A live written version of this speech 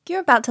You're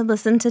about to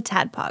listen to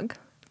TADPOG.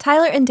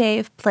 Tyler and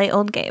Dave play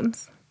old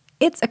games.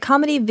 It's a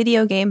comedy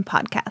video game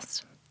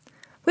podcast.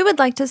 We would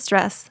like to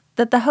stress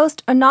that the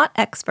hosts are not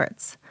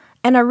experts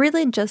and are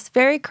really just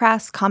very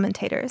crass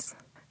commentators.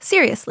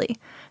 Seriously,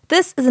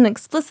 this is an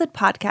explicit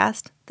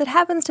podcast that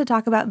happens to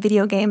talk about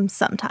video games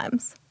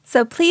sometimes.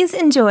 So please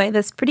enjoy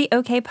this pretty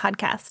okay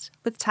podcast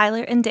with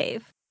Tyler and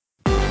Dave.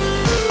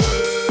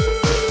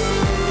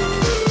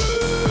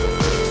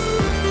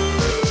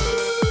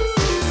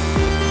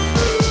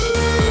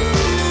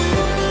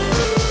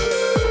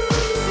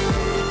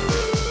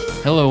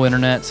 Hello,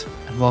 Internet,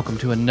 and welcome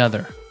to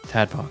another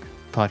TADPOG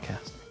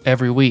podcast.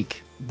 Every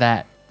week,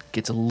 that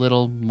gets a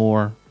little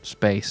more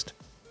spaced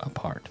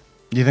apart.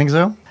 You think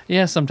so?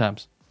 Yeah,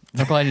 sometimes.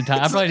 I probably need to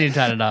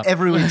tighten it up.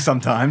 Every week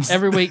sometimes.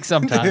 Every week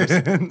sometimes.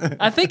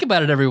 I think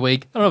about it every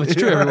week. I don't know if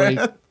it's true every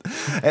week.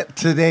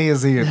 Today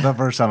is the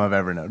first time I've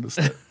ever noticed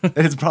it.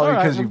 It's probably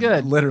because you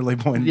literally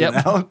pointed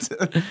it out.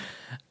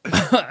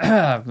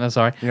 I'm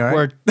sorry. You all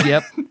right?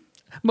 Yep.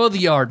 Mow the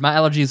yard. My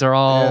allergies are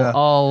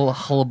all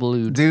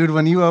hullabaloo. Dude,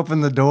 when you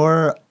opened the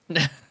door,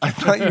 I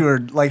thought you were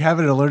like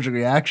having an allergic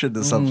reaction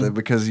to something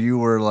because you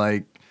were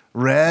like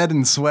red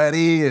and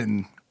sweaty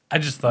and... I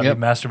just thought he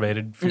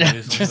masturbated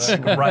furiously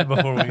right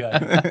before we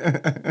got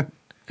here.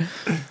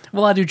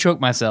 Well, I do choke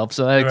myself,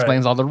 so that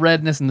explains all the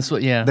redness and the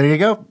sweat. Yeah. There you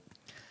go.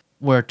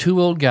 Where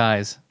two old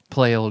guys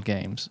play old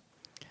games.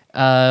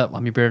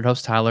 I'm your bearded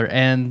host, Tyler.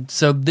 And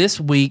so this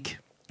week,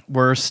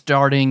 we're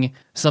starting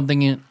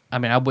something...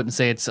 I wouldn't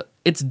say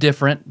it's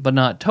different, but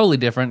not totally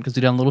different because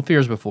we've done Little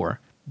Fears before.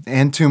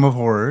 And Tomb of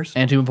Horrors.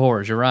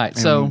 You're right. And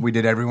so we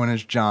did Everyone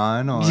is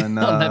John on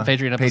that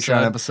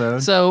Patreon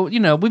episode. So,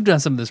 we've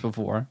done some of this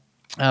before.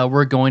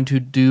 We're going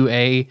to do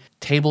a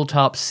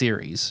tabletop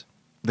series.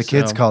 The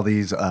kids call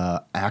these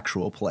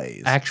actual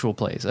plays. Actual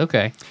plays,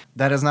 okay.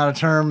 That is not a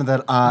term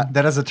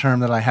that is a term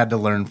that I had to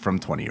learn from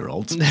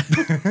 20-year-olds.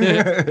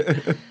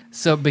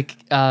 So,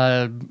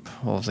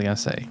 what was I going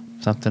to say?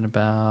 Something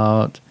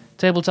about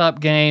tabletop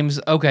games.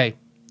 Okay.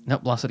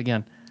 Nope, lost it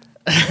again.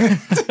 I'm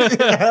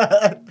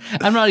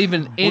not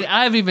even...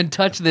 I've even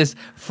touched this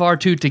far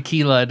too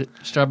tequila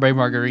strawberry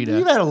margarita.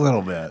 You had a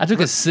little bit. I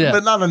took a sip.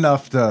 But not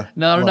enough to...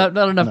 Not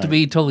enough to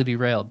be totally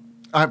derailed.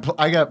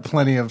 I got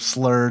plenty of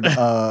slurred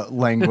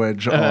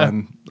language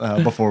on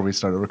before we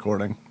started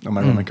recording on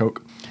my rum and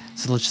coke.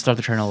 So let's just start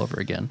the train all over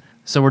again.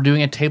 So we're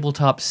doing a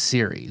tabletop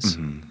series.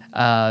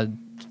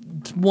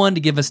 One,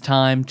 to give us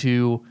time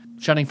to...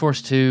 Shining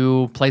Force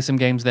 2, play some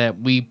games that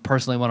we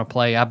personally want to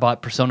play. I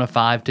bought Persona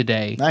 5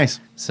 today. Nice.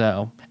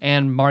 So,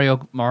 and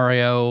Paper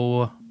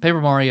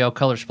Mario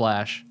Color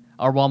Splash.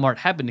 Our Walmart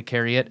happened to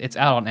carry it. It's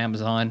out on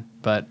Amazon,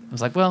 but I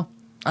was like, well...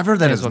 I've heard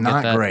that it's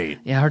not great.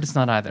 Yeah, I heard it's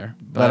not either.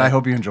 But I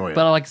hope you enjoy it.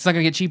 But it's not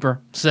going to get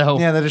cheaper. So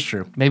yeah, that is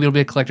true. Maybe it'll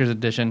be a collector's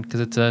edition because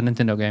it's a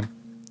Nintendo game.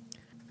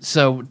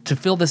 So to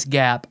fill this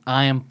gap,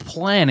 I am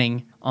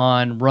planning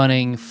on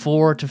running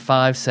 4 to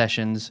 5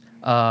 sessions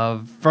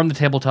from the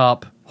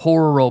tabletop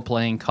horror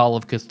role-playing Call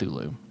of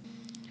Cthulhu.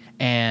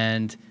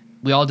 And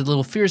we all did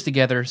Little Fears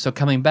together, so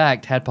coming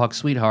back, TADPOG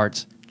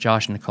Sweethearts,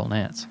 Josh and Nicole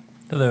Nance.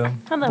 Hello.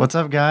 What's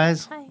up,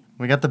 guys? Hi.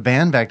 We got the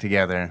band back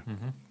together.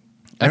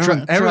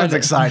 Everyone's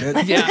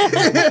excited. Yeah.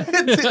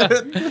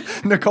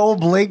 Nicole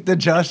blinked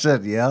and Josh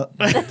said, yep.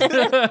 Yep.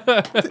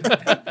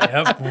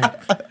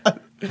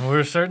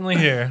 We're certainly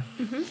here.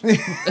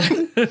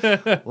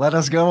 Let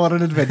us go on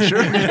an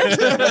adventure.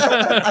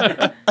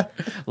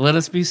 Let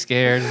us be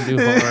scared and do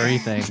horror-y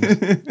things.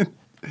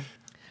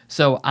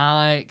 So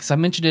because I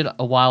mentioned it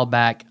a while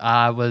back,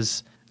 I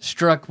was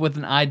struck with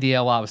an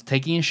idea while I was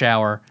taking a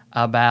shower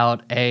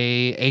about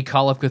a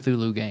Call of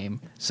Cthulhu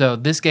game. So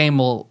this game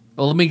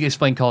let me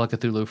explain Call of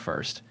Cthulhu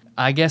first.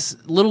 I guess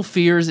Little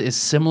Fears is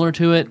similar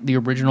to it, the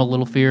original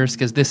Little Fears,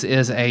 because this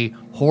is a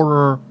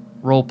horror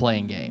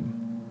role-playing game.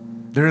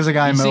 There is a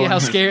guy See how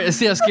scary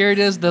it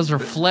is? Those are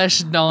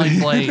flesh-gnawing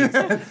blades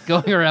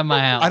going around my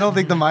house. I don't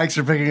think the mics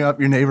are picking up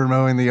your neighbor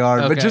mowing the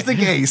yard, but just in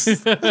case,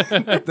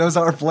 those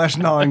are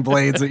flesh-gnawing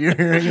blades that you're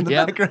hearing in the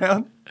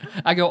background.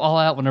 I go all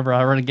out whenever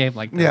I run a game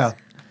like this. Yeah.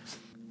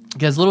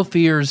 Because Little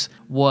Fears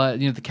was,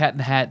 the Cat in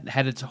the Hat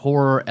had its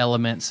horror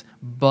elements,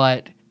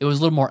 but it was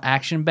a little more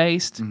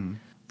action-based. Mm-hmm.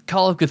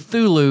 Call of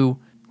Cthulhu...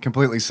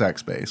 Completely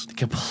sex-based.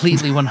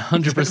 Completely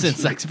 100%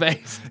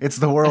 sex-based. It's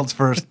the world's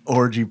first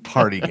orgy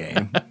party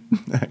game,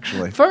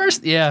 actually.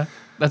 First, yeah.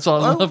 That's what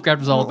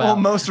Lovecraft was all about. Well,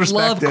 most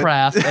respected.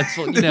 Lovecraft, that's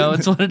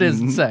it's what it is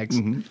in sex.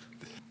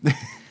 Mm-hmm.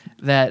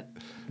 That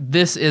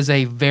this is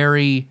a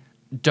very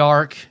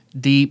dark,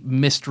 deep,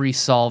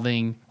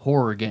 mystery-solving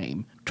horror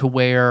game to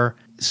where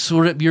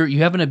sort of you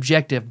have an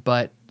objective,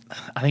 but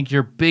I think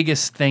your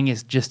biggest thing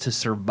is just to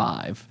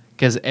survive.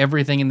 Because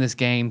everything in this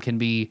game can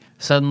be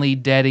suddenly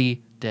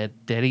deadly,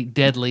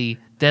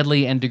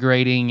 and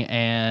degrading,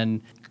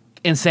 and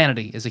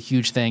insanity is a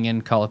huge thing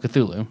in Call of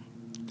Cthulhu.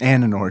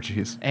 And in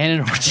orgies.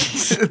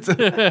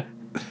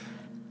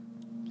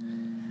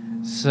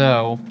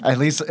 So, at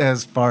least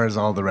as far as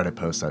all the Reddit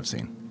posts I've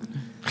seen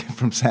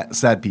from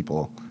sad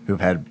people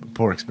who've had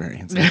poor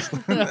experiences.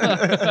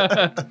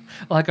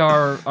 Like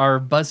our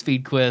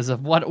BuzzFeed quiz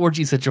of what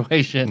orgy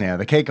situation. Yeah,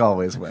 the cake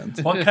always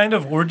wins. What kind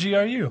of orgy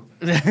are you?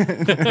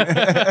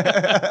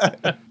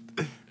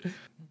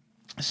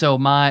 So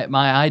my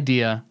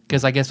idea,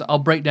 because I guess I'll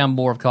break down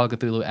more of Call of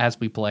Cthulhu as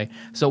we play.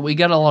 So we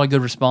got a lot of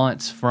good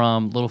response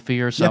from Little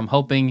Fear, so I'm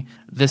hoping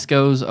this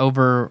goes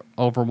over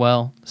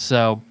well.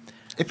 So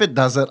If it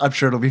doesn't, I'm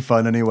sure it'll be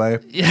fun anyway.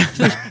 yeah,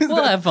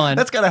 we'll have fun.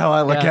 That's kind of how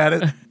I look at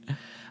it.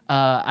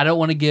 I don't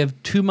want to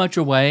give too much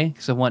away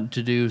because I want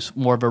to do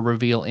more of a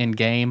reveal in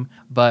game.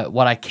 But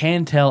what I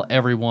can tell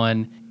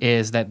everyone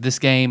is that this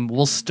game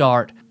will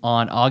start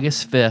on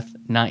August 5th,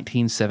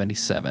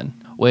 1977.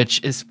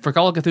 Which is, for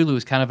Call of Cthulhu,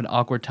 is kind of an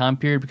awkward time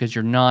period because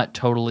you're not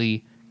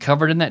totally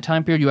covered in that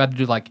time period. You have to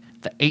do like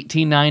the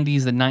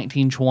 1890s, the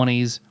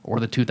 1920s,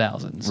 or the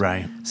 2000s.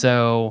 Right.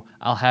 So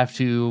I'll have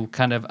to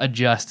kind of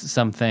adjust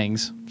some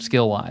things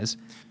skill-wise.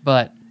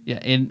 But yeah,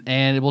 and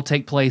it will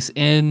take place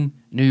in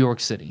New York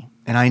City.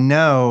 And I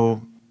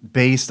know,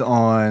 based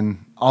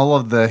on all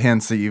of the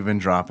hints that you've been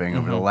dropping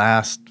over the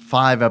last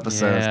 5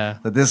 episodes,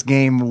 that this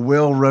game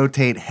will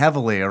rotate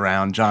heavily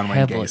around John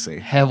Wayne Gacy.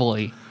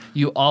 Heavily.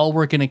 You all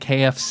work in a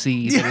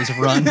KFC that is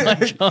run by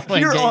John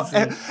Wayne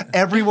Gacy.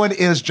 Everyone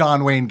is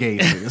John Wayne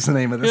Gacy is the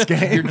name of this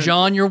game. You're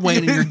John, you're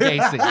Wayne, and you're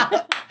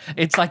Gacy.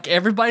 It's like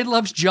everybody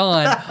loves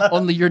John,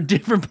 only you're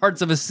different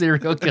parts of a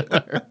serial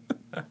killer.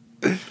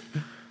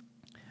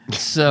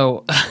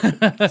 So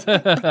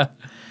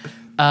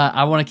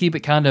I want to keep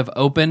it kind of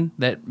open,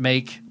 that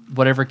make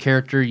whatever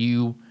character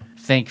you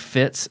think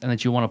fits and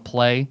that you want to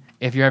play.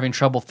 If you're having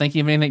trouble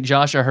thinking of anything,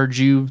 Josh, I heard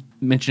you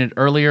mention it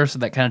earlier, so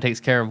that kind of takes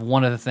care of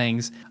one of the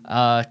things.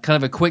 Kind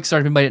of a quick start,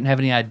 if anybody didn't have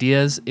any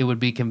ideas, it would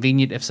be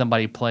convenient if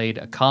somebody played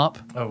a cop.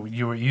 Oh,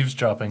 you were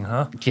eavesdropping,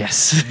 huh?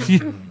 Yes.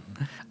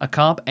 A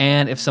cop,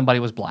 and if somebody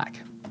was black.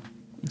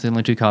 It's the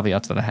only 2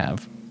 caveats that I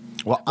have.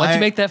 Well, Why'd you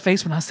make that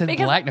face when I said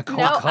black, Nicole?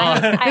 No,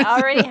 God. I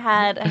already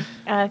had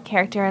a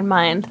character in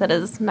mind that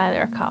is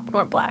neither a cop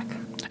nor black.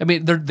 I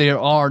mean, they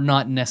are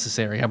not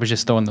necessary. I was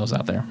just throwing those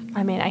out there.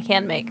 I mean, I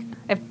can make,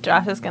 if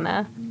Josh is going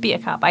to be a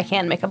cop, I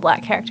can make a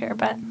black character,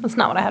 but that's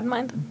not what I had in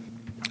mind.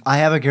 I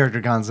have a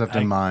character concept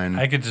in mind.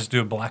 I could just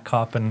do a black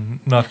cop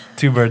and knock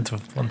 2 birds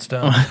with 1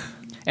 stone.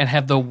 And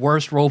have the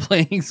worst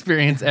role-playing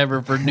experience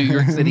ever for New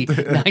York City,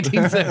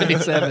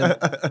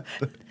 1977.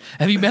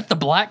 Have you met the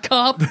black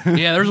cop?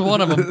 Yeah, there's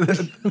one of them.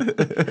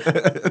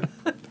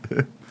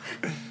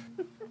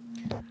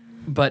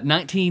 But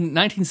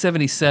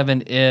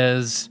 1977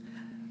 is,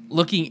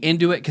 looking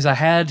into it, because I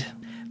had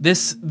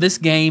this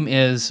game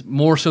is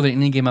more so than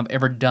any game I've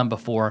ever done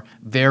before,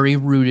 very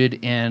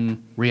rooted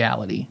in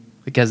reality,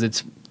 because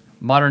it's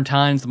modern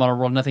times, the modern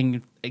world,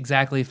 nothing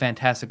exactly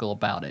fantastical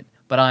about it.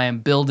 But I am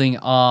building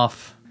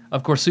off,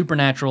 of course,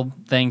 supernatural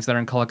things that are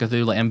in Call of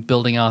Cthulhu, and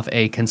building off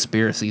a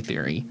conspiracy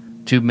theory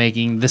to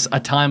making this a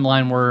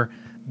timeline where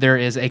there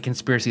is a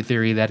conspiracy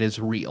theory that is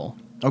real.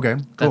 Okay,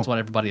 cool. That's what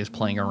everybody is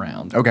playing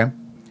around. Okay.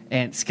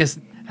 And it's because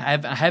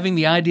having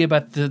the idea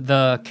about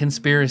the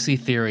conspiracy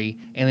theory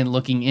and then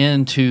looking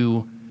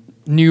into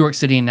New York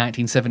City in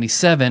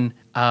 1977,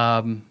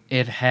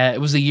 it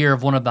was a year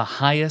of one of the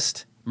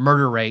highest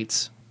murder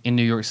rates in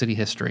New York City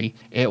history.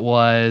 It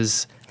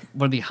was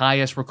one of the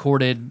highest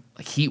recorded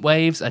heat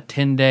waves, a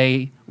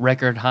 10-day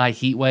record high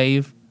heat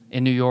wave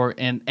in New York,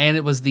 and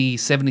it was the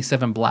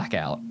 77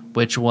 blackout,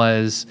 which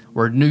was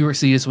where New York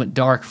City just went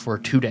dark for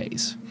 2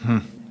 days.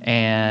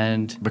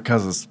 And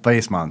Because of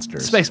space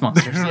monsters. Space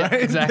monsters, yeah,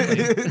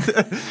 exactly.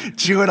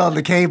 Chewing on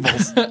the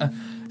cables.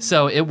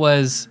 So it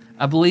was,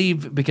 I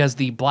believe, because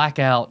the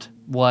blackout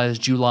was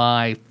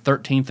July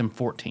 13th and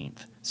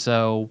 14th.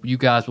 So you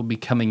guys will be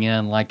coming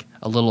in like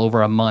a little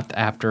over a month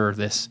after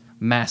this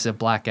massive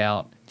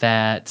blackout,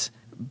 that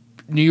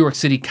New York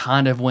City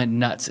kind of went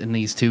nuts in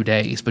these 2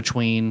 days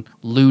between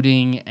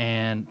looting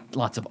and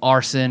lots of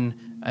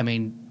arson. I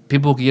mean,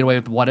 people could get away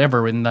with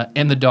whatever in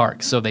the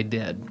dark, so they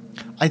did.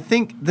 I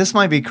think this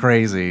might be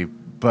crazy,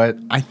 but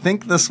I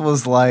think this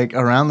was like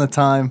around the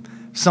time,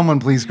 someone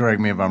please correct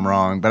me if I'm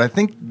wrong, but I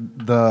think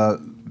the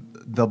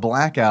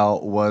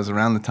blackout was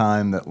around the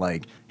time that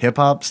like hip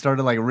hop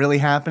started like really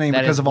happening,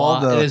 because of all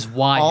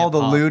the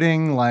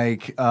looting,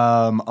 like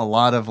a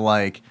lot of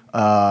like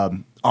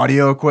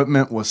audio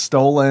equipment was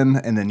stolen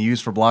and then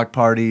used for block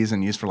parties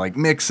and used for like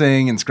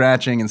mixing and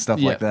scratching and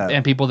stuff like that.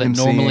 And people that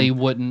MCing. Normally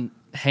wouldn't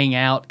hang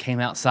out came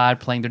outside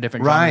playing their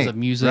different genres of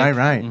music.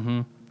 Right.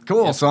 Mm-hmm.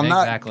 Cool. Yep, so I'm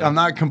exactly.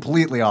 not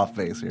completely off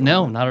base here.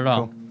 No, not at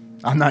all. Cool.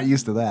 I'm not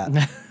used to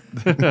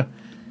that.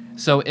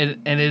 So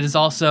it is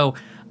also,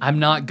 I'm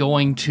not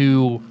going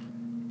to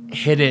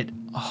hit it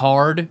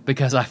hard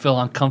because I feel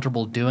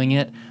uncomfortable doing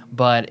it,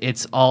 but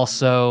it's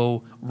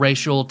also,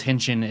 racial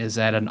tension is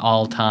at an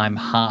all-time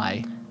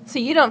high. So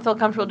you don't feel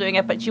comfortable doing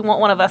it, but you want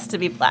one of us to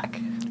be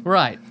black.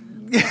 Right.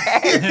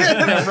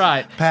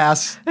 Right.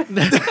 Pass.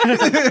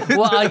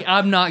 Well,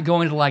 I'm not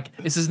going to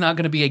this is not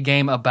going to be a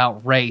game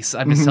about race.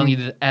 I'm just telling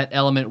you that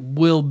element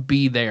will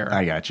be there.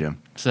 I got you.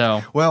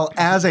 So, well,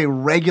 as a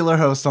regular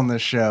host on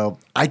this show,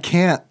 I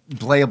can't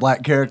play a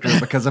black character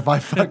because if I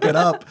fuck it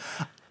up,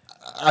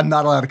 I'm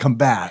not allowed to come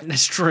back.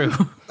 That's true.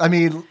 I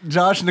mean,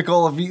 Josh,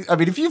 Nicole,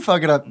 if you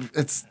fuck it up,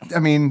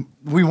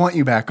 we want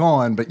you back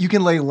on, but you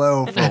can lay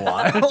low for a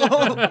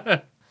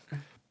while.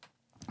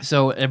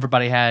 So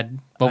everybody had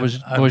what was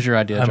your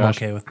idea, I'm Josh?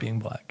 okay with being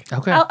black.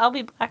 Okay. I'll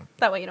be black.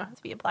 That way you don't have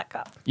to be a black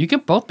cop. You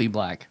can both be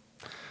black.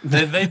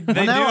 They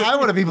Now I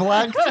want to be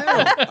black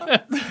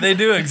too. They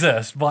do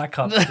exist. Black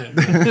cops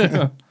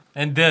do.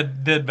 And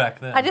did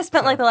back then. I just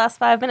spent like the last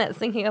 5 minutes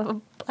thinking of a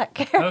black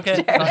character.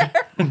 Okay,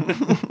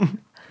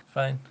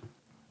 fine.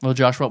 Well,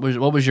 Josh, what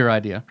was your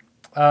idea?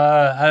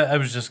 I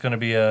was just going to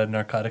be a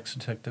narcotics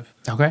detective.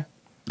 Okay.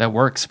 That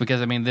works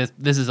because I mean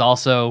this is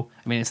also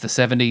it's the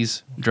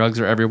 70s, drugs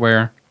are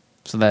everywhere,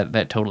 so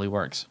that totally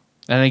works.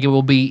 I think it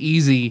will be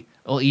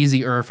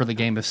easier for the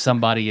game if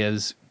somebody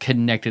is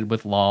connected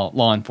with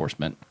law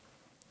enforcement.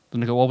 So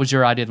Nicole, what was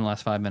your idea in the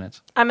last 5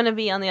 minutes? I'm going to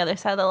be on the other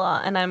side of the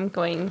law, and I'm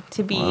going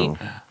to be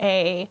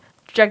a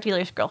drug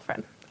dealer's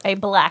girlfriend. A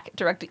black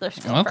drug dealer's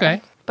girlfriend.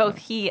 Okay. Both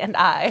he and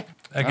I.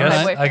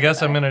 I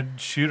guess I'm gonna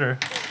shoot her.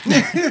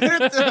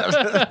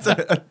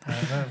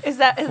 Is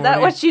that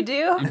what you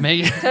do?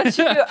 Maybe. Don't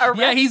you arrest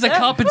Yeah, he's a them?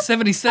 cop in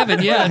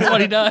 77. Yeah, that's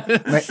what he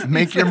does.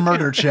 Make your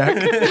murder check.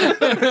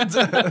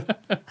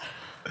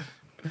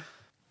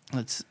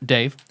 That's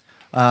Dave.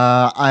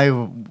 I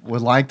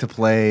would like to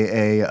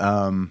play a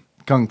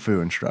kung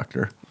fu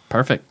instructor.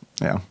 Perfect.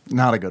 Yeah,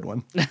 not a good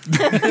one.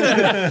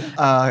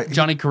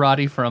 Johnny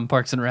Karate from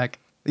Parks and Rec.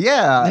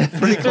 Yeah,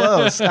 pretty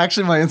close.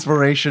 Actually, my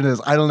inspiration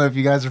is, I don't know if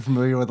you guys are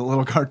familiar with a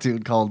little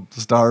cartoon called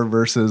Star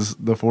versus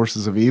the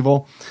Forces of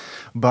Evil,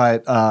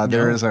 but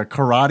there is a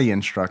karate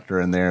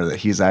instructor in there that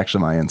he's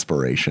actually my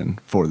inspiration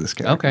for this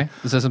character. Okay.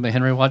 Is that something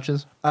Henry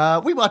watches?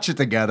 We watch it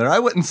together. I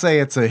wouldn't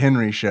say it's a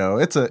Henry show.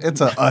 It's a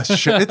us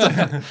show. It's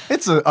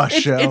a us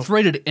show. It's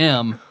rated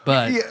M,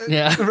 but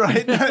yeah.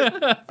 Right.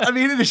 I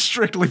mean, it is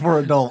strictly for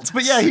adults.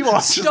 But yeah, he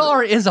watches.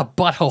 Star is a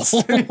butthole.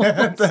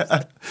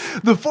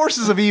 The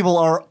forces of evil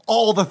are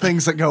all the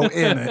things that go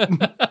in it.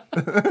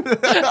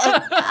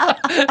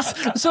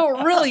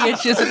 So really,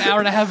 it's just an hour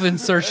and a half of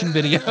insertion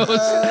videos.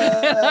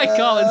 I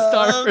call it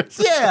Star Wars.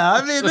 Yeah,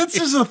 I mean, that's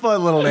just a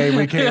fun little name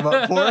we came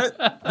up for it.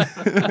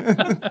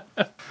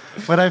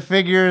 But I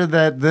figure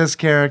that this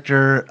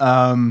character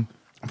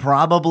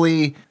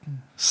probably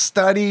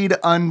studied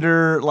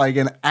under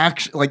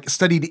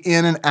studied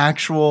in an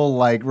actual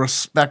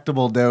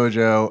respectable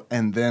dojo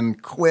and then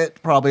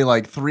quit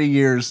probably 3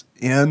 years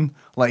in.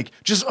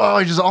 Just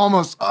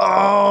almost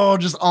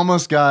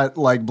got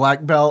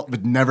black belt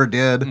but never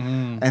did.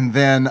 And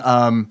then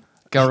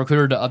got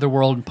recruited to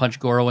Otherworld and punched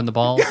Goro in the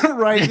balls.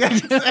 right, yeah,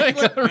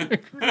 exactly.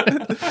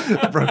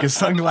 Broke his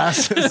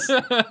sunglasses.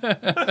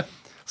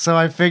 So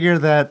I figure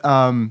that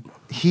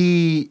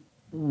he's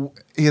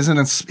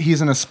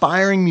an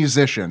aspiring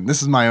musician.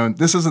 This is my own.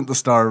 This isn't the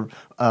star.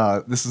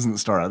 This isn't the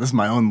star. This is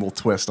my own little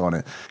twist on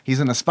it. He's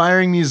an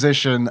aspiring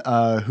musician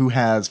who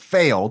has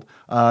failed.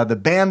 The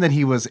band that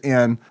he was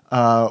in,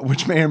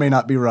 which may or may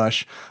not be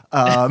Rush,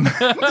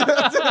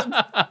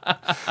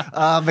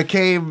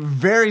 became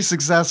very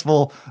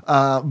successful.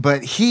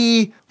 But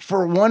he,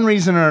 for one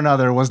reason or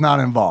another, was not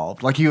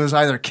involved. He was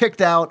either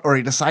kicked out or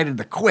he decided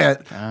to quit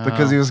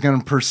because he was going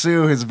to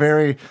pursue his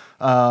very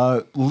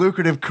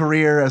lucrative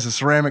career as a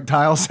ceramic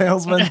tile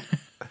salesman,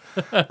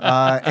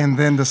 and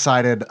then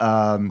decided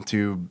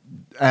to,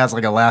 as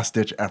a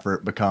last-ditch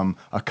effort, become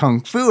a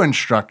kung fu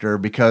instructor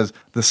because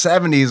the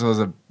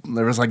 70s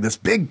there was this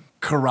big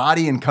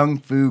karate and kung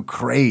fu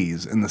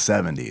craze in the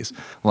 70s.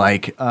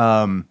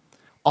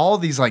 All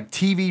these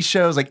TV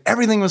shows,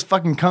 everything was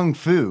fucking kung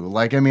fu.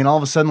 All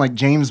of a sudden,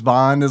 James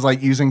Bond is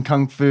using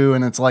kung fu,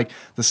 and it's the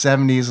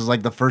 70s is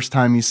the first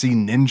time you see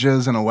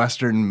ninjas in a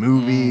Western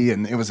movie,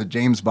 and it was a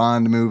James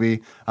Bond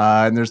movie.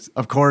 And there's,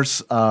 of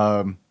course,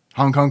 Hong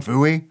Kong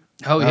Phooey.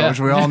 Oh, yeah. Which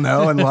we all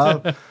know and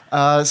love.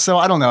 So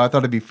I don't know. I thought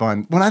it'd be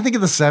fun. When I think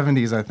of the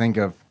 70s, I think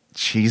of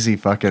cheesy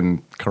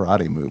fucking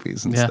karate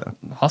movies and stuff.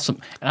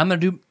 Awesome.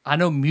 And I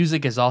know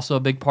music is also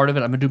a big part of it.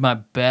 I'm going to do my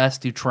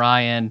best to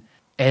try and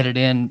edit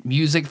in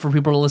music for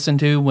people to listen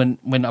to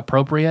when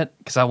appropriate,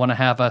 because I want to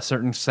have a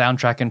certain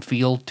soundtrack and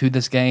feel to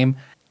this game.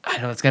 I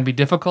know it's going to be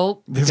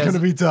difficult. It's going to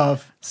be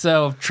tough.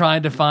 So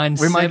trying to find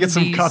We might get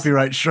some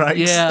copyright strikes.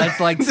 Yeah, it's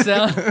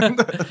sound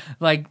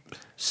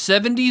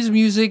 70s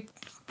music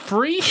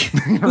free.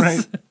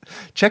 Right.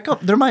 Check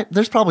up.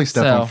 There's probably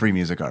stuff on Free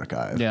Music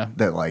Archive. Yeah.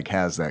 That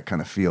has that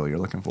kind of feel you're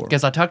looking for.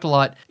 Because I talked a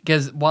lot.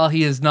 Because while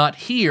he is not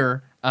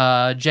here,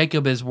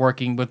 Jacob is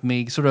working with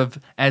me sort of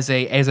as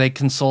a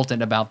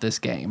consultant about this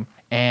game,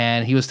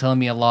 and he was telling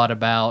me a lot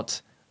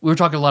about. We were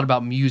talking a lot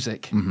about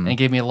music, and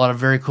gave me a lot of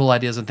very cool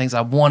ideas and things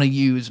I want to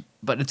use.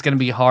 But it's going to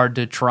be hard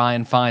to try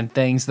and find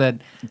things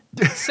that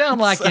sound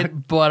like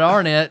it but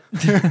aren't it.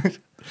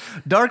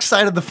 Dark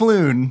Side of the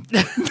Floon.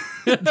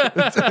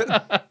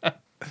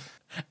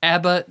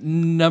 ABBA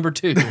number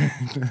 2.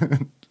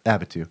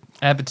 ABBA 2.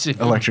 ABBA 2.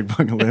 Electric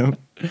Boogaloo.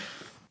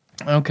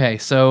 Okay,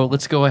 so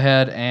let's go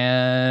ahead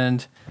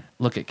and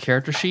look at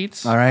character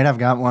sheets. All right, I've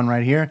got one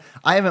right here.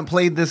 I haven't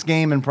played this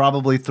game in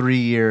probably 3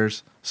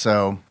 years,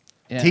 so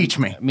Yeah, Teach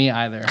me. Me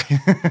either.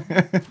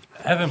 I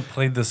haven't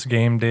played this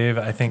game, Dave.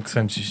 I think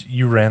since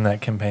you ran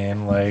that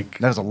campaign, like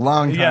That was a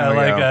long time yeah, ago.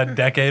 like a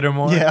decade or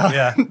more.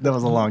 Yeah, that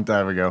was a long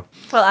time ago.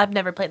 Well, I've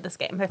never played this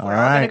game before. All I'm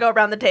right. going to go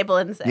around the table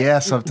and say.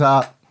 Yes, up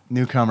top,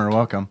 newcomer,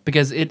 welcome.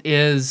 Because it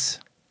is,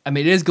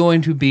 it is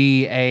going to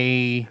be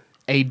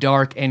a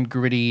dark and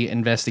gritty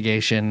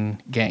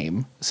investigation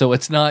game. So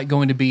it's not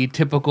going to be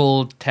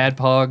typical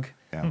TADPOG.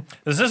 Yeah,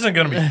 This isn't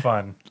going to be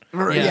fun.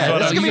 yeah,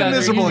 it's gonna be a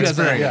miserable you guys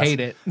are gonna experience. hate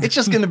it. It's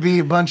just gonna be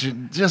a bunch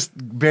of just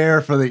bare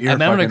for the ear. I'm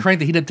going to fucking- crank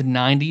the heat up to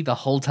 90 the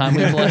whole time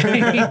we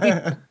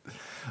play.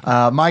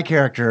 My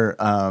character,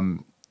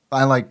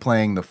 I like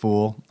playing the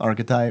fool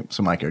archetype,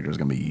 so my character is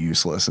going to be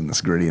useless in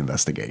this gritty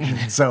investigation.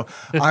 So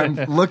I'm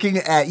looking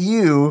at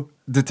you,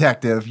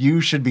 detective. You're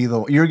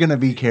going to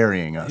be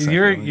carrying us. I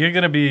You're feel.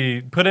 going to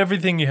be put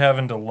everything you have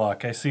into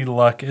luck. I see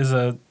luck is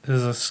a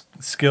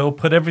skill.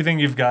 Put everything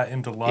you've got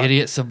into luck.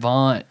 Idiot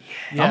savant.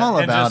 Yeah, I'm all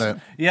and about it.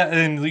 Yeah,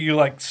 and you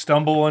like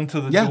stumble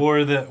into the Yeah.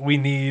 door that we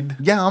need.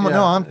 Yeah, I'm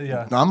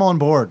on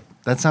board.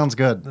 That sounds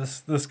good.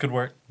 This could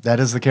work. That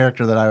is the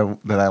character that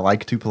I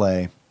like to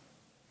play.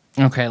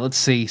 Okay, let's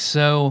see.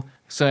 So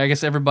I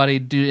guess anybody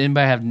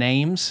have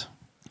names?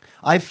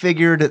 I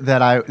figured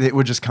that it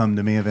would just come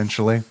to me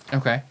eventually,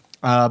 Okay.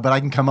 but I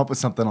can come up with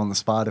something on the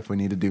spot if we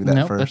need to do that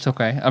No, first. that's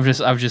okay. I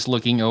was just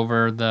looking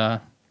over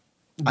the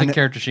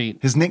character sheet.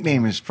 His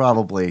nickname is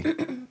probably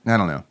I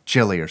don't know,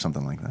 Chili or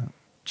something like that.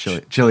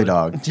 Chili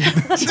dog.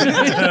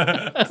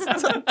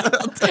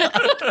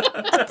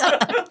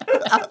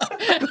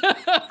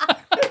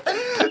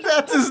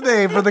 That's his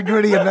name for the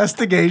gritty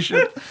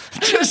investigation.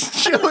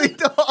 Just Chili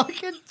dog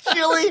and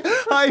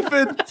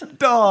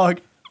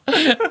Chili-dog.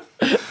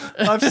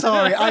 I'm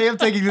sorry. I am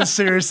taking this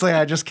seriously.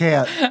 I just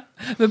can't.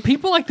 But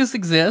people like this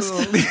exist.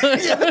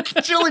 Yeah,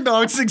 chili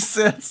dogs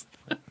exist.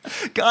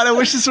 God, I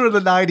wish this were the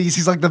 90s.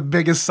 He's like the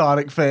biggest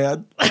Sonic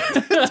fan.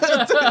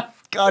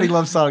 God, he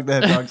loves Sonic the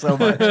Hedgehog so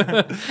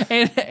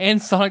much.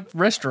 and Sonic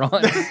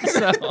restaurant.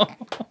 So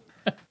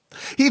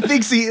He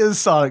thinks he is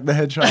Sonic the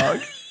Hedgehog.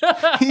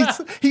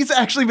 He's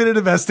actually been an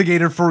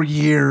investigator for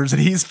years,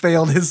 and he's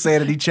failed his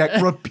sanity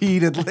check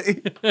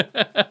repeatedly.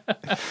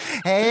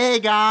 Hey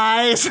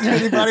guys,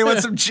 anybody want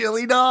some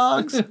chili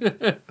dogs?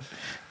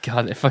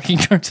 God, that fucking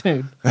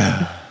cartoon.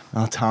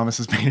 Oh, Thomas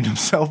has painted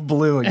himself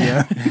blue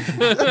again.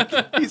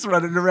 He's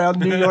running around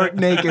New York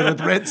naked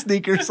with red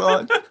sneakers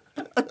on.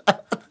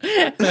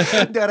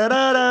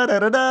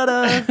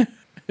 Da-da-da-da-da-da-da.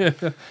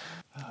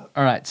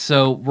 All right,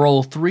 so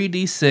roll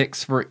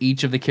 3d6 for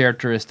each of the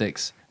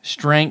characteristics.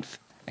 Strength,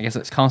 I guess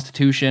that's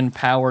Constitution,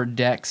 Power,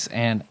 Dex,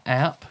 and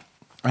App.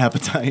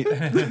 Appetite.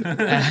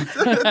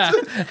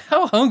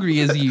 How hungry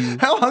is you?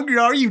 How hungry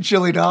are you,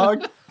 chili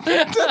dog?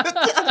 Dude,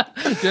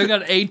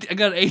 I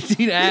got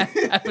 18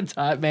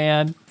 appetite,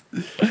 man.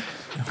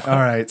 All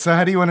right, so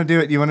how do you want to do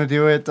it? Do you want to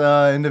do it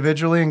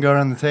individually and go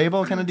around the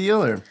table kind of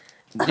deal? Or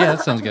Yeah,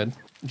 that sounds good.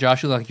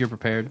 Josh, you look like you're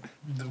prepared.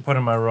 What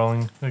am I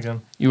rolling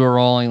again? You were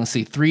rolling, let's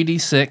see,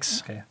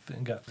 3d6. Okay,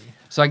 got 3.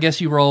 So I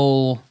guess you'll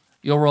roll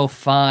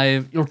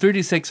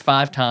 3d6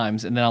 5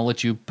 times, and then I'll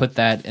let you put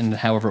that in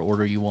however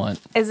order you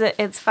want.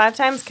 It's 5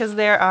 times because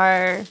there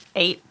are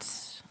 8.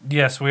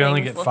 Yes, we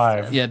only Things get 5.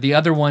 listed. Yeah, the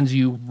other ones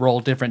you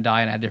roll different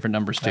die and add different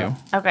numbers too.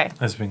 Okay.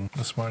 As being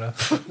a smart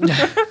ass.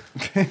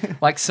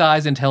 Like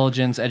size,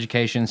 intelligence,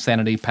 education,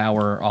 sanity,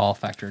 power, all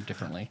factored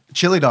differently.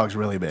 chili dog's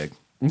really big.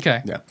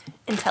 Okay. Yeah.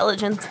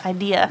 Intelligence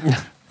idea.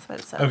 That's what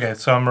it says. Okay,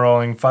 so I'm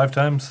rolling 5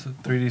 times,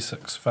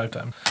 3d6, 5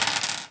 times.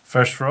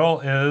 First roll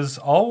is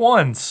all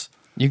ones.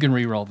 You can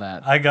re-roll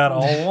that. I got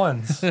all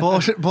ones.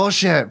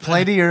 Bullshit.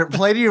 Play to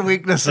your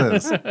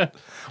weaknesses.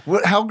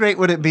 How great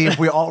would it be if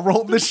we all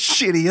rolled the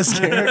shittiest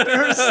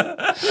characters?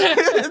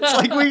 It's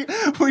like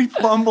we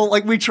fumble,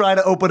 like we try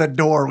to open a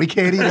door. We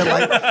can't even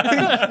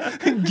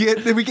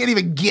we can't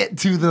even get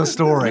to the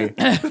story.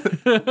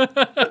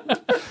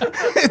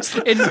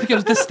 It just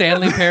becomes the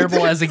Stanley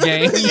Parable as a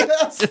game.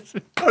 Yes.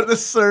 Or the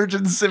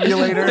surgeon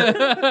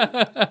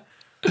simulator.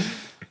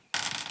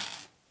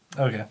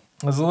 Okay,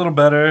 that's a little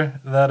better.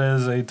 That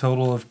is a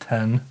total of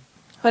 10.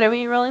 What are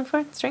we rolling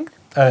for? Strength?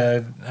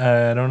 I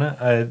don't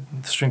know.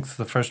 Strength's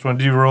the first one.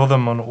 Do you roll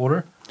them on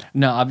order?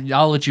 No,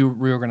 I'll let you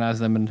reorganize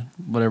them in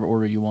whatever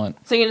order you want.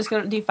 So you're just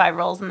going to do 5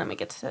 rolls and then we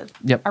get to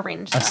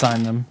arrange them.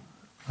 Assign them.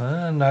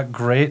 Not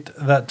great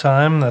that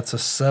time. That's a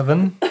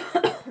 7.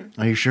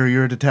 Are you sure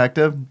you're a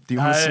detective? Do you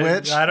want to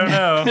switch? I don't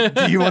know.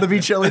 Do you want to be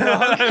chili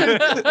dog?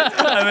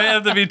 I may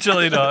have to be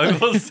chili dog.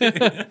 We'll see.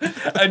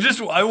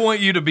 I want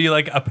you to be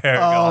like a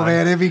paragon. Oh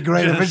man, it'd be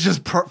great if it's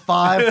just 5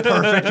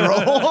 perfect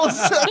rolls.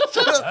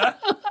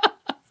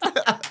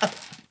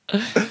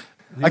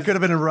 I could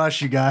have been in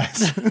Rush, you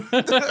guys.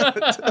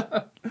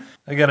 I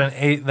got an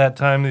 8 that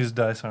time. These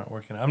dice aren't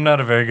working. I'm not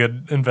a very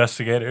good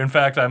investigator. In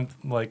fact, I'm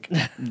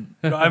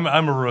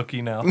a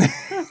rookie now.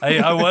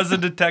 I was a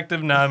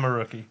detective. Now I'm a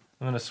rookie.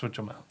 I'm gonna switch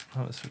them out.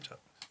 I'm gonna switch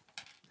up.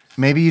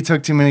 Maybe you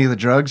took too many of the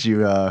drugs you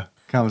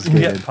confiscated.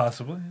 Yeah,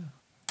 possibly.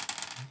 Yeah.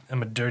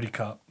 I'm a dirty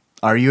cop.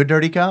 Are you a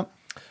dirty cop?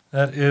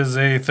 That is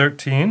a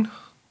 13.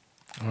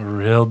 A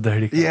real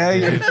dirty cop.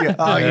 Yeah,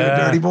 oh, you're a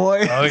dirty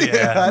boy? Oh,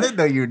 yeah. I didn't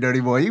know you were a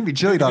dirty boy. You can be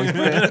Chili Dog's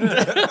friend.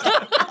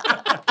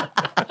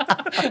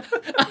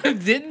 I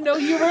didn't know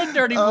you were a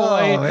dirty boy.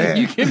 Oh, man.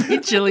 You can be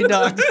Chili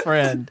Dog's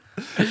friend.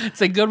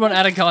 It's a good one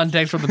out of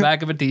context from the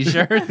back of a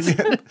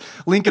t-shirt.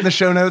 Link in the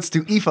show notes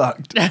to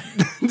eFucked.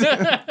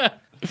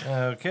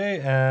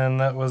 Okay, and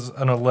that was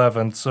an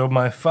 11. So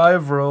my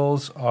 5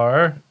 rolls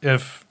are,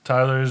 if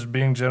Tyler's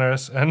being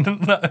generous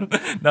and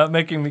not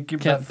making me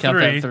keep Count that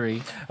 3. that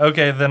 3.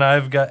 Okay, then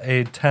I've got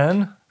a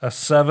 10, a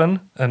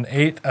 7, an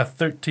 8, a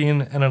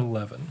 13, and an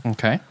 11.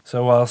 Okay.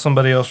 So while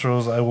somebody else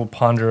rolls, I will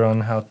ponder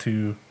on how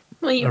to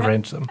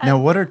arrange them. Now,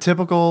 what are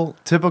typical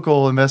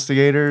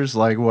investigators?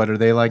 Like, what are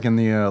they like in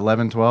the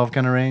 11, 12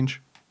 kind of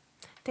range?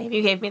 Dave,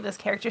 you gave me this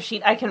character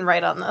sheet. I can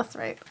write on this,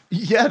 right?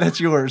 Yeah, that's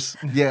yours.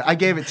 Yeah, I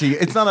gave it to you.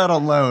 It's not out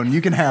on loan. You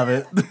can have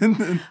it.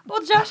 Well,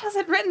 Josh has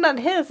it written on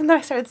his, and then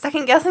I started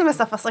second guessing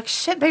myself. I was like,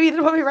 shit, maybe you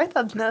didn't want me to write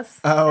on this.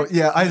 Oh,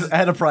 yeah, I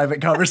had a private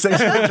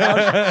conversation with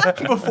Josh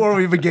before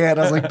we began.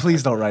 I was like,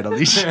 please don't write on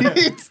these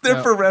sheets.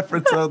 They're for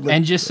reference only.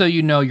 And just so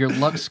you know, your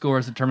luck score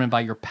is determined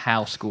by your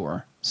POW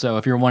score. So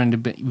if you're wanting to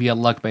be a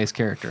luck-based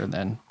character,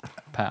 then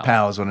POW.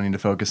 POW is what I need to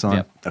focus on.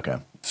 Yep. Okay.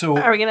 So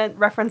Are we going to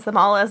reference them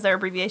all as their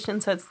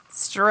abbreviation? So it's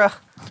STRA.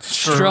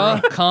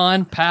 Stra,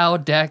 Con, POW,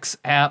 Dex,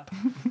 App,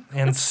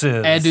 and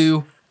Sis.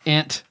 Edu,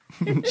 Int,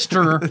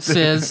 Stir,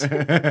 Sis.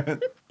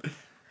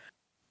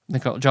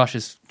 Nicole, Josh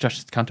is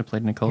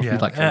contemplating Nicole. If Yeah,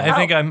 you'd like to. I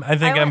think I I'm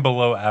went-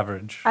 below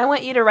average. I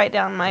want you to write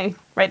down my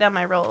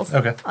rolls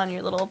Okay. on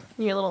your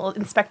little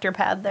inspector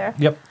pad there.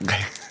 Yep.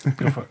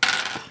 Go for it.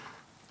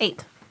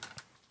 8.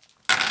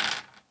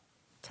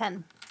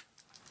 10.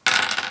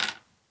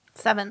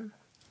 7.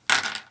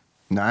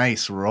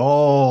 Nice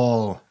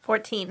roll.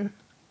 14.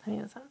 I mean,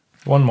 what's that?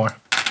 One more.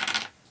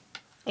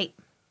 8.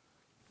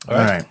 All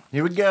right.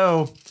 Here we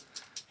go.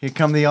 Here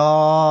come the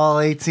all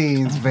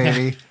 18s,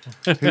 baby.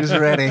 Who's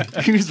ready?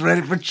 Who's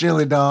ready for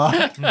Chili Dog?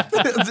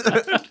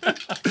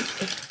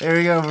 There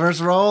we go.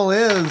 First roll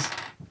is,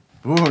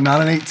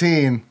 not an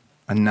 18.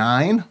 A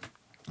 9.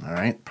 All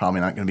right.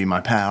 Probably not going to be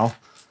my pal.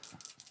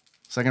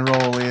 Second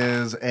roll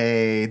is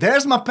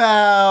there's my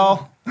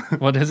pal.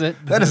 What is it?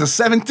 That is a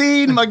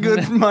 17, my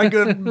good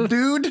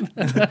dude.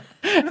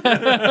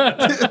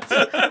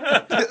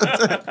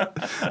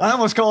 I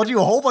almost called you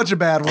a whole bunch of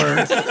bad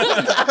words.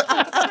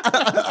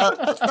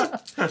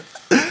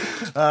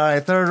 All right,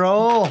 third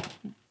roll.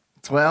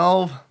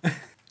 12.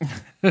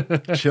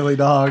 Chili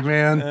Dog,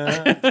 man.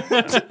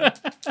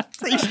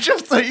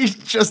 He's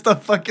just a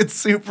fucking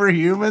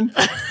superhuman.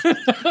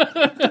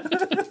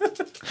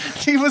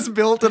 He was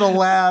built in a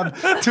lab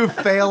to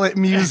fail at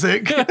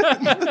music.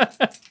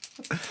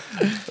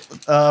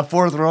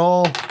 Fourth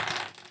roll.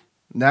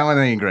 That one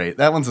ain't great.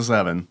 That one's a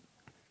 7.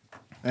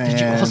 Did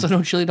you also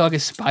know Chili Dog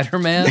is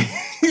Spider-Man?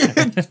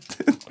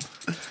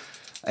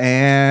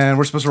 And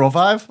we're supposed to roll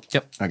 5?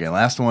 Yep. Okay,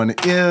 last one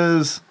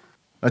is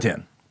a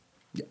 10.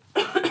 Yeah.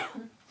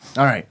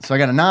 All right, so I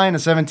got a 9, a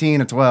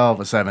 17, a 12,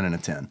 a 7, and a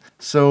 10.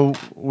 So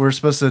we're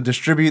supposed to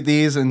distribute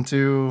these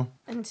into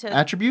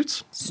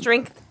attributes?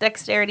 Strength,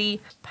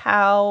 dexterity,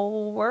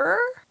 power,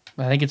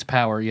 I think it's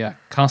power, yeah.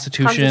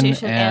 Constitution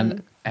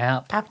and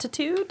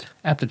aptitude.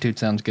 Aptitude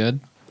sounds good.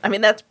 I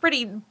mean, that's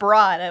pretty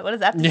broad. What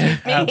does aptitude mean?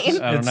 I don't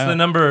It's know. the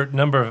number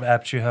of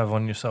apps you have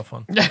on your cell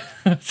phone.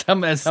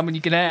 Someone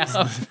you can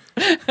have.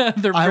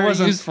 They're I very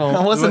wasn't useful.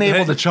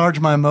 able to charge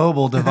my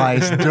mobile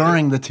device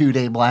during the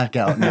 2-day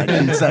blackout in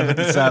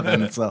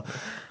 1977, so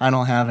I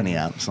don't have any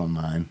apps on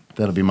mine.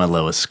 That'll be my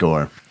lowest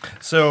score.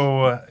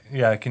 So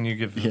can you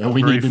give? Yeah, a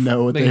we brief- need to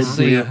know what they Let's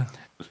see. do.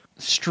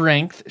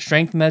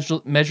 Strength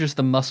measures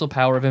the muscle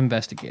power of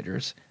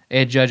investigators.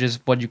 It judges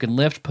what you can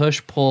lift,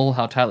 push, pull,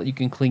 how tightly you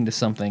can cling to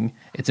something.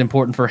 It's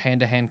important for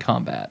hand-to-hand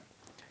combat.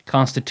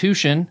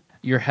 Constitution,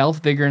 your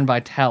health, vigor, and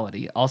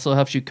vitality, also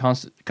helps you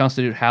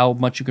constitute how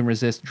much you can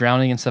resist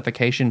drowning and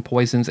suffocation,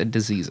 poisons, and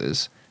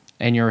diseases,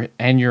 and your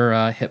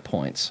hit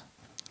points.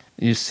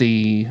 You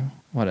see,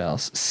 what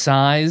else?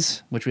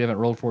 Size, which we haven't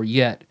rolled for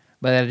yet,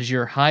 but that is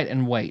your height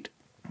and weight.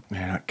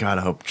 Man, God,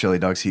 I hope Chili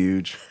Dog's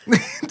huge.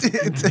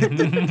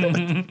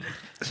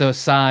 So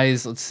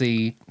size, let's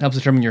see, helps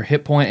determine your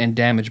hit point and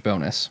damage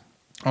bonus.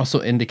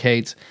 Also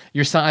indicates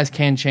your size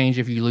can change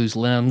if you lose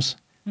limbs.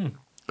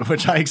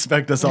 Which I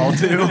expect us all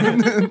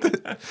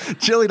to.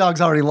 Chili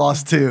Dog's already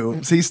lost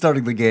 2, so he's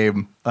starting the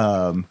game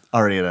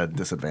already at a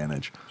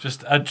disadvantage.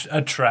 Just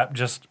a trap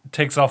just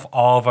takes off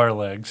all of our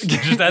legs.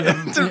 Just at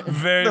the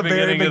very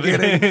beginning of the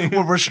game.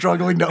 when we're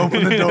struggling to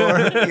open the door.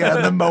 Yeah,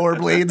 and the mower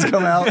blades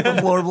come out, the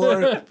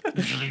floorboard.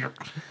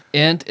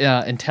 And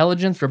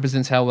intelligence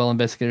represents how well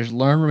investigators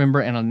learn, remember,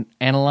 and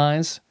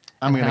analyze,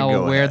 I'm and gonna how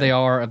go aware ahead. they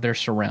are of their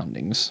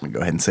surroundings. I'm going to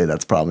go ahead and say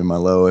that's probably my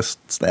lowest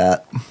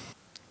stat.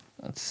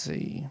 Let's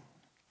see.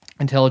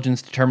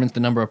 Intelligence determines the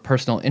number of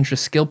personal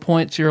interest skill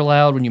points you're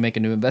allowed when you make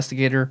a new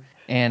investigator,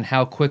 and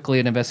how quickly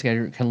an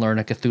investigator can learn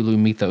a Cthulhu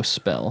Mythos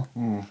spell.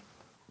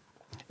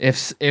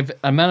 If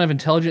amount of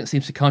intelligence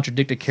seems to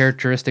contradict a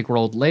characteristic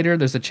rolled later,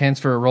 there's a chance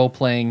for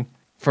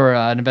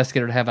an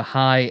investigator to have a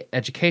high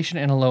education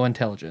and a low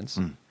intelligence.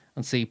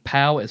 Let's see.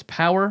 POW is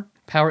power.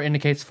 Power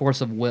indicates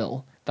force of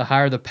will. The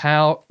higher the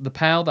POW, the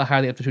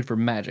higher the aptitude for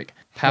magic.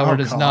 Power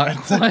does not.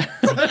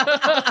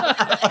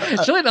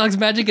 Chili Dog's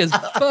magic is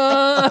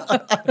fun.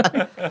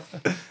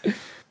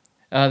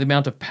 The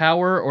amount of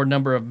power or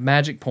number of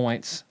magic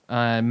points.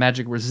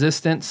 Magic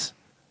resistance.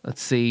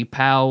 Let's see.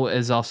 POW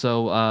is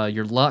also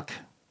your luck.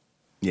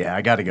 Yeah,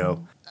 I got to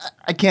go.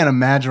 I can't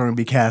imagine we're going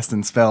to be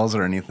casting spells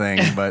or anything,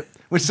 but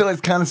which still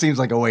it kind of seems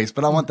like a waste,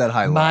 but I want that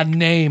high My luck.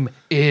 name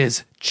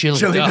is Chili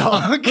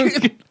Dog.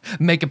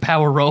 Make a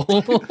power roll.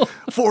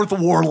 Fourth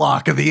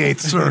warlock of the 8th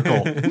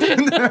circle.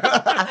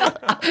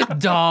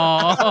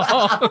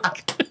 Dog.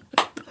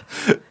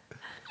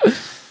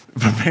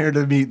 Prepare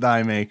to meet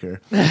thy maker.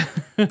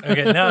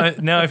 Okay,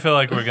 now I feel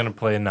like we're gonna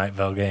play a Night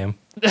Vale game.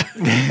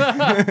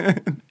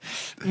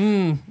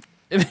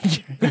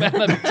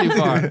 Not too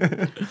far.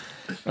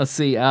 Let's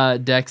see.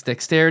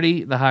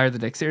 Dexterity. The higher the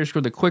dexterity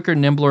score, the quicker,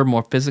 nimbler,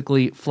 more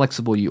physically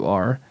flexible you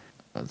are.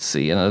 Let's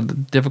see. The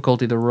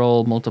difficulty of the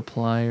roll,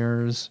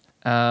 multipliers.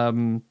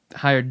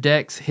 Higher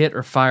dex, hit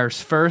or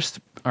fires first,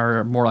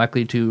 are more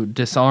likely to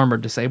disarm or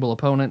disable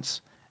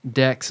opponents.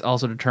 Dex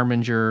also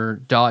determines your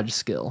dodge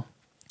skill.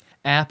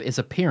 App is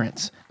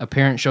appearance.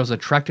 Appearance shows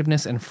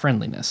attractiveness and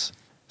friendliness.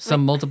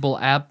 Some multiple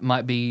app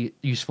might be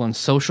useful in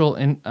social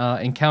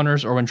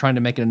encounters or when trying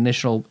to make an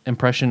initial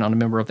impression on a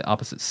member of the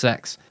opposite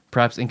sex,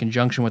 perhaps in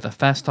conjunction with a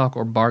fast talk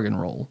or bargain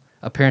roll.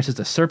 Appearance is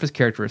a surface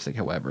characteristic,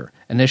 however.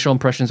 Initial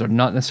impressions are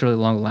not necessarily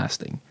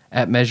long-lasting.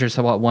 App measures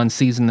what one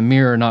sees in the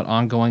mirror, not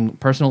ongoing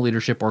personal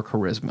leadership or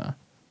charisma.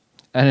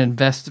 An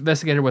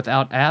investigator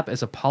without app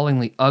is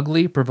appallingly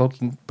ugly,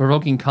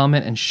 provoking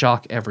comment and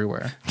shock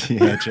everywhere.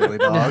 Yeah, Chili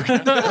Dog.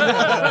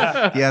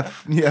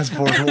 Yes,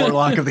 fourth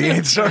warlock of the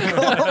 8th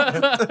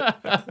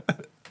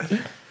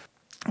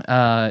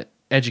circle.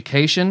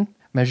 Education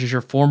measures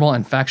your formal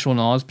and factual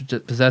knowledge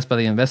possessed by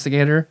the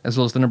investigator, as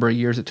well as the number of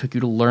years it took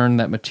you to learn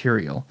that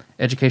material.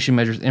 Education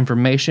measures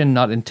information,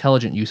 not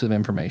intelligent use of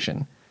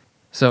information.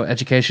 So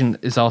education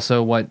is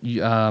also what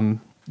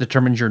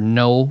determines your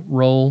no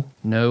roll,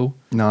 no.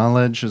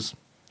 Knowledge is,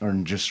 or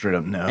just straight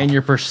up no. And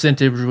your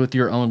percentage with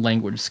your own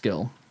language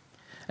skill.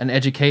 An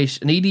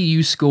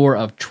EDU score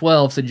of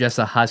 12 suggests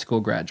a high school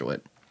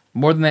graduate.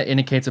 More than that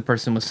indicates a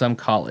person with some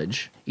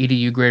college.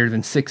 EDU greater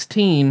than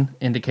 16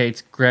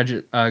 indicates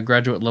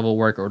graduate level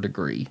work or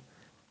degree.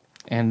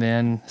 And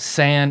then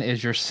SAN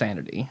is your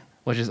sanity,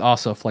 which is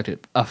also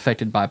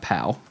affected by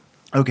POW.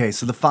 Okay,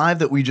 so the 5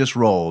 that we just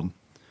rolled,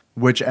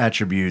 which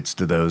attributes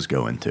do those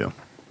go into?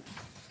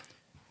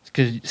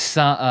 Because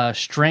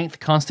strength,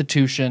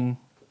 constitution,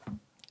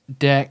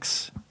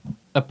 dex,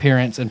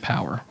 appearance, and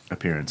power.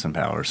 Appearance and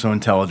power. So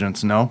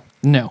intelligence, no?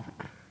 No.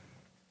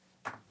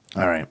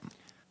 All right.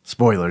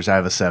 Spoilers, I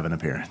have a 7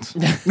 appearance.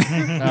 All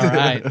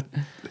right.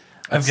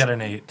 I've got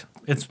an 8.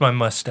 It's my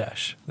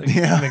mustache.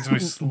 It makes me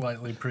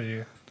slightly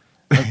prettier.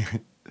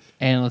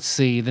 And let's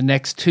see. The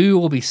next 2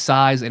 will be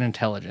size and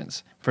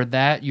intelligence. For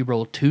that, you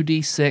roll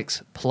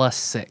 2d6 plus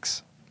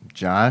 6.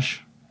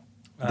 Josh,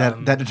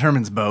 that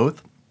determines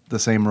both the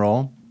same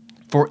roll?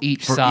 For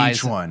each size.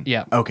 Each one?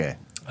 Yeah. Okay.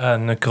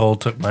 Nicole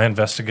took my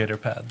investigator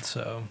pad,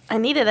 so... I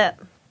needed it.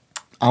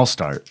 I'll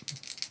start.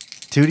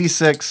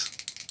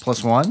 2d6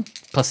 plus 1?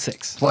 Plus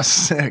 6. Plus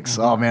 6.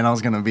 Oh, man, I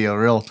was going to be a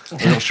real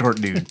short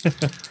dude.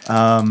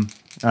 All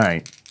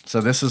right.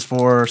 So this is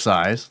for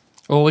size.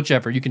 Well,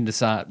 whichever. You can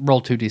decide.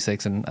 Roll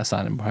 2d6 and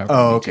assign them however.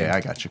 Oh, okay.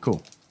 I got you.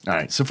 Cool. All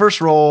right. So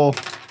first roll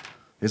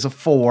is a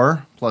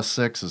 4. Plus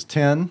 6 is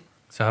 10.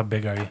 So how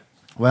big are you?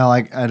 Well,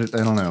 I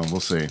don't know.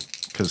 We'll see.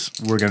 Because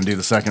we're going to do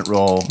the second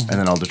roll, and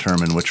then I'll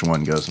determine which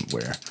one goes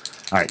where.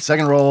 All right.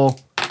 Second roll.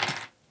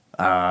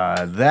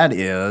 That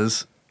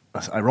is...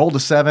 I rolled a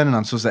 7, and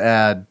I'm supposed to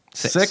add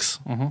 6.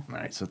 Mm-hmm. All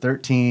right. So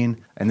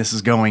 13. And this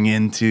is going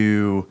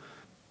into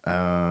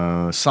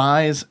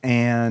size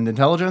and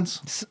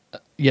intelligence?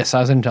 Yes,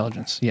 size and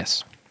intelligence.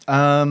 Yes.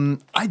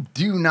 I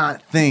do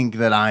not think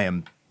that I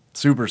am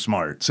super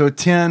smart. So a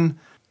 10,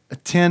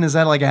 is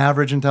that like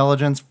average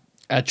intelligence?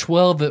 At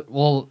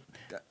 12,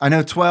 I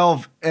know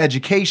 12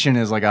 education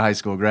is like a high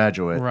school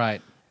graduate.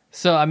 right.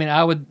 So, I mean,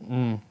 I would,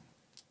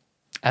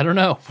 I don't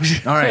know.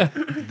 All right.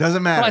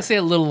 Doesn't matter. I say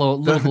a little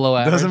below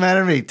average. Doesn't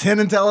matter to me. 10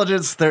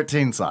 intelligence,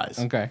 13 size.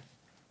 Okay.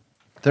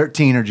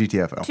 13 or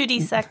GTFO.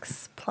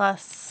 2d6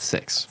 plus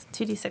 6.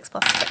 2d6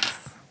 plus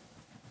 6.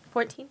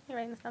 14? You're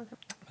writing this down?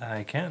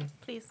 I can.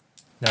 Please.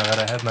 Now that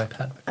I have my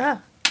pad.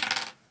 Ah.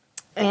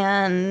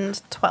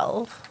 And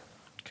 12.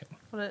 Okay.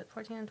 What is it,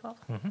 14 and 12?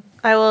 Mm-hmm.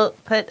 I will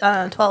put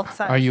 12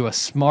 size. Are you a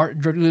smart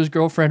drug dealer's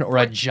girlfriend or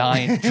a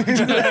giant drug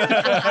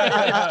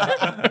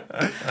dealer?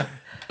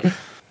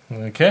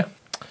 Okay.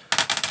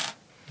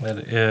 That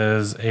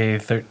is a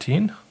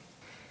 13.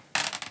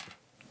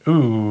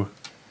 Ooh.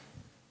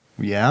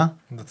 Yeah?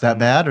 That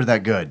bad or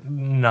that good?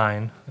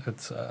 9.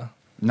 It's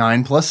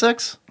 9 plus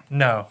 6?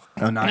 no.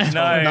 Oh, 9.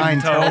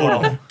 9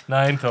 total.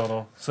 9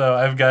 total. So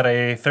I've got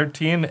a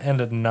 13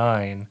 and a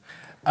 9.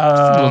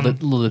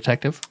 Little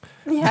detective.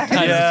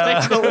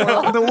 Yeah.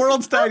 The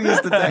world's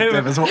tiniest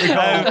detective is what we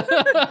call him.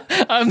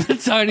 I'm the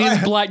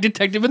tiniest black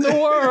detective in the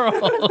world.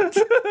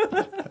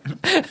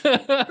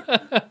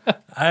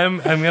 I'm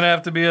gonna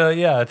have to be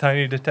a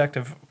tiny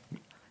detective.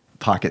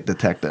 Pocket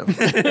detective.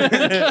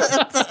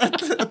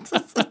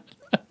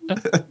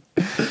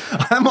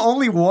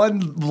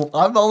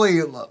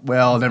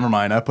 Well, never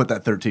mind. I put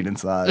that 13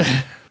 inside.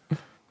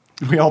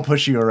 We all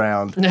push you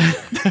around.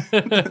 That's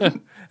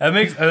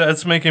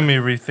making me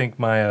rethink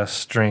my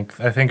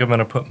strength. I think I'm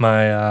gonna put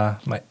my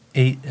my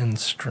 8 in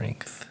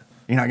strength.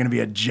 You're not going to be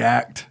a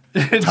jacked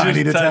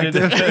tiny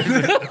detective.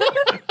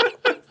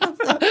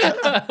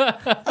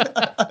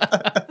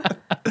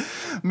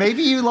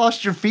 Maybe you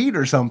lost your feet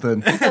or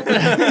something. Maybe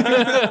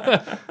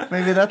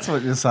that's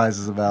what your size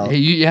is about.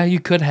 You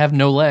could have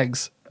no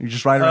legs. You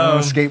just ride around on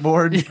a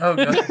skateboard. Oh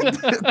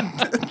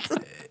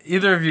god.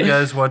 Either of you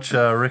guys watch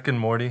Rick and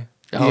Morty?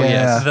 Oh,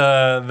 Yeah.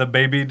 yes. The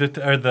baby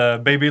or the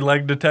baby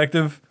leg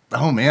detective.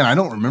 Oh man, I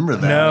don't remember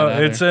that. No,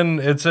 either.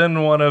 it's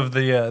in one of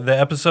the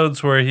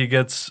episodes where he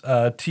gets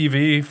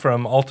TV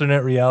from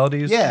alternate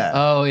realities. Yeah.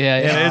 Oh, yeah.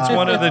 And it's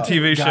one of the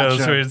TV shows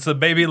Gotcha. where it's the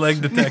baby leg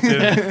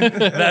detective.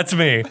 That's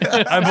me.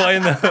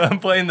 I'm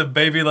playing the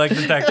baby leg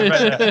detective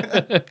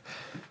right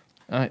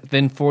now.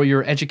 Then for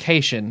your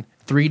education,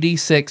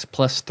 3d6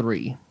 plus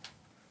 3.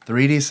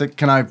 3D6.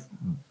 Can I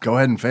go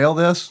ahead and fail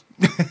this?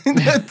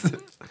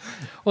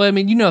 Well, I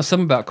mean, you know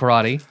something about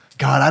karate.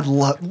 God, I'd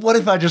love. What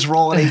if I just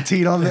roll an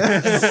 18 on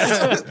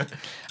this?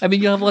 I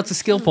mean, you have lots of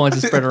skill points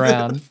to spread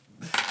around.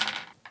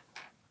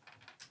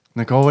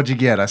 Nicole, what'd you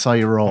get? I saw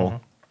you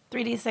roll.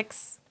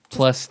 3d6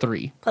 Plus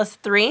 3. plus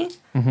 3.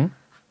 Mm-hmm.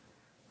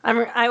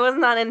 I was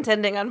not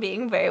intending on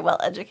being very well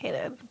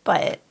educated,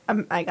 but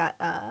I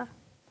got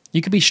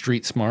You could be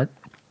street smart.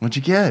 What'd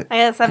you get? I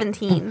got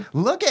 17.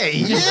 Look at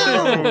you!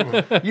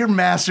 Your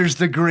master's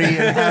degree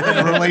in having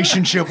a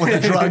relationship with a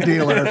drug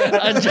dealer.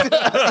 A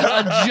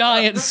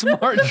giant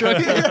smart drug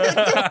dealer.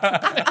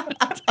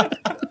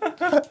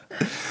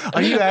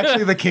 Are you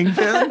actually the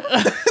kingpin?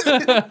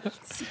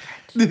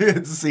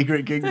 It's a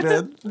secret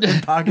kingpin.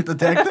 Pocket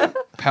detective.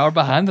 Power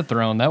behind the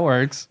throne. That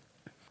works.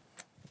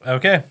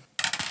 Okay.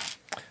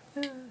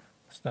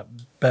 It's not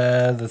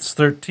bad. That's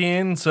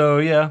 13. So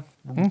yeah,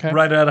 Okay.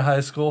 right out of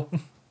high school. A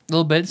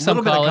little bit. Some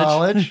Little bit of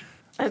college.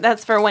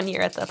 That's for 1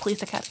 year at the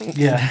police academy.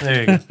 Yeah,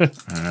 there you go.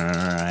 All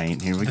right,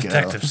 here we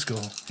Detective go.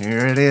 school.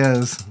 Here it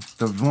is.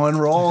 The one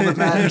roll that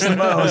matters the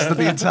most of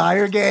the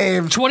entire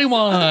game.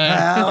 21.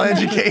 How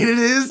educated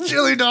is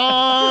Chili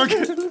Dog?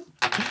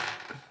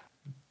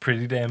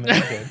 Pretty damn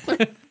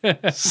good.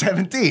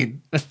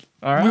 17.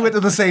 All right. We went to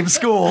the same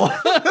school.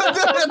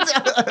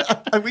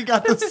 We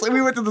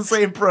went to the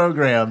same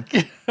program.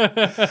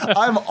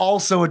 I'm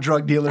also a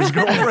drug dealer's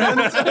girlfriend.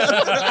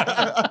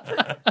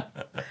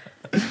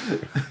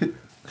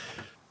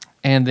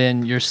 And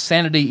then your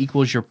sanity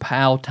equals your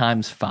POW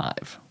times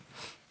 5.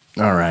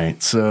 All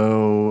right,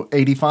 so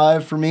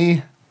 85 for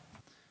me.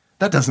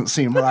 That doesn't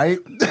seem right.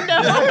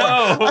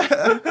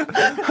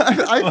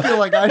 I feel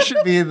like I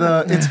should be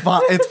it's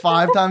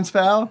 5 times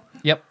POW.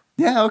 Yep.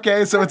 Yeah,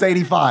 okay, so it's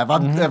 85.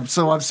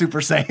 I'm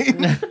super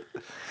sane.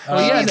 Oh,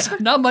 yeah.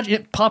 Not much.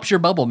 It pops your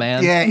bubble,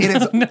 man. Yeah, it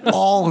is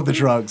all of the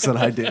drugs that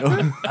I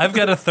do. I've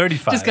got a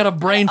 35. Just got a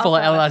brain full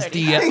of Also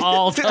LSD at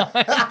all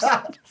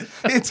times.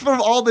 It's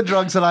from all the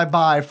drugs that I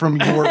buy from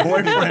your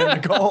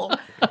boyfriend, Nicole.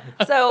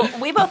 So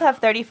we both have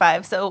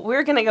 35, so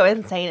we're going to go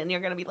insane and you're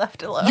going to be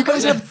left alone. You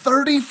guys have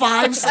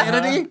 35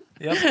 sanity?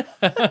 Yep.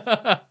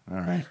 All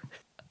right.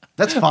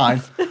 That's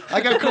fine.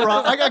 I got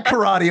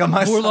karate on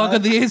my side. Warlock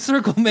of the Eighth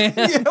Circle, man.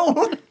 Yeah,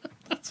 well,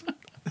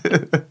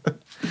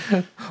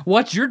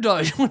 What's your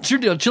dog? What's your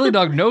deal? Chili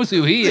Dog knows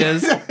who he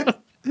is.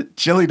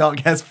 Chili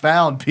Dog has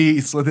found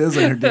peace with his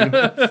inner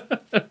demons.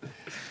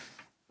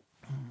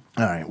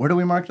 All right, where do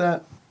we mark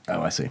that?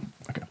 Oh, I see.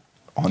 Okay.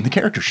 On the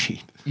character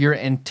sheet. Your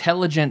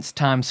intelligence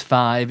times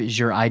 5 is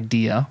your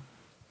idea.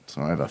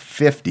 So I have a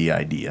 50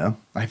 idea.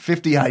 I have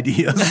 50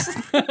 ideas.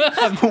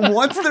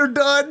 Once they're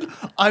done,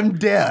 I'm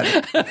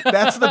dead.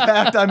 That's the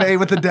pact I made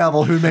with the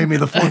devil who made me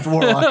the 4th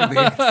warlock of the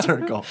 8th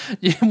circle.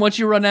 Once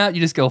you run out,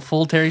 you just go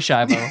full Terry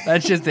Schiavo.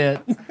 That's just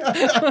it.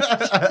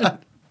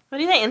 What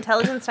do you think?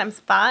 Intelligence times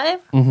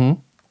 5?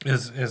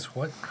 Is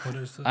what? What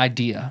is it?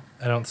 Idea.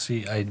 I don't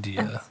see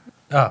idea.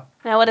 Oh,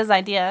 Now, what is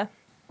idea?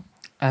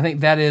 I think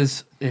that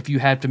is if you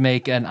have to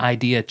make an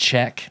idea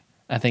check.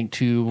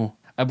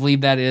 I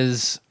believe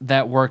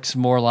that works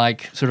more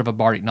like sort of a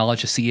bardic knowledge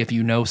to see if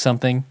you know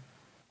something.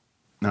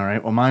 All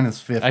right, well, mine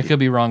is 50. I could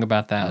be wrong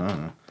about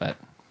that, but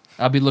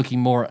I'll be looking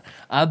more.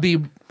 I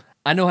know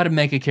how to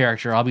make a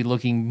character. I'll be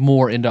looking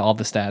more into all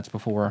the stats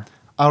before.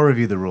 I'll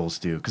review the rules,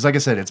 too, because like I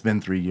said, it's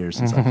been 3 years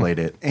since I played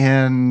it,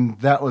 and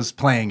that was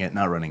playing it,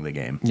 not running the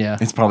game. Yeah.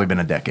 It's probably been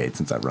a decade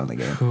since I've run the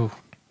game. Ooh,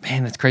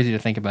 man, that's crazy to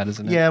think about,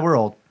 isn't it? Yeah, we're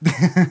old.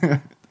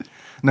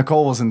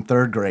 Nicole was in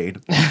 3rd grade.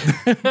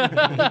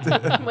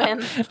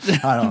 When?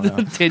 I don't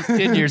know.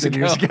 10 years 10 ago.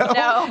 years ago.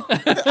 No.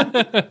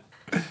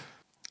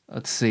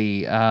 Let's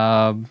see.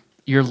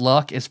 Your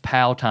luck is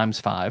POW times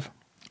 5.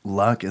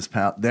 Luck is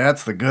power.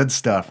 That's the good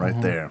stuff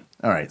right there.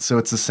 All right, so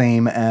it's the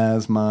same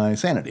as my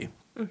sanity.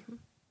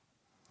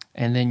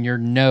 And then your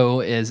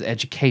no is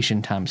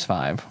education times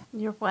 5.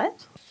 Your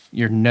what?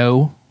 Your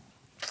no,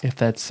 if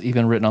that's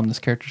even written on this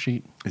character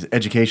sheet. Is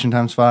education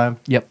times 5?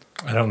 Yep.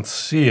 I don't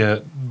see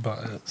it,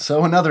 but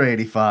So another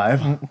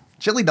 85.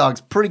 Chili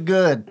Dog's pretty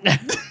good.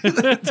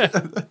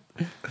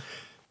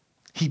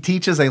 He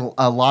teaches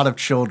a lot of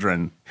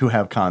children who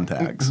have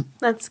contacts.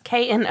 That's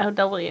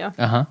KNOW.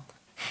 Uh-huh.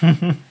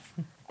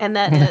 And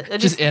that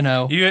Just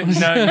NO. you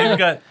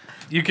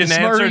can The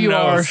smarter answer you no.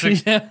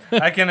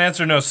 are. I can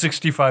answer no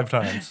 65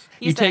 times.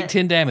 You take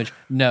 10 damage.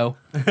 No.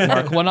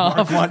 Mark one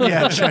off.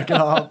 Yeah, check it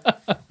off.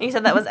 You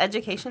said that was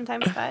education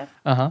times 5?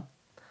 Uh-huh.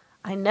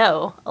 I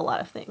know a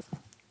lot of things.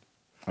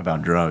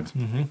 About drugs.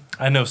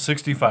 I know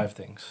 65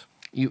 things.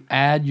 You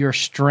add your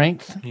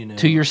strength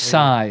to your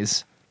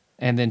size,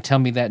 and then tell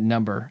me that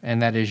number,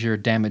 and that is your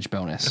damage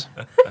bonus.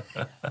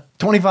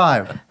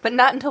 25. But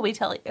not until we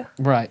tell you.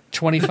 Right.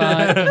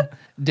 25.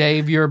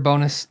 Dave, your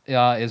bonus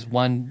is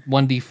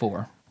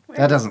 1d4.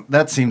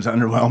 That seems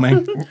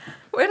underwhelming.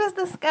 Where does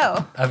this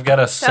go? I've got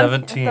a Down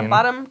 17. At the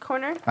bottom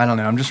corner? I don't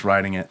know. I'm just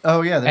writing it.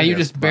 Oh, yeah. There And it you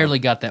is. just barely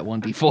got that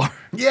 1d4.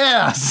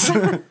 Yes.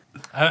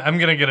 I'm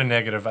going to get a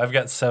negative. I've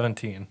got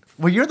 17.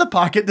 Well, you're the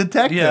pocket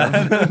detective.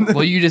 Yeah.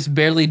 Well, you just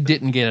barely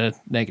didn't get a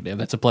negative.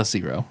 That's a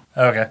 +0.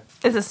 Okay.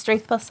 Is it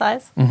strength plus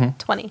size?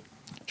 20.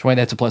 20,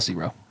 that's a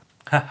 +0.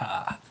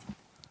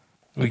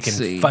 We Let's can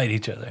see. fight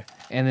each other.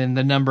 And then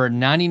the number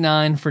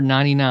 99 for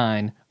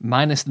 99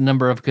 minus the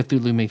number of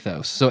Cthulhu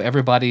Mythos. So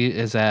everybody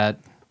is at,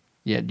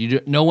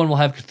 no one will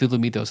have Cthulhu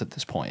Mythos at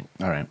this point.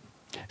 All right.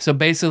 So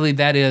basically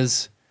that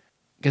is,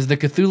 because the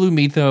Cthulhu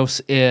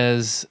Mythos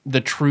is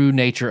the true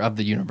nature of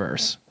the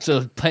universe.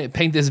 So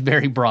paint this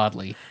very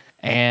broadly.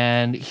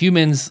 And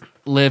humans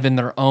live in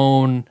their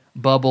own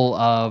bubble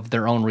of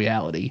their own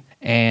reality.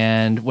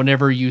 And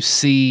whenever you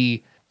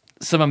see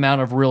some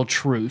amount of real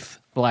truth,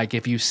 like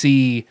if you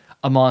see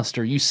a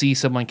monster, you see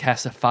someone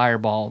cast a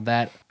fireball,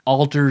 that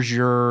alters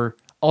your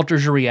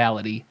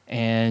reality,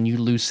 and you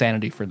lose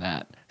sanity for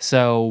that.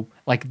 So,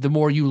 like, the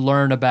more you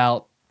learn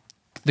about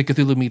the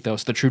Cthulhu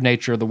Mythos, the true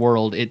nature of the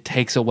world, it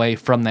takes away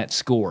from that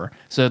score.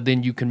 So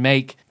then you can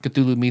make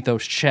Cthulhu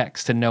Mythos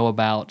checks to know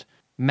about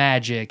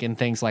magic and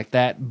things like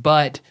that.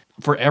 But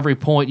for every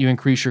point you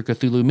increase your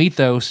Cthulhu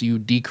Mythos, you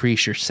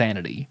decrease your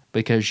sanity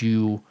because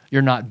you're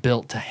not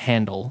built to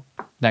handle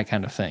that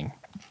kind of thing.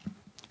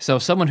 So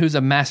someone who's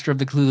a master of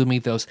the Cthulhu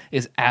Mythos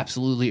is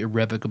absolutely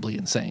irrevocably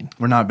insane.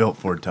 We're not built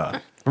for it,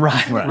 Todd.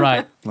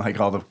 Right.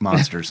 Like all the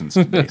monsters in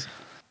space.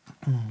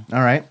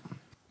 All right.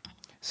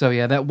 So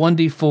yeah, that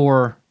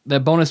 1d4,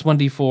 that bonus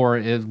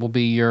 1d4 will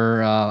be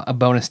your a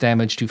bonus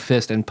damage to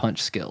fist and punch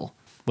skill,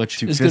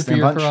 which is good Fist for and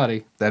your punch?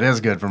 karate. That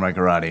is good for my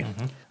karate.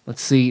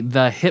 Let's see.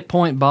 The hit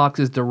point box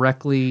is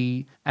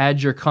directly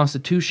add your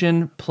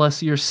constitution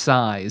plus your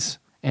size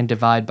and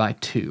divide by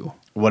 2.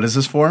 What is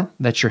this for?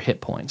 That's your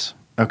hit points.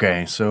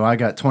 Okay, so I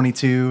got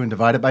 22 and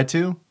divided by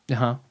 2.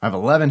 Uh-huh. I have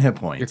 11 hit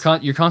points.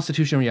 Your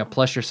constitution, yeah,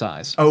 plus your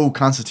size. Oh,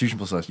 constitution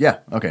plus size. Yeah,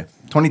 okay.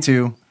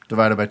 22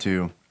 divided by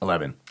 2,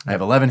 11. I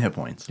have 11 hit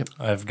points. Yep.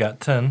 I've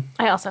got 10.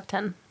 I also have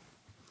 10.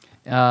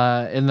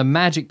 In the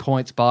magic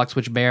points box,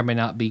 which may or may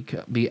not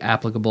be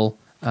applicable,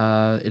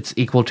 it's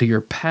equal to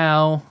your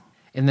POW.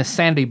 In the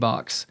sanity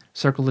box,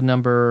 circle the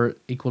number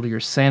equal to your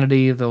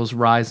sanity. Those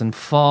rise and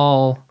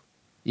fall.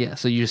 Yeah,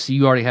 so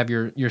you already have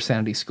your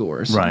sanity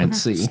scores. Right.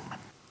 Let's see.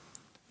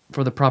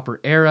 For the proper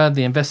era,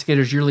 the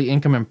investigator's yearly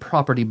income and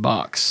property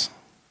box.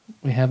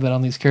 We have that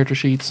on these character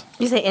sheets.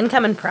 You say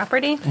income and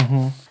property?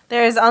 Mm-hmm.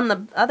 There's on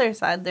the other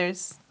side,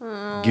 there's...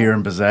 Gear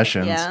and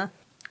possessions. Yeah.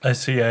 I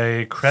see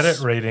a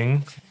credit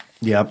rating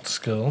Yep.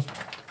 skill.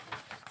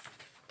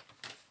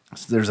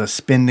 So there's a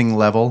spending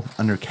level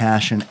under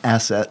cash and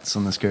assets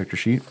on this character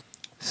sheet.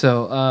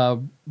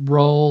 So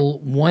roll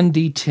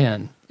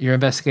 1d10. Your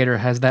investigator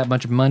has that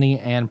much money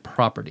and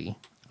property.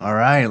 All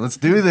right, let's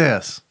do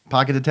this.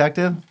 Pocket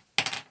detective.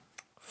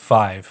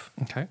 5.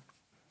 Okay.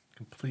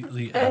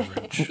 Completely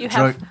average. You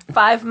have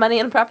 5 money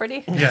and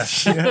property?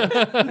 Yes.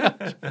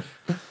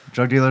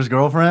 Drug dealer's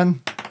girlfriend.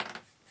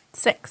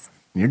 6.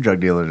 Your drug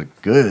dealer's a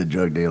good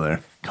drug dealer.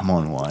 Come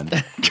on, one.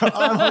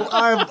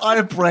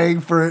 I'm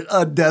praying for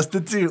a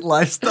destitute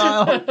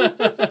lifestyle.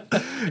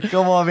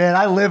 Come on, man.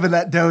 I live in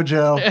that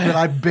dojo that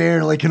I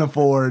barely can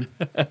afford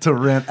to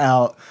rent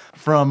out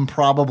from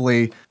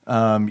probably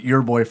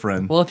your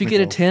boyfriend. Well, if you get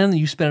a Nicole. 10,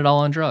 you spend it all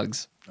on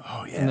drugs.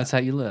 Oh, yeah. And that's how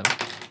you live.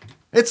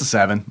 It's a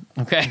 7.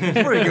 Okay.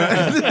 Pretty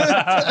good.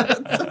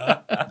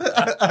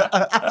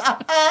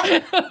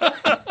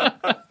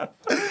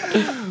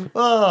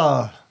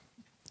 Oh.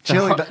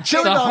 Chili The dogs.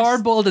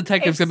 hard-boiled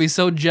detective's going to be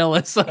so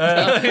jealous of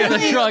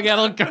the drug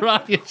adult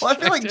karate. Well, I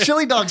feel like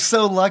Chili Dog's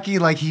so lucky,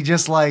 like he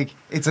just like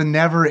it's a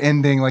never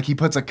ending. Like he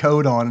puts a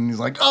code on and he's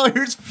like, "Oh,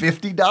 here's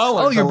 $50."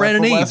 Oh, you're I left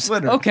Brandon from Eves. last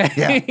winter." Okay.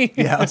 Yeah.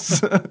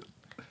 Yes.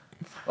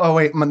 Oh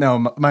wait,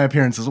 no, my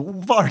appearance is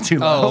far too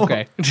low. Oh,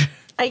 okay.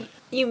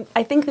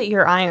 I think that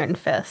you're Iron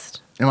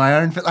Fist. Am I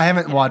Iron Fist? I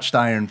haven't watched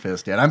Iron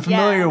Fist yet. I'm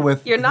familiar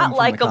with. You're not him from the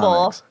likable.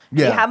 comics.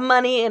 Yeah. You have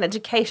money and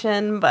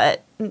education,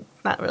 but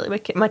not really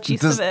making much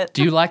use of it.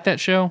 Do you like that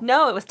show?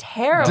 No, it was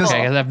terrible.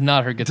 Okay, 'cause I've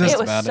not heard good things it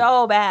was about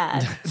so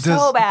bad. Does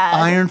So bad.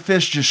 Iron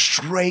Fist just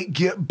straight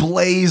get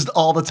blazed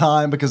all the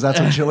time because that's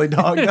what Chili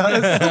Dog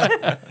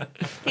does?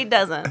 He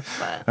doesn't,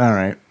 but All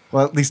right.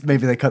 Well, at least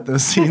maybe they cut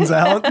those scenes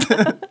out.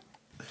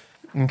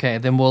 Okay,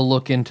 then we'll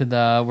look into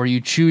the where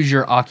you choose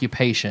your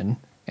occupation,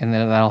 and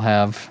then that'll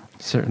have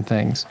certain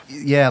things.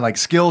 Yeah, like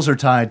skills are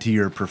tied to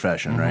your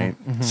profession, right?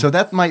 So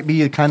that might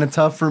be kind of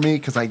tough for me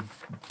because I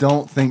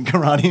don't think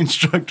karate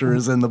instructor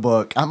is in the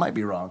book. I might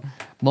be wrong.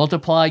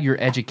 Multiply your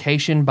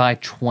education by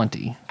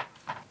 20.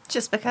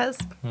 just because.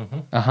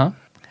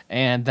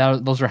 And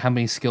those are how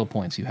many skill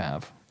points you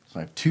have. So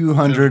I have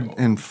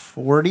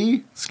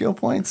 240 skill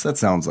points. That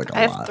sounds like a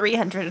I lot. have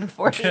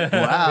 340.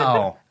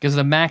 Wow. Because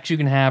the max you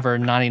can have are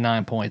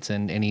 99 points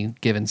in any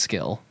given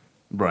skill.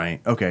 Right.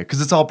 Okay. Because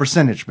it's all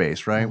percentage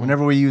based, right?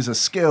 Whenever we use a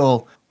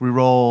skill, we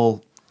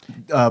roll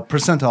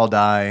percentile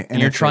die, And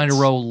you're if trying to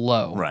it's- roll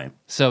low. Right.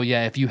 So,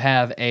 yeah, if you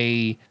have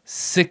a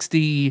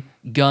 60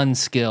 gun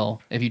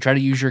skill, if you try to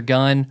use your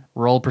gun,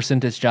 roll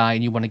percentage die,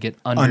 and you want to get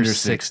under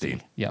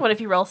 60. Yeah. What if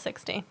you roll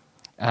 60?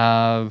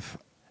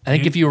 I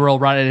think if you roll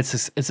right,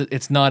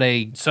 it's not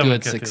a Some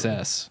good Cthulhu.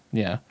 success.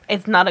 Yeah.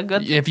 It's not a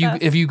good success.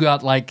 If you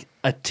got like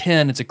a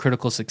 10, it's a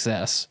critical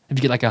success. If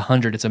you get like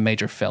 100, it's a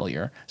major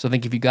failure. So I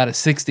think if you got a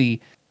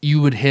 60,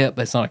 you would hit,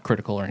 but it's not a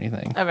critical or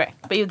anything. Okay,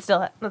 but you'd still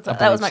that was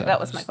believe my so. that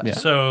was my question. Yeah.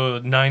 So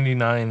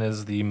 99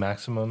 is the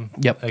maximum.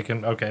 Yep.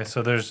 Okay,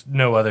 so there's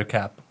no other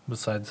cap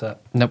besides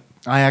that. Nope.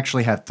 I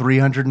actually have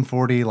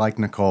 340 like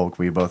Nicole.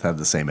 We both have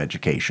the same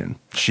education.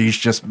 She's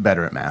just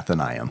better at math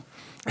than I am.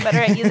 I'm better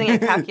at using a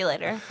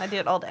calculator. I do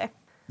it all day.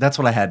 That's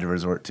what I had to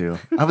resort to.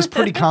 I was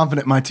pretty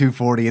confident in my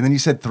 240, and then you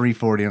said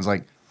 340, and I was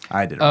like,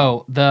 I did it.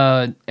 Oh,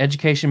 the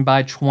education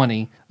by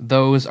 20,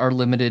 those are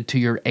limited to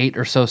your 8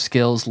 or so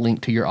skills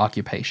linked to your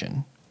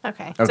occupation.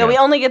 Okay. Okay. So we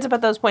only get to put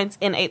those points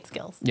in 8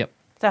 skills. Yep.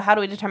 So how do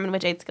we determine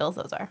which 8 skills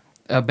those are?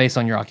 Based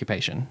on your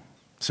occupation.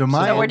 So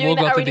my So we're doing we'll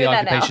that- go are we through the doing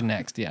that now? occupation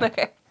next. Yeah.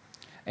 Okay.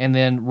 And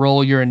then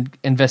roll your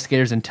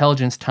investigator's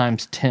intelligence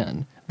times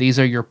 10. These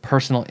are your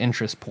personal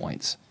interest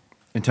points.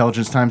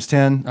 intelligence times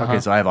 10. Okay,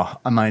 so I have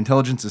my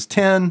intelligence is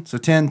 10. So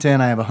 10,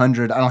 10, I have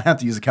 100. I don't have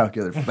to use a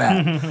calculator for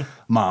that,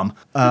 Mom.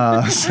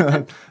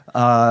 So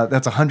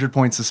that's 100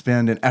 points to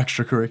spend in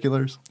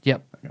extracurriculars.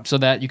 Yep. So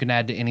that you can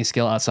add to any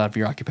skill outside of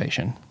your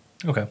occupation.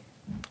 Okay.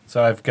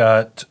 So I've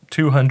got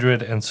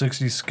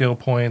 260 skill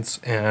points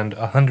and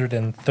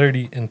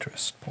 130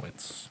 interest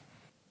points.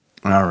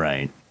 All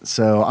right.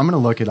 So I'm going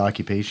to look at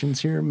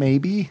occupations here,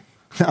 maybe.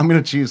 I'm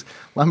going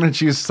to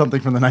choose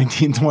something from the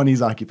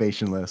 1920s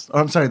occupation list.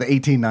 Or I'm sorry, the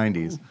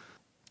 1890s.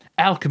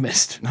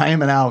 Alchemist. I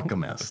am an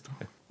alchemist.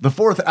 The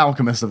fourth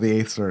alchemist of the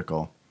eighth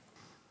circle.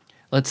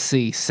 Let's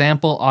see.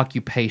 Sample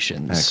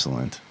occupations.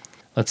 Excellent.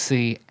 Let's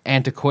see.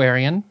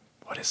 Antiquarian.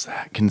 What is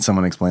that? Can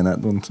someone explain that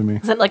one to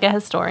me? Is it like a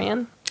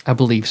historian? I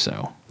believe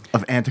so.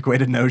 Of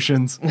antiquated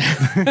notions.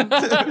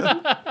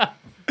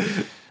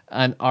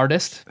 An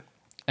artist.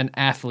 An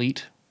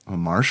athlete. A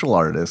martial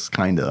artist,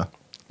 kinda.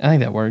 I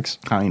think that works.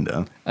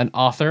 Kinda. An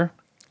author.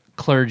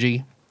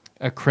 Clergy.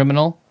 A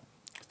criminal.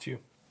 It's you.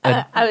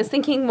 I was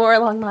thinking more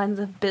along the lines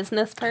of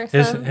business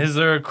person. Is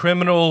there a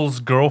criminal's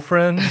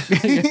girlfriend?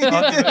 There's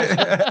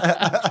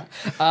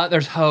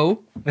hoe.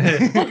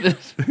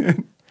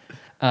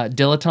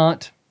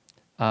 Dilettante.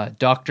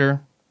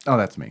 Doctor. Oh,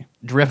 that's me.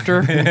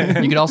 Drifter.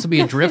 You could also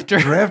be a drifter.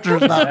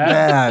 Drifter's not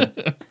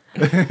bad.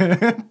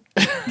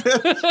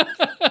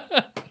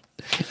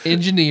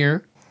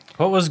 Engineer.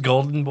 What was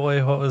Golden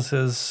Boy? What was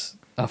his?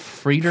 A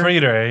freeder.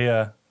 Freeder,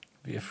 yeah.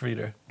 Be a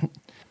freeder.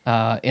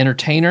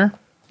 Entertainer.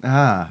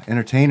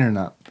 Entertainer,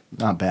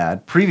 not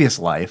bad. Previous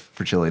life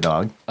for Chili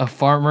Dog. A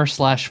farmer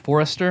 /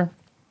 forester.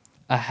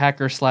 A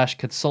hacker /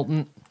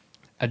 consultant.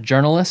 A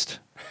journalist.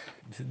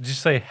 Did you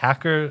say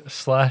hacker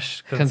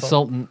 /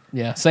 Consultant.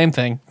 Yeah, same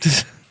thing.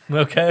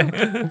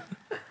 Okay.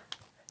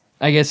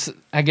 I guess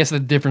the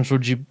difference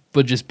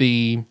would just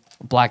be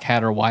black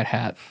hat or white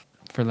hat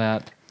for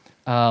that.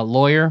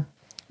 Lawyer,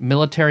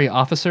 military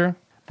officer,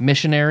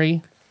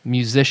 missionary,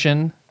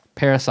 musician,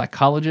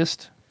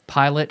 parapsychologist,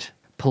 pilot,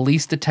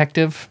 police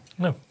detective,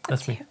 No,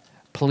 that's me.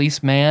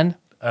 policeman.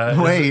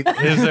 Wait.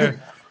 Is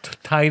there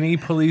tiny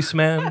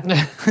policeman?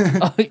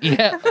 Oh,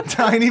 yeah.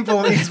 Tiny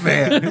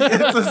policeman.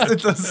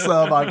 It's a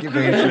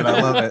sub-occupation.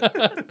 I love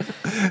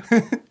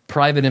it.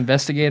 Private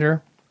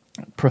investigator,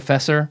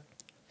 professor,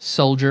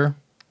 soldier,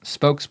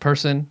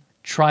 spokesperson,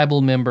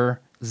 tribal member,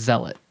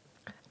 zealot.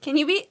 Can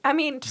you be? I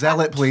mean,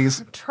 Zealot,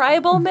 please.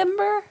 tribal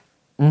member.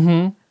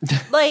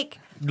 Mm-hmm. Like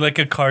Like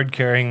a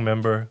card-carrying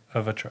member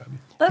of a tribe.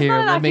 that's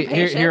not an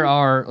occupation. Here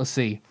are, let's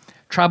see,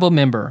 tribal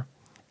member.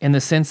 In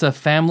the sense of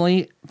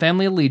family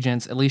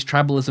allegiance, at least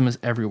tribalism is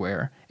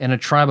everywhere. In a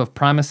tribe of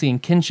primacy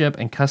and kinship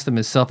and custom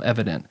is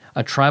self-evident.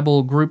 A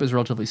tribal group is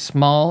relatively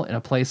small in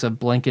a place of a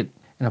blanket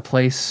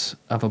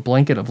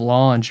of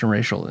law and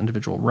generational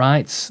individual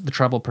rights. The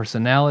tribal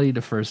personality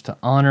defers to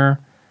honor.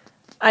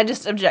 I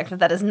just object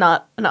that is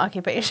not an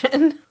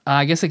occupation.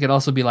 I guess it could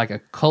also be like a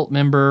cult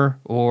member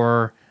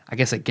or I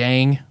guess a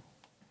gang.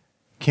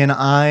 Can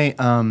I,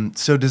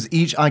 so does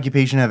each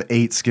occupation have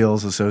 8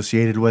 skills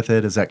associated with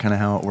it? Is that kind of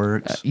how it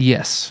works?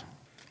 Yes.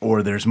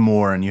 Or there's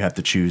more and you have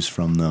to choose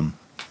from them?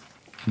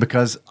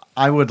 Because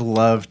I would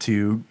love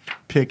to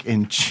pick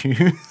and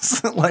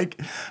choose. Like,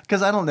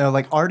 because I don't know,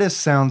 like artist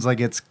sounds like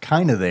it's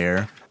kind of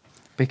there.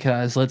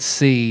 Because let's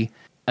see,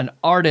 an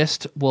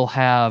artist will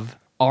have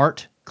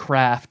art,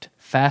 craft,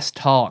 fast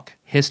talk,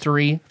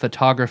 history,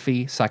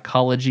 photography,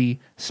 psychology,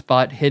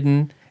 spot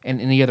hidden, and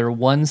any other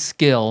one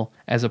skill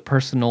as a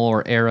personal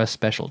or era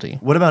specialty.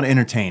 What about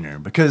entertainer?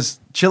 Because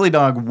Chili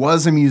Dog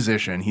was a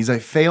musician. He's a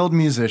failed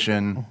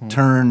musician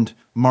turned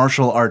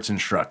martial arts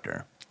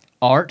instructor.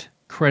 Art,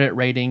 credit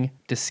rating,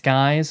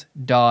 disguise,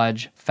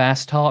 dodge,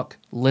 fast talk,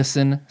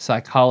 listen,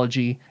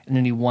 psychology, and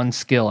any one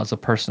skill as a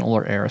personal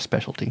or era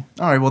specialty.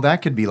 All right, well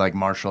that could be like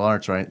martial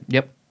arts, right?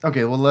 Yep.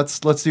 Okay, well let's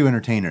do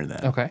entertainer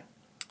then. Okay.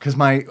 Because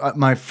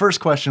my first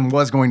question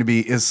was going to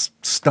be, is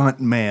stunt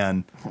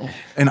man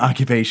an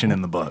occupation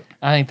in the book?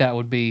 I think that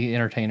would be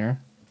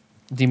entertainer.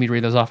 Do you need me to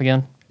read those off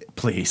again?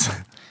 Please.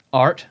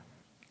 Art,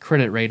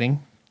 credit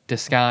rating,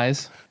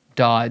 disguise,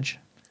 dodge,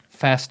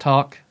 fast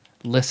talk,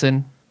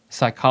 listen,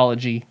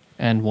 psychology,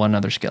 and one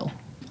other skill.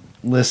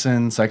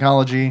 Listen,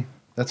 psychology.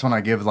 That's when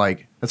I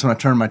that's when I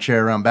turn my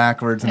chair around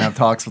backwards and have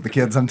talks with the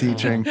kids I'm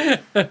teaching.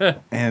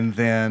 And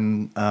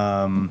then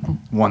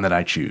one that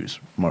I choose,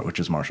 which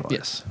is martial arts.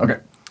 Yes. Okay.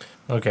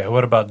 Okay,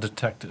 what about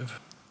detective?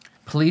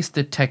 Police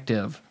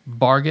detective,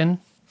 bargain,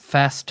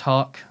 fast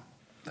talk,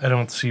 I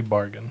don't see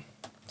bargain.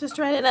 Just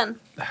write it in.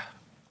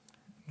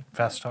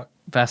 Fast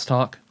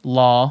talk.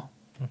 law,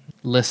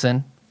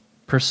 listen,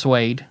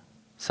 persuade,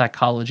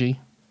 psychology,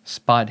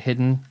 spot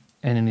hidden,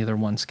 and any other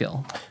one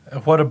skill.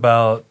 What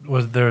about,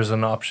 there's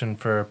an option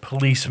for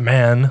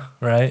policeman,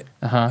 right?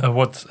 Uh-huh.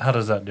 How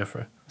does that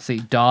differ? See,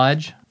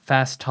 dodge,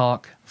 fast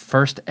talk,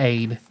 first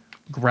aid,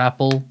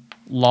 grapple,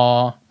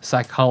 law,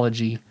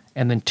 psychology,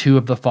 and then 2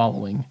 of the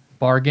following: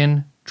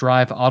 bargain,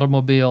 drive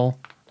automobile,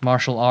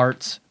 martial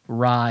arts,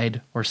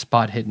 ride, or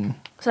spot hidden.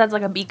 So that's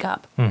like a B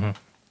cop.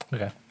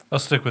 Okay, I'll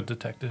stick with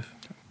detective.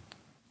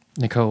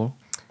 Nicole.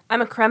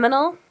 I'm a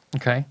criminal.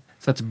 Okay.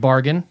 So that's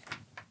bargain,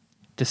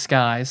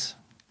 disguise,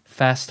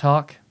 fast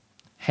talk,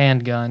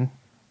 handgun,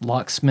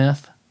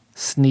 locksmith,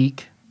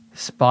 sneak,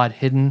 spot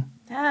hidden,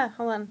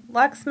 Hold on.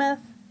 Locksmith.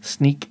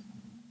 sneak,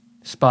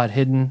 spot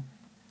hidden,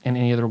 and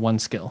any other one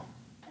skill.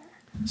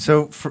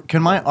 So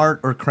can my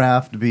art or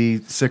craft be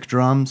sick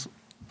drums?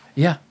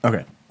 Yeah.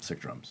 Okay, sick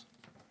drums.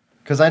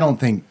 Because I don't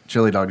think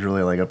Chili Dog's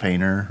really like a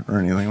painter or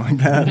anything like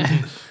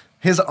that.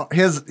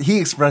 He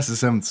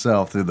expresses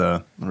himself through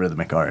the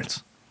rhythmic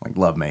arts, like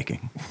love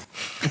making.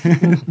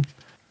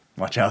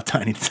 Watch out,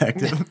 Tiny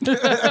Detective.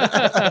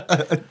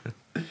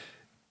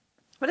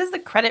 What does the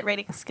credit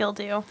rating skill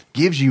do?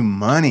 Gives you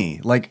money.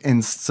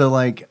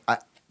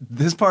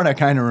 This part I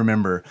kind of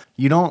remember.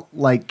 You don't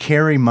like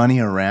carry money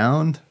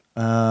around.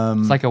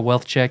 It's like a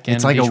wealth check.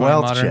 It's like a Beachfront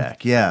wealth Modern.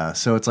 check, yeah.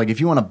 So it's like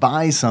if you want to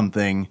buy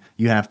something,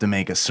 you have to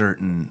make a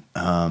certain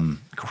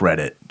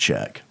credit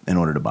check in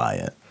order to buy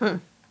it.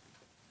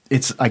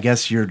 It's, I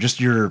guess,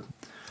 your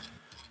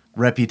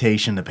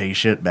reputation to pay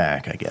shit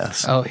back, I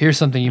guess. Oh, here's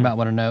something you might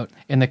want to note.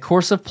 In the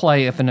course of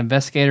play, if an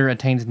investigator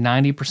attains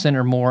 90%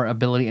 or more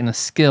ability in a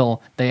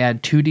skill, they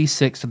add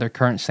 2d6 to their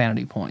current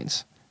sanity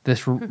points.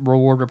 This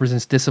reward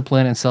represents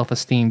discipline and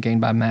self-esteem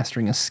gained by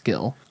mastering a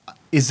skill.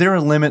 Is there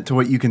a limit to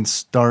what you can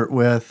start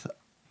with?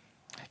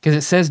 Because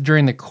it says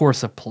during the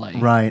course of play.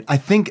 Right. I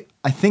think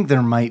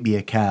there might be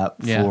a cap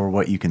Yeah. for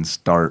what you can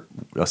start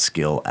a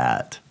skill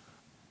at.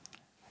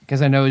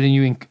 Because I know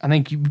then I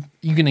think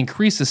you can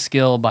increase a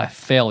skill by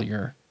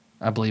failure.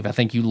 I believe. I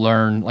think you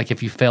learn, like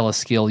if you fail a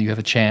skill, you have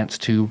a chance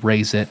to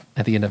raise it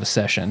at the end of a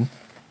session.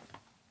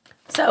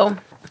 So,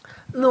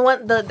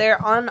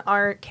 they're on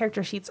our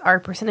character sheets. Our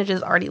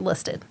percentages already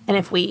listed, and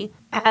if we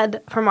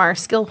add from our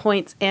skill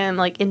points and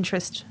like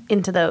interest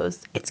into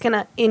those, it's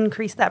gonna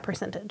increase that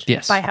percentage.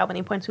 Yes. By how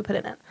many points we put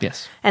in it.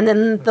 Yes. And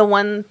then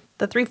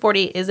the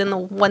 340 is in the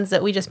ones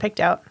that we just picked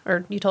out,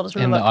 or you told us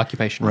from In the the book.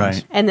 occupation. Right.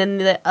 Right. And then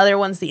the other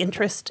ones, the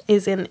interest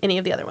is in any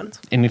of the other ones.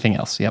 Anything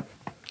else? Yep.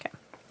 Okay.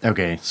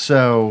 Okay,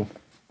 so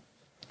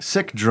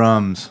sick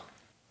drums.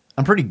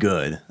 I'm pretty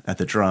good at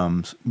the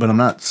drums, but I'm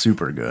not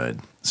super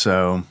good.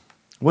 So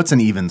what's an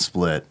even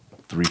split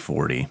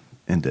 340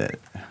 into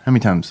it? How many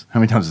times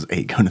does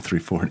 8 go to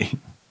 340?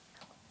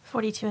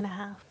 42 and a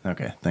half.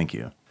 Okay, thank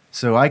you.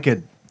 So I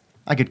could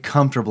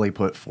comfortably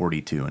put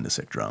 42 into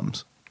sick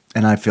drums.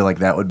 And I feel like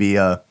that would be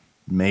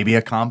maybe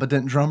a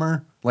competent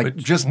drummer. Like Which-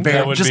 just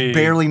that would be-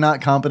 barely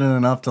not competent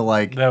enough to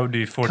like That would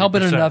be 40%.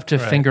 Competent enough to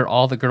right. finger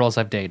all the girls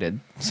I've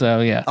dated.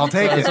 So yeah. I'll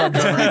take it.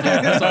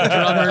 That's what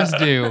drummers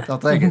do. I'll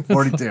take it.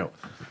 42.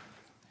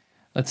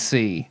 Let's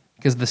see.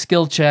 Because the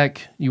skill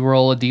check, you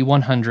roll a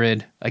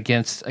d100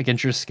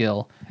 against your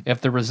skill. If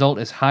the result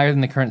is higher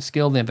than the current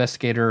skill, the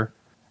investigator.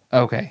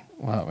 Okay,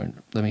 well,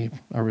 I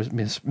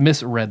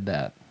misread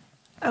that.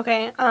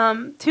 Okay.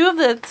 Two of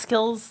the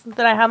skills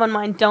that I have on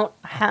mine don't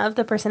have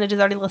the percentages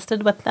already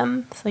listed with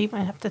them, so you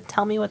might have to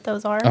tell me what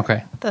those are.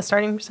 Okay. The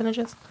starting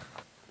percentages.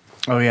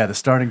 Oh yeah, the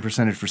starting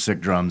percentage for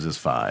sick drums is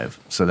 5,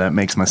 so that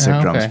makes my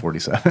sick drums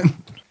 47.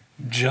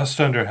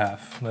 Just under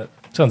half. That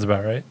sounds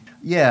about right.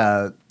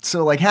 Yeah,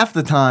 so like half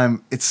the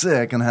time it's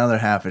sick, and the other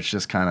half it's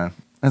just kind of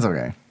that's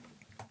okay.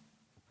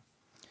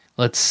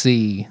 Let's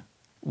see.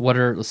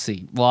 Let's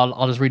see. Well,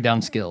 I'll just read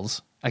down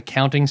skills.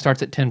 Accounting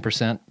starts at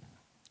 10%.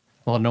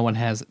 Well, no one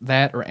has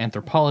that, or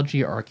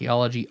anthropology or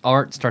archaeology.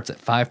 Art starts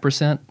at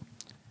 5%.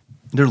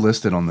 They're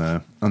listed on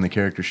the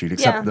character sheet,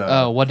 except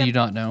Yeah. the What do you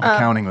not know?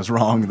 accounting was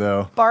wrong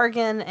though.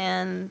 Bargain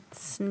and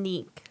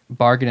sneak.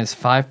 Bargain is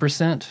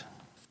 5%.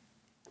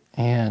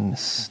 And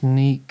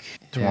sneak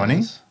 20?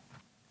 is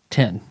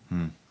 10.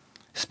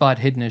 Spot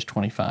hidden is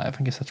 25.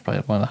 I guess that's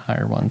probably one of the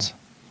higher ones.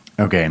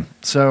 Okay,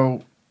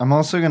 so I'm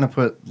also gonna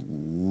put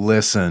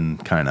listen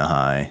kind of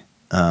high,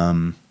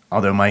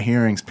 although my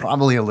hearing's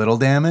probably a little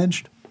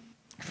damaged.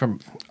 From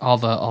all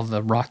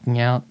the rocking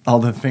out, All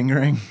the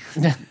fingering,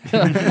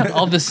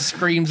 all the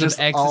screams of just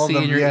all ecstasy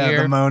the in your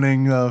ear. the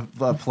moaning of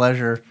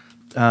pleasure.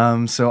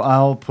 So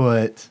I'll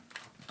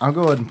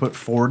go ahead and put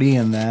 40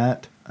 in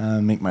that.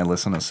 Make my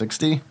listen a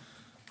 60.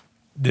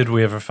 Did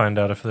we ever find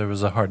out if there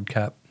was a hard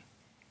cap?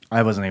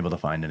 I wasn't able to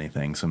find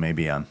anything, so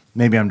maybe I'm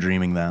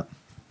dreaming that.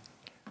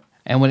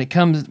 And when it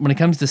comes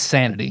to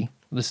sanity,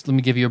 let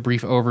me give you a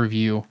brief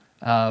overview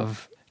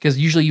of, because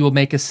usually you will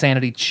make a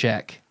sanity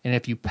check, and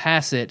if you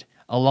pass it,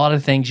 a lot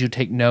of things you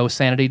take no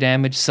sanity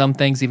damage. Some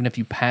things, even if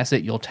you pass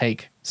it, you'll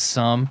take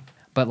some.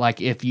 But like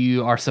if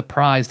you are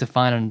surprised to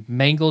find a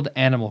mangled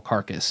animal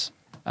carcass,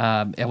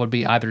 it would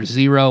be either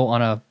 0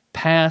 on a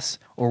pass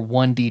or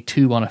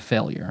 1d2 on a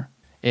failure.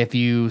 If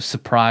you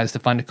surprised to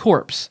find a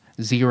corpse,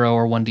 0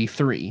 or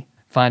 1d3.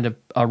 Find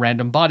a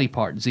random body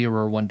part, 0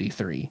 or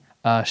 1d3.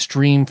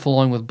 Stream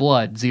flowing with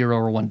blood, 0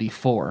 or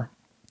 1d4.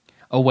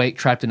 Awake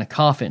trapped in a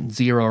coffin,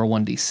 0 or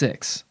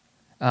 1d6.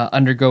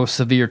 Undergo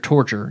severe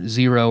torture,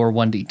 0 or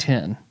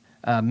 1d10.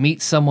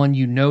 Meet someone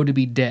you know to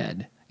be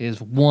dead, is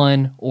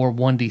 1 or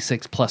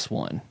 1d6 plus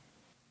 1.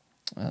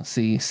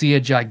 See a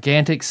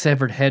gigantic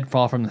severed head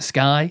fall from the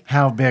sky.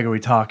 How big are we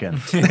talking?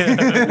 Like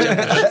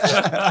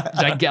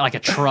a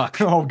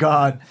truck. Oh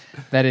God,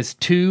 That is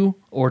 2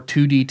 or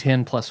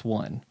 2d10 plus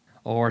 1.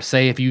 Or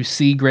say if you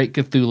see Great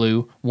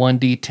Cthulhu,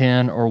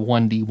 1d10 or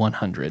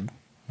 1d100.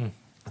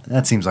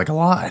 that seems like a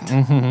lot.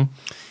 Mm-hmm.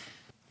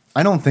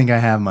 I don't think I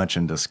have much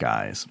in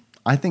disguise.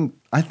 I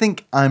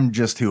think I'm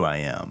just who I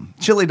am.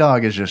 Chili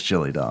Dog is just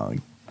Chili Dog.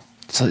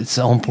 So it's its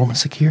own form of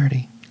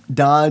security.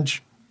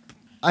 Dodge,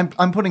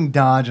 I'm putting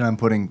dodge and I'm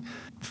putting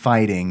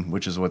fighting,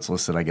 which is what's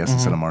listed, I guess,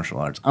 instead of martial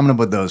arts. I'm going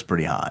to put those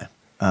pretty high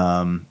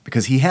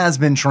because he has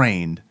been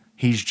trained.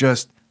 He's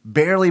just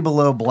barely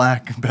below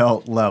black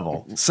belt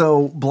level.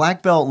 So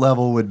black belt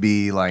level would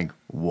be like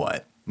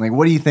what? Like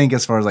what do you think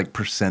as far as like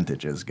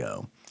percentages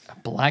go?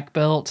 Black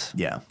belt,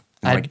 Yeah.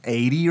 Like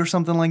 80 or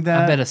something like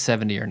that? I bet a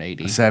 70 or an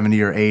 80. 70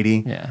 or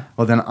 80? Yeah.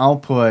 Well, then I'll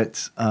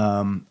put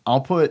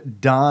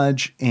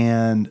dodge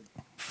and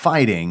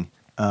fighting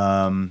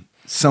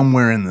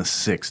somewhere in the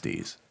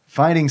 60s.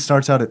 Fighting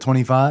starts out at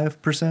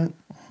 25%.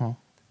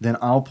 Then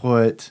I'll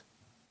put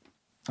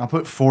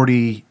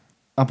 40.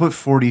 I'll put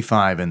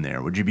 45 in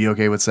there. Would you be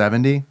okay with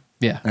 70?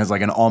 Yeah. As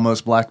like an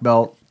almost black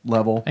belt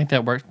level? I think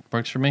that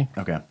works for me.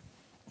 Okay.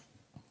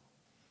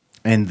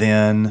 And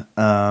then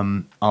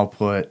I'll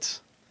put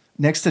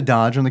next to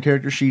dodge on the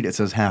character sheet, it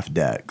says half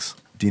dex.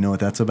 Do you know what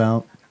that's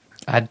about?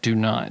 I do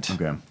not.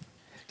 Okay.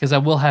 Because I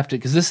will have to,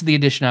 because this is the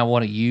edition I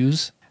want to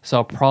use.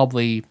 So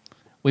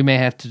we may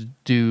have to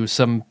do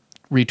some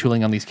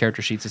retooling on these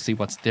character sheets to see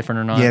what's different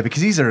or not. Yeah,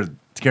 because these are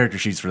character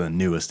sheets for the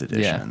newest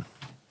edition. Yeah.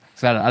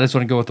 So I just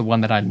want to go with the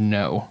one that I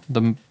know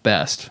the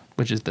best,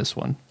 which is this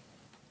one.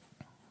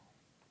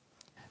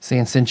 See,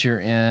 and since you're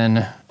in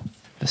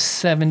the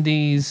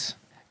 70s,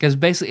 because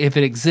basically if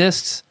it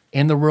exists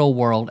in the real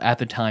world at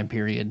the time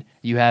period,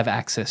 you have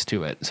access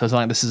to it. So it's not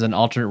like this is an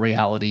alternate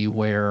reality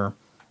where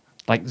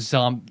like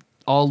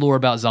all lore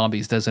about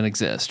zombies doesn't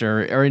exist,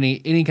 or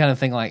any kind of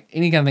thing like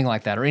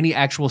that, or any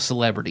actual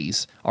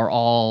celebrities are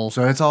all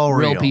So it's all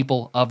real.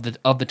 people of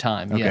the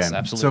time. Okay. Yes,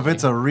 absolutely. So if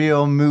it's a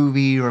real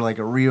movie or like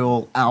a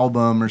real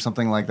album or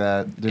something like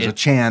that, there's a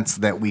chance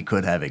that we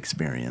could have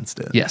experienced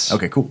it. Yes.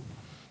 Okay, cool.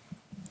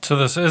 So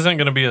this isn't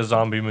going to be a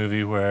zombie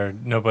movie where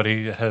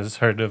nobody has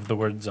heard of the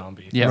word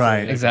zombie. Yeah,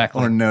 Right.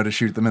 exactly. Or know to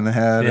shoot them in the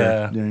head.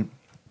 Yeah.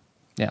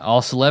 Yeah,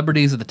 all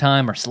celebrities at the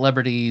time are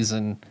celebrities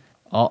and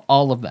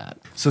all of that.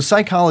 So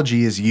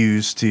psychology is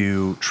used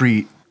to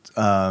treat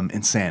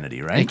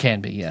insanity, right? It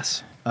can be,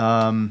 yes.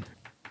 I'm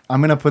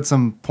gonna put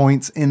some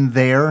points in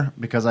there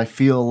because I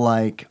feel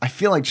like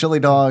Chili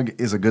Dog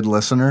is a good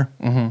listener,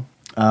 and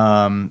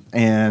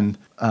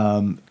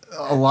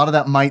a lot of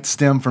that might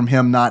stem from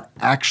him not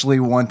actually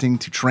wanting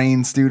to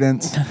train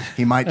students.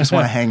 He might just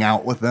want to hang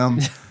out with them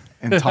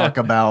and talk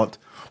about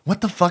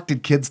what the fuck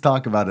did kids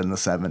talk about in the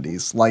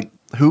 70s, like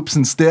hoops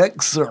and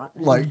sticks, or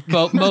like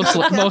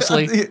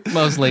Mostly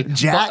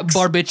Jacks.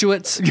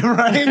 barbiturates.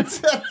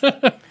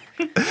 right?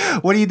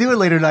 What are you doing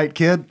later tonight,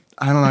 kid?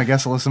 I don't know. I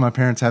guess I'll listen to my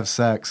parents have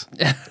sex.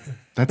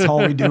 That's all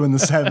we do in the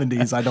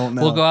 70s. I don't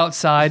know. We'll go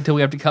outside till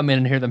we have to come in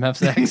and hear them have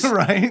sex.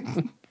 Right?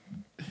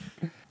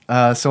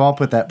 So I'll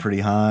put that pretty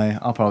high.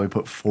 I'll probably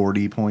put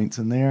 40 points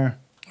in there.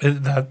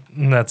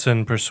 That's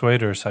in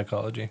persuade or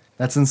psychology?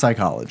 That's in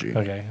psychology.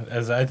 Okay.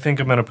 As I think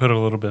I'm going to put a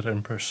little bit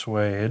in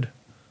persuade.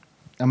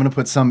 I'm going to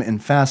put some in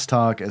fast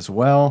talk as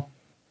well,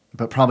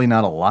 but probably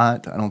not a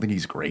lot. I don't think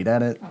he's great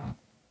at it.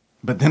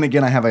 But then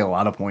again, I have a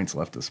lot of points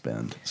left to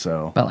spend.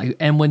 So, But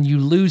and when you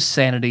lose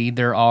sanity,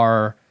 there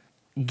are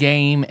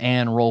game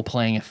and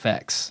role-playing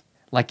effects.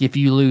 Like if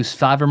you lose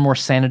 5 or more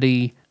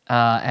sanity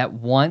at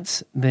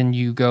once, then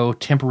you go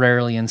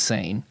temporarily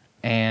insane.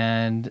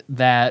 And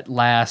that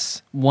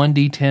lasts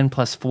 1d10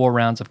 plus 4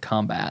 rounds of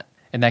combat.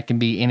 And that can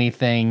be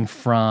anything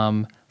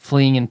from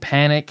fleeing in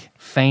panic,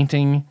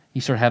 fainting,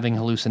 you start having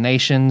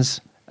hallucinations,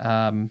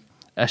 a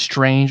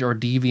strange or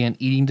deviant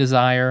eating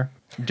desire,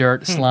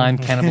 dirt, slime,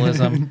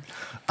 cannibalism.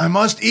 I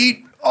must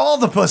eat all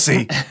the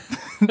pussy.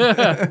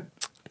 I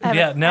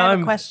have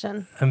a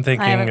question. I'm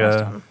thinking. I have a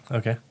question.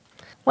 Okay.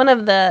 One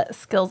of the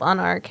skills on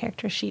our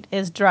character sheet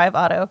is drive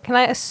auto. Can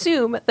I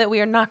assume that we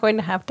are not going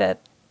to have to,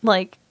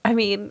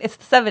 it's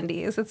the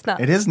 70s. It's not.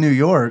 It is New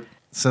York,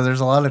 so there's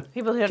a lot of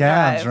People who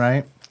cabs,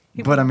 drive.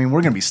 right? But I mean,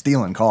 we're going to be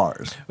stealing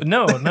cars.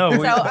 No. So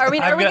are we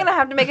going to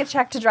have to make a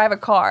check to drive a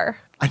car?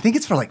 I think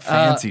it's for like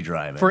fancy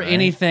driving. For right?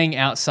 anything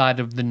outside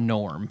of the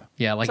norm.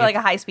 Yeah, So like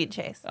a high-speed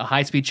chase. a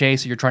high-speed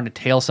chase, or you're trying to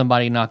tail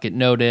somebody and not get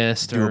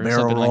noticed, Do a or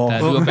barrel something roll.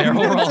 like that. Do a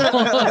barrel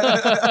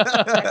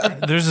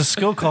roll. There's a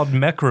skill called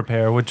mech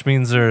repair, which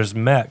means there's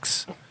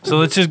mechs. So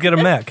let's just get a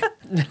mech.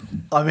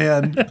 I'm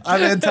in,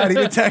 Tiny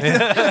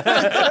Detective.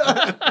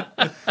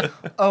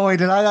 Oh, wait,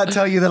 did I not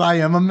tell you that I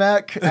am a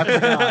mech? I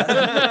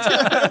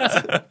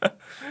forgot.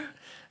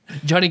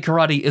 Johnny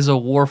Karate is a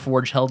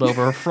Warforged held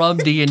over from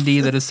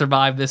D&D that has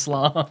survived this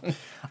long.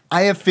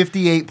 I have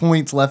 58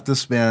 points left to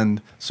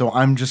spend, so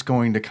I'm just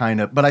going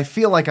to but I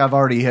feel like I've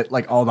already hit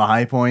like all the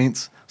high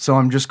points, so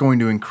I'm just going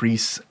to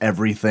increase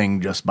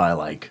everything just by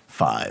like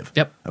 5.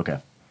 Yep. Okay.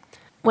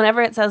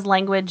 Whenever it says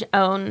language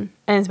own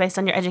and it's based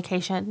on your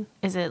education,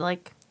 is it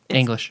like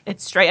English.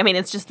 It's straight. I mean,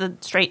 it's just the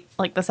straight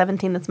like the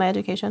 17 that's my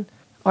education,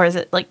 or is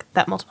it like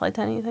that multiplied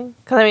to anything?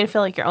 Because I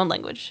feel like your own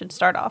language should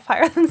start off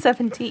higher than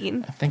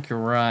 17. I think you're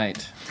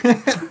right.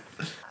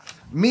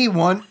 Me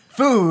want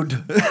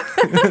food.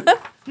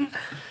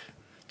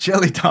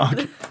 Jelly Talk.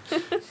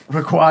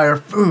 Require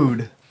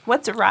food.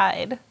 What's a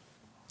ride?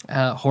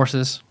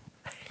 Horses.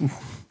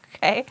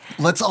 Okay.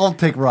 Let's all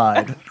take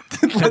ride.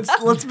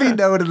 let's be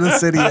known in the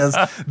city as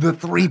the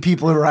 3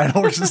 people who ride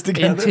horses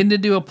together.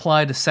 Intended to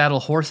apply to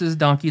saddle horses,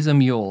 donkeys, and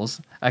mules.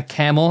 A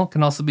camel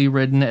can also be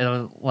ridden at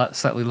a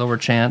slightly lower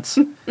chance.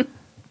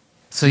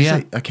 So yeah,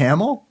 Say, a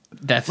camel?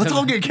 let's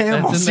all get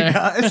camels, you You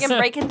guys. can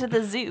break into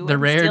the zoo The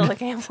and rare- steal the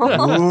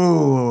camel.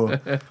 Ooh.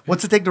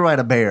 What's it take to ride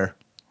a bear?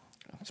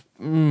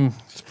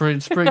 It's a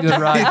pretty good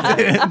ride.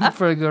 It's a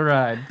pretty good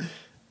ride.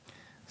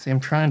 See, I'm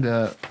trying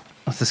to.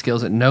 What's the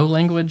skills at no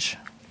language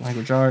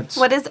arts?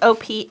 What is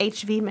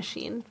OPHV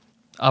machine?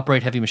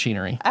 Operate heavy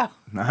machinery. Oh,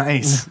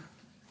 Nice.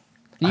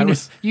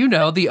 You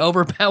know the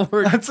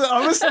overpowered.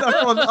 I was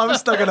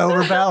stuck on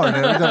overpowered.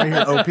 Every time I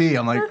hear OP,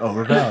 I'm like,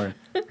 overpowered.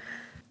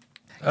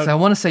 So I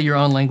want to say your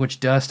own language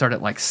does start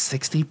at like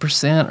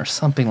 60% or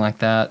something like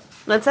that.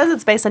 it says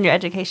it's based on your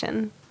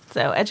education.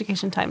 So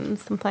education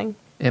times something.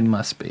 It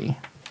must be.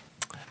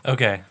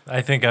 Okay,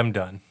 I think I'm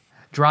done.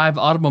 Drive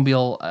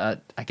automobile,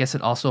 I guess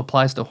it also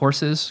applies to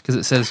horses because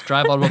it says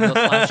drive automobile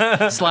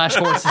slash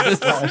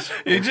horses.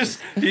 You just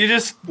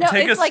No,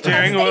 take a it's like a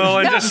steering wheel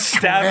and stage- just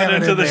stab it Ram it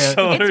into in the there.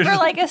 shoulders. It's for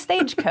like a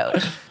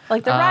stagecoach.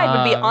 Like the ride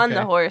would be on the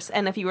okay. horse,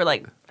 and if you were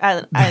like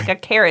a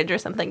carriage or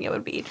something, it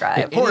would be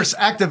drive. Horse,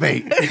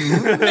 activate.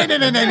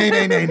 Nay.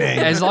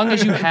 As long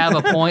as you have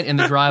a point in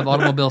the drive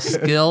automobile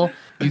skill,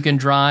 you can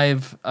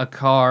drive a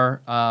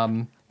car,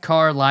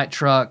 light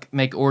truck,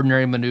 make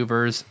ordinary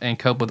maneuvers, and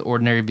cope with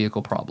ordinary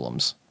vehicle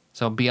problems.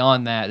 So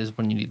beyond that is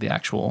when you need the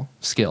actual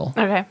skill.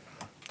 Okay.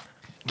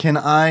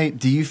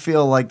 Do you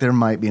feel like there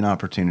might be an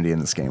opportunity in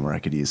this game where I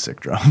could use sick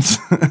drops?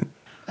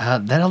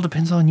 That all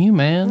depends on you,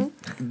 man.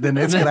 Then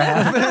it's going to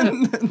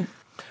happen.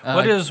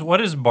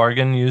 What is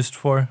bargain used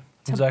for?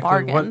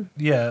 bargain.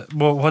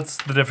 Well, what's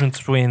the difference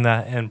between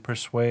that and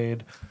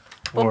persuade?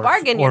 Well,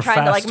 bargain, you're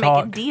trying to like fast make a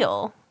talk?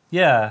 deal.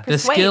 Yeah. The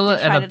Persuade, skill you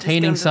try at to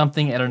obtaining just go to-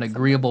 something at an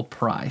agreeable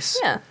price.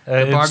 Yeah. The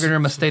It's- bargainer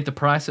must state the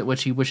price at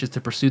which he wishes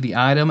to pursue the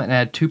item and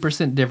add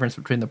 2% difference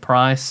between the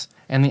price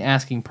and the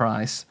asking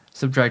price.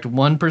 Subtract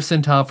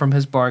 1% off from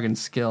his bargain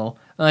skill.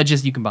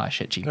 You can buy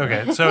shit cheaper.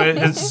 Okay, so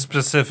it's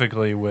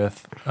specifically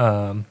with.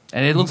 And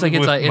it looks like it's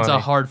With a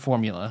money. hard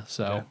formula.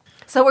 So,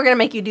 So we're gonna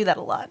make you do that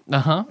a lot.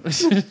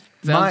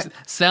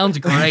 sounds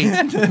great.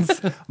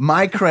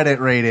 My credit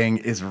rating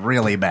is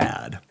really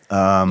bad.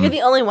 You're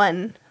the only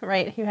one,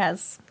 right, who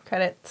has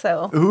credit.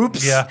 So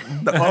Oops. Yeah.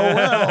 Oh,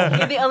 well.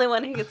 you're the only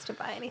one who gets to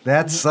buy anything.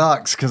 That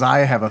sucks because I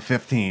have a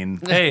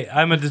 15. Hey,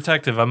 I'm a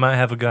detective. I might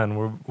have a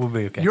gun. We'll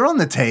be okay. You're on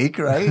the take,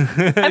 right?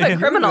 I'm a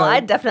criminal. I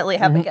definitely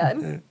have a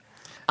gun.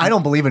 I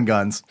don't believe in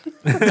guns.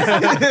 In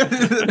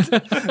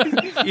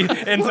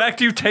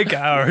fact, you take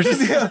ours.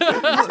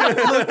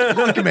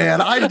 Look,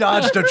 man, I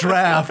dodged a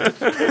draft.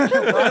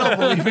 I don't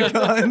believe in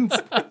guns.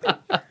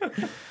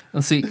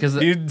 Let's see, because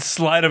You'd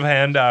sleight of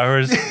hand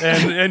ours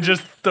and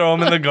just throw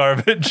them in the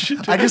garbage.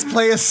 I just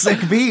play a sick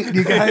beat.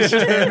 You guys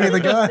should hand me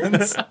the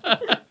guns.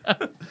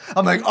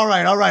 I'm like, all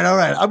right.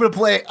 I'm gonna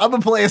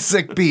play a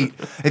sick beat.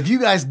 If you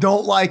guys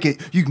don't like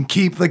it, you can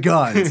keep the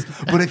guns.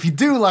 But if you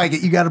do like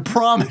it, you got to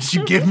promise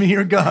you give me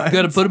your guns.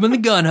 got to put them in the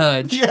gun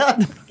hutch. Yeah.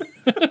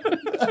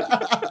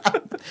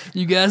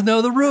 You guys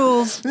know the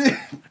rules.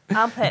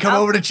 Come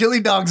over to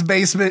Chili Dog's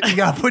basement. You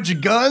got to put your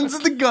guns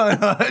in the gun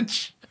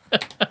hutch.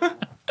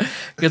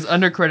 Because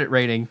under credit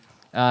rating,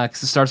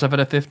 because it starts off at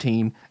a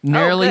 15,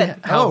 narrowly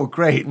Oh,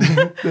 great.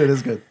 That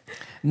is good.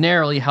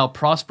 narrowly how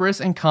prosperous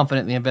and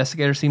confident the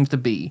investigator seems to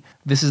be.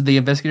 This is the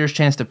investigator's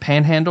chance to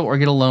panhandle or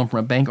get a loan from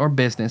a bank or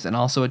business, and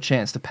also a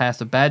chance to pass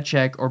a bad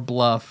check or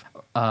bluff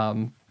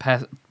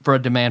for a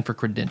demand for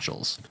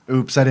credentials.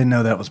 Oops, I didn't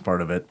know that was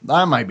part of it.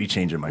 I might be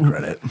changing my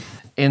credit.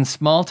 In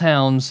small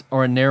towns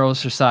or in narrow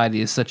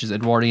societies such as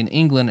Edwardian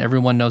England,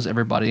 everyone knows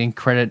everybody, and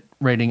credit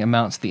rating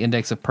amounts to the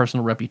index of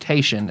personal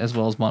reputation as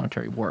well as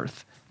monetary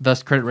worth.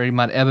 Thus, credit rating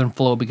might ebb and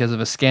flow because of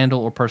a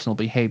scandal or personal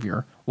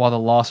behavior, while the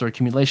loss or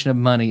accumulation of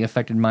money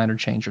affected minor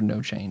change or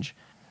no change.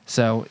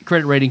 So,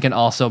 credit rating can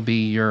also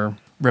be your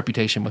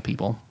reputation with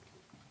people.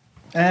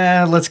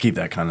 Let's keep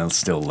that kind of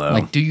still low.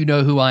 Like, do you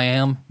know who I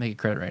am? Make a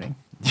credit rating.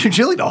 You're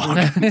Chili Dog.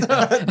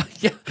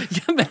 Yeah,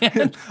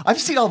 man. I've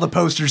seen all the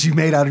posters you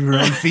made out of your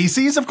own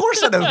feces. Of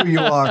course I know who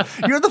you are.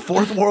 You're the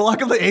fourth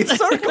warlock of the eighth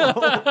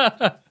circle.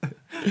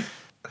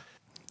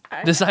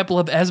 Disciple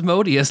of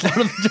Asmodeus, Lord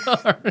of the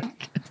Dark.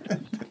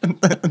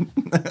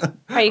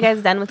 Are you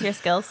guys done with your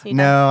skills? You done?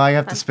 No, I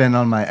have to spend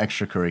on my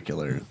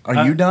extracurricular.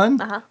 Are you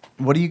done? Uh-huh.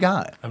 What do you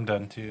got? I'm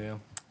done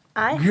too.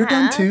 You're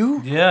done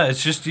too? Yeah,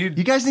 it's just you.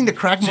 You guys need to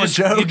crack more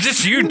jokes.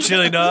 Just you,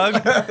 Chili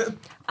Dog.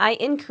 I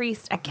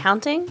increased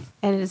accounting,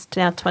 and it is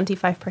now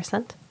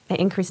 25%. I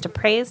increased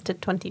appraise to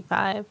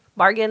 25,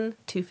 bargain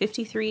to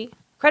 53,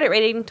 credit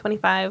rating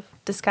 25,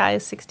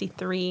 disguise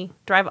 63,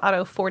 drive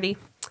auto 40,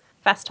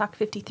 fast talk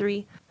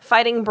 53,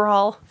 fighting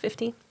brawl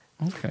 50,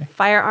 Okay.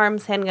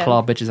 firearms handgun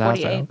Claw bitches' ass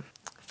 48, out.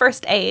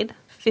 first aid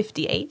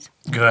 58.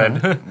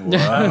 Good.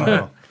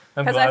 Wow.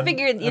 Because I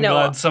figured, I'm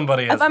glad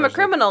somebody has if I'm a first aid.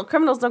 criminal,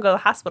 criminals don't go to the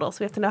hospital, so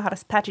we have to know how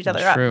to patch each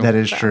other up. True. That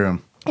is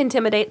true.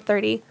 Intimidate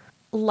 30,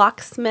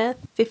 locksmith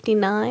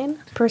 59,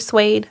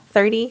 persuade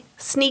 30,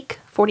 sneak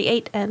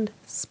 48, and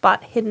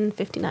spot hidden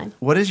 59.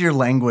 What is your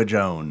language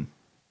own?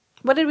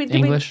 What did we do?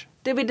 English.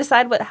 Did we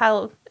decide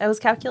how it was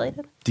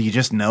calculated? Do you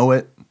just know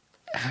it?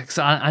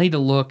 So I need to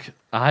look.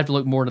 I have to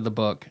look more to the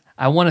book.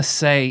 I want to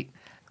say.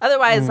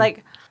 Otherwise, I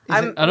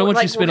don't want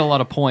you to spend a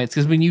lot of points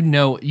because when you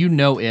know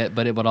it,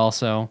 but it would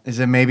also. Is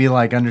it maybe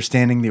like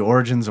understanding the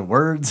origins of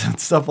words and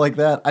stuff like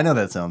that? I know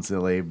that sounds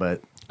silly,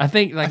 but I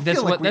think I that's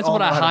feel like we that's all what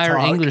know a how to higher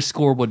talk. English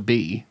score would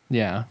be.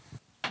 Yeah.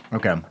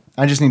 okay.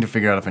 I just need to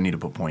figure out if I need to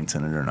put points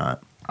in it or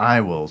not.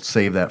 I will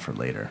save that for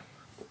later.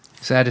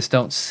 So I just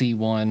don't see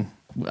one.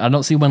 I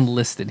don't see one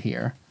listed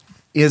here.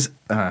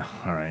 All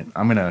right.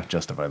 I'm going to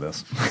justify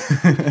this.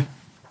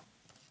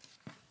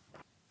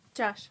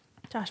 Josh,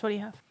 what do you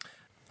have?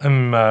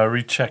 I'm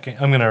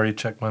rechecking. I'm gonna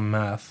recheck my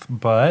math,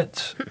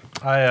 but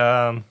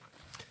I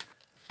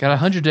Got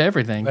 100 to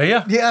everything.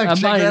 yeah. Yeah, I'm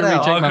check not that even out.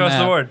 recheck all my across the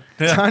math. board.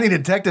 Yeah. Tiny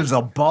Detective's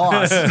a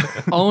boss.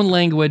 Own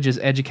language is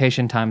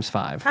education times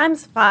 5.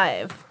 Times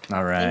 5.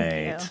 All Thank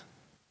right.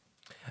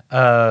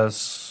 you.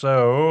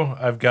 So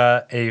I've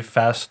got a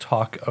fast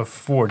talk of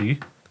 40,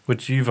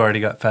 which you've already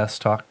got fast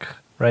talk,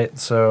 right?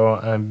 So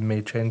I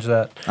may change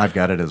that. I've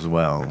got it as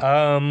well.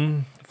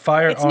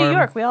 Firearm. It's New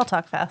York. We all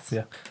talk fast.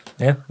 Yeah,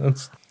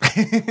 that's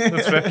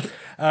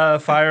fair.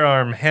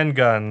 Firearm,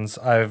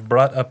 handguns, I've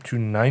brought up to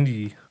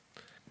 90.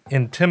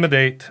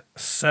 Intimidate,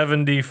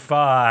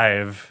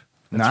 75.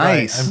 That's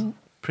Nice. right. I'm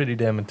pretty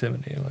damn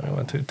intimidating when I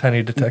went to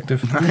Tiny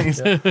Detective.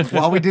 Nice.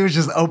 Well, all we do is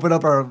just open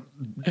up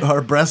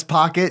our breast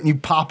pocket and you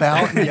pop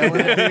out and yell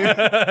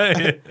at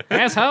it.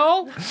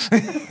 Asshole!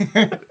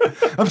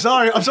 I'm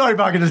sorry,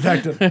 Pocket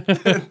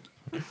Detective.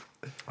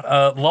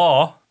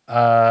 Law,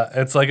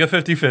 it's like a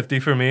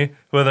 50-50 for me,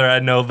 whether I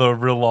know the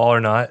real law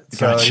or not.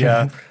 So, Gotcha.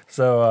 yeah.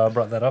 So,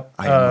 brought that up.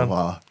 I know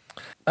law.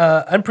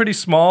 I'm pretty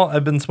small.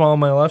 I've been small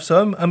my life,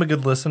 so I'm a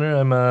good listener.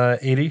 I'm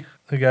 80.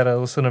 I got a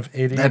listen of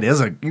 80.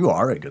 You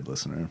are a good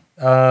listener.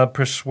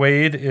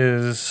 Persuade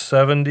is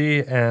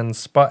 70, and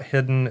spot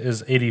hidden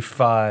is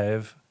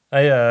 85.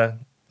 I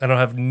don't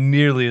have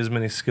nearly as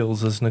many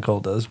skills as Nicole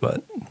does,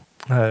 but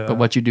But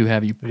what you do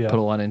have, you Yeah. put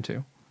a lot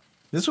into.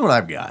 This is what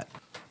I've got.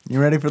 You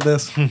ready for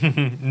this?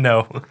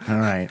 no. All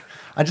right.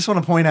 I just want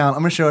to point out, I'm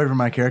going to show over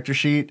my character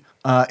sheet.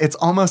 It's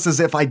almost as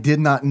if I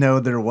did not know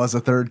there was a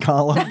third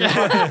column.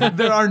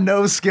 There are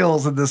no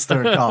skills in this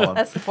third column.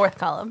 That's the fourth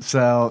column.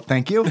 So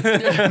thank you.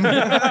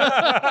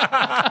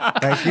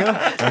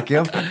 Thank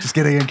you. Just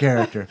getting in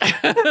character.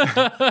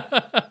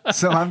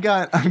 So I've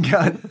got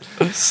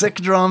sick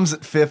drums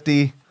at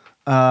 50.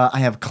 I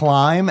have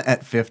climb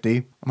at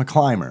 50. I'm a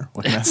climber.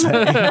 What can I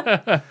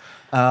say?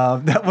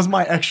 That was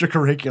my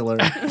extracurricular.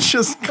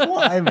 Just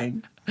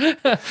climbing.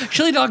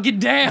 Chili dog, get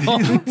down.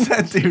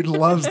 That dude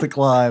loves to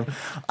climb.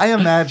 I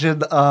imagine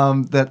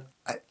that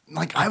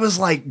I was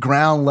like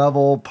ground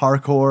level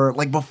parkour,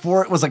 like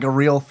before it was like a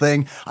real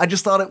thing. I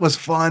just thought it was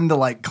fun to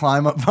like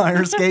climb up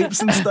fire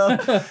escapes and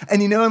stuff.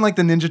 And in like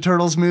the Ninja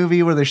Turtles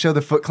movie where they show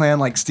the Foot Clan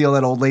like steal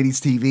that old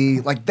lady's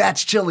TV, like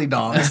that's Chili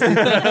Dog stealing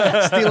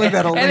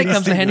that old And lady's it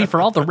comes in TV. handy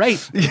for all the rape.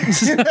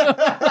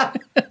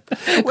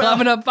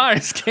 Climbing up fire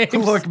escapes.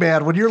 Look,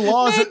 man, when your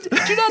laws... Man,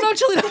 did you not know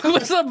Chili Dog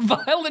was a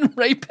violent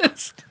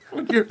rapist?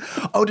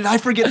 Oh, did I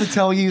forget to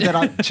tell you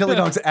that Chili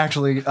Dog's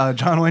actually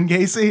John Wayne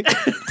Gacy?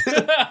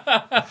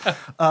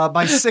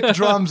 By sick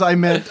drums, I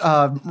meant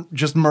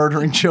just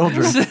murdering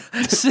children.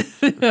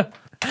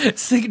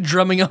 Sick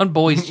drumming on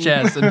boys'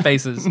 chests and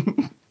faces.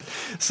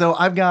 So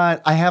I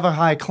have a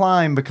high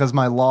climb because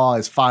my law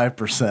is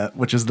 5%,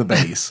 which is the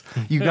base.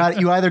 You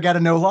either got to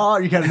know law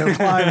or you got to know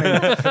climbing.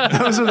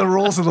 Those are the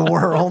rules of the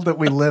world that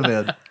we live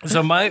in.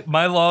 So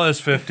my law is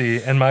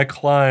 50 and my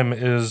climb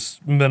is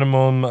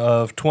minimum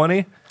of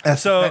 20.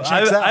 So that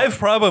checks out. I've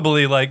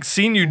probably like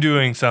seen you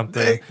doing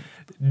something,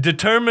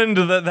 determined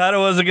that it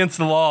was against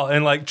the law,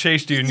 and like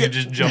chased you, and you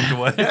just jumped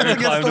away. That's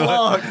against the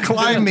law.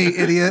 Climb me,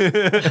 idiot.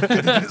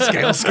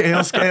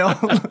 Scale.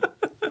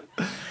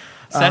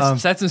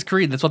 Assassin's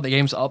Creed, that's what the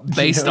game's all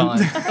based on.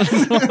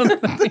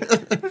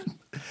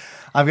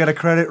 I've got a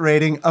credit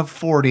rating of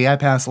 40. I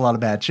pass a lot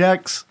of bad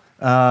checks.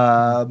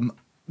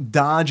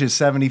 Dodge is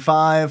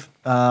 75.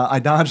 I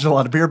dodged a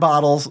lot of beer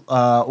bottles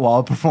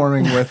while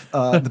performing with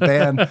the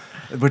band,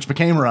 which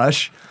became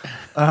Rush.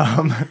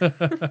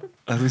 At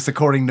least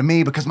according to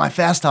me, because my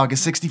fast talk is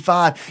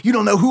 65. You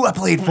don't know who I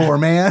played for,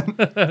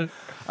 man.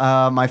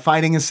 My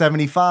fighting is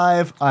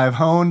 75. I've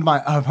honed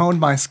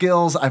my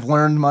skills. I've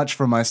learned much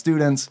from my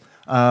students.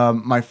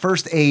 My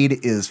first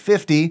aid is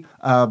 50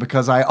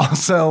 because I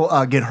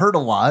also get hurt a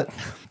lot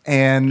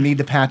and need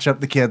to patch up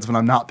the kids when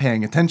I'm not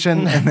paying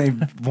attention,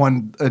 and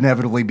one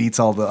inevitably beats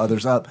all the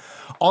others up.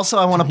 Also,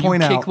 I want to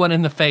point out... kick one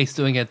in the face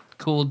doing a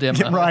cool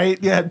demo. Right?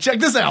 Yeah, check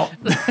this out.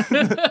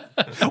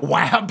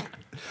 Whap!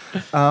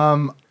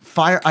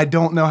 Fire. I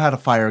don't know how to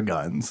fire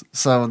guns,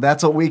 so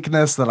that's a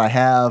weakness that I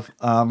have.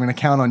 I'm going to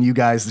count on you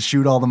guys to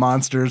shoot all the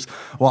monsters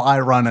while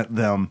I run at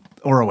them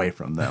or away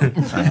from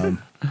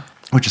them,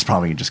 which is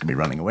probably just going to be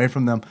running away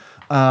from them.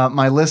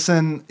 My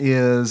listen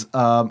is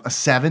a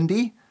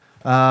 70.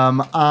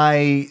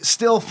 I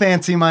still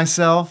fancy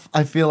myself.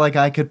 I feel like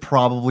I could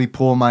probably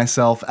pull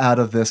myself out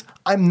of this.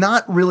 I'm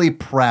not really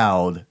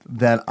proud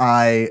that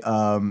I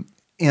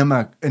am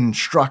an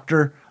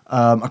instructor.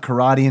 A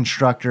karate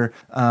instructor.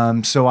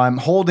 So I'm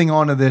holding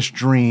on to this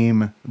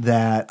dream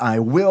that I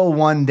will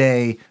one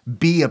day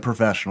be a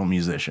professional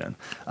musician.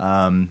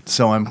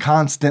 So I'm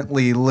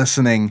constantly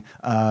listening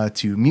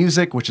to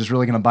music, which is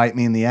really going to bite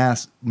me in the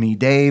ass, me,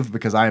 Dave,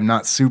 because I am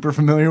not super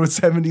familiar with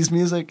 70s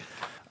music.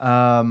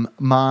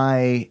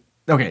 Okay,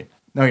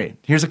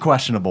 here's a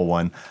questionable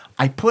one.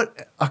 I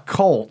put a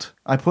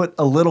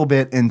little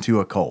bit into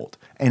a cult.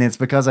 And it's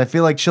because I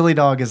feel like Chili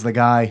Dog is the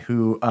guy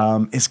who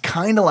is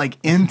kind of like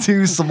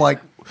into some like,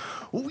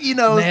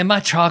 Man,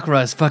 my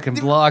chakra is fucking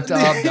blocked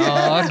off,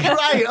 dog.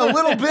 Right, a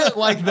little bit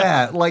like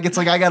that. Like it's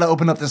like I got to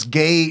open up this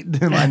gate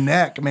in my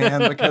neck,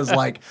 man, because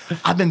like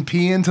I've been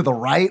peeing to the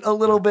right a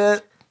little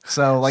bit.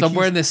 So like I'm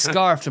wearing this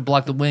scarf to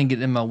block the wind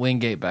getting in my wind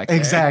gate back there.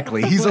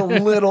 Exactly. He's a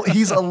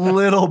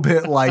little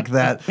bit like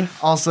that.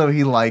 Also,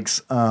 he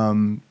likes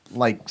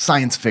like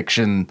science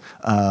fiction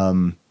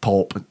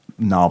pulp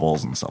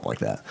novels and stuff like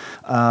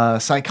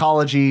that.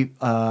 Psychology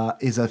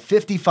is a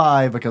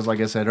 55 because, like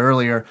I said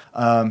earlier,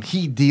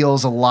 he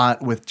deals a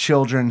lot with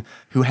children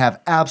who have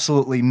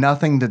absolutely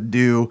nothing to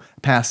do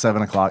past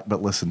 7 o'clock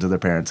but listen to their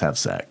parents have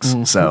sex.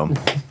 So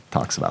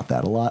talks about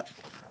that a lot.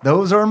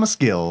 Those are my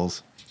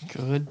skills.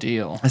 Good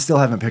deal. I still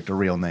haven't picked a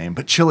real name,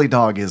 but Chili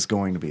Dog is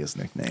going to be his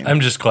nickname.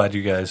 I'm just glad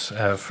you guys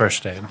have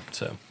first aid.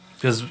 So,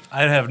 because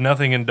I have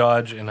nothing in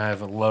dodge and I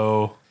have a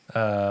low.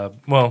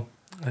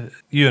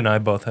 You and I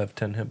both have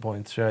 10 hit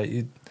points,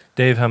 right?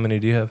 Dave, how many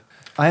do you have?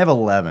 I have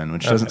 11,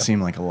 which doesn't seem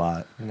like a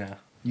lot. Yeah.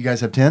 You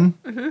guys have 10?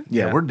 Mm-hmm.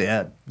 Yeah, we're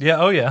dead. Yeah.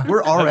 Oh yeah.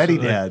 We're already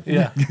Absolutely.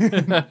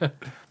 dead. Yeah.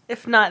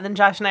 If not, then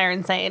Josh and I are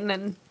insane,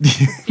 and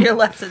you're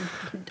left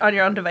on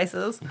your own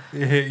devices.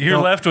 You're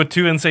left with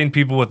two insane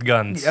people with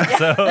guns. Yeah.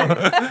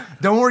 So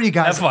Don't worry, you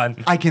guys. Have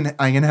fun. I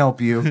can help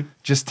you.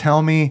 Just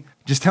tell me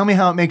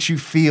how it makes you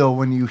feel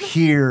when you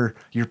hear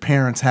your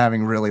parents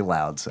having really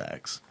loud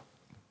sex.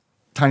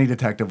 Tiny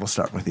Detective, we'll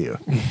start with you.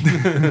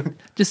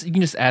 You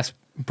can just ask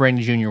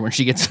Brandy Jr. when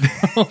she gets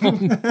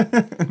home.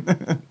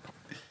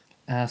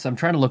 So I'm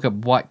trying to look up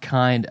what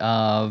kind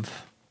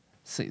of.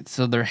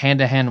 So they're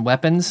hand-to-hand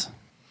weapons.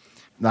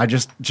 I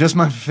just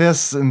my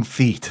fists and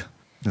feet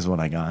is what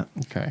I got.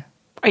 Okay.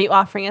 Are you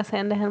offering us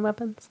hand-to-hand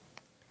weapons?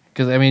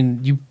 Because I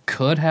mean, you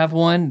could have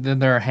one. Then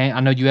there are. I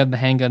know you have the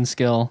handgun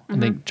skill. I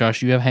think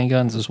Josh, you have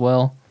handguns as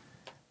well.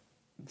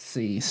 Let's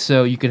see.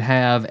 So you could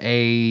have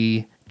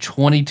a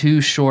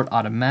 22 short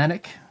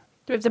automatic.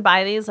 Do we have to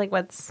buy these? Like,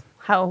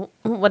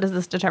 What is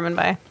this determined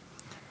by?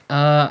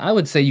 I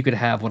would say you could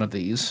have one of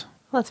these.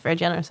 Well, that's very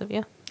generous of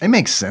you. It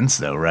makes sense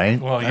though,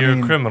 right? Well, you're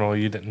a criminal.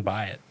 You didn't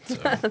buy it. So.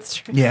 That's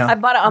true. Yeah. I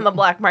bought it on the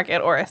black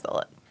market or I stole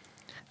it.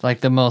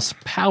 Like the most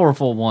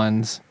powerful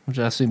ones, which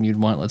I assume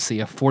you'd want, let's see,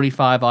 a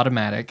 45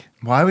 automatic,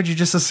 Why would you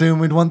just assume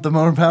we'd want the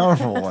more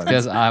powerful ones?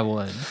 because I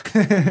would.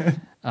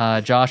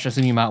 Josh, I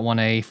assume you might want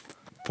a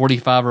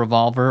 45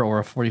 revolver or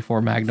a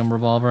 44 Magnum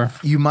revolver.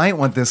 You might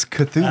want this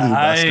Cthulhu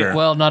Buster.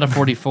 Well, not a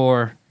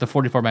 44. The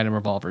 44 Magnum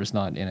revolver is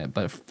not in it,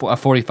 but a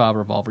 45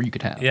 revolver you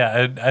could have.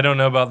 Yeah, I don't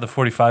know about the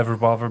 45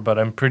 revolver, but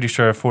I'm pretty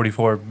sure a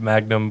 44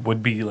 Magnum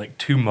would be like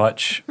too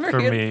much for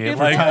me. You'd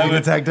Like, Tiny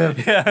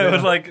detective. yeah, I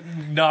would like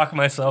knock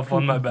myself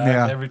on my back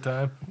Yeah. every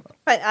time.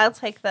 But I'll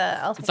take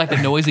the. It's like the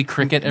noisy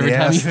cricket every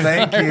time you Yes,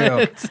 thank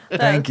you.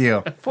 Thank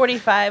you.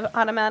 45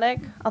 automatic.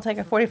 I'll take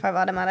a 45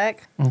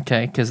 automatic.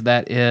 Okay, because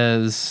that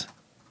is,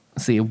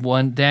 let's see,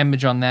 1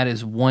 damage on that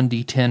is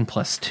 1d10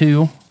 plus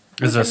 2.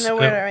 Is this? No,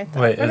 where did I write that?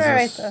 Wait, Where is did I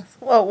write this? this?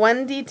 Well,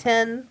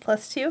 1d10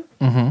 plus 2.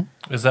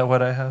 Is that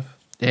what I have?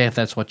 If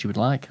that's what you would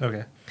like.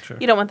 Okay, sure.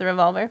 You don't want the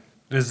revolver.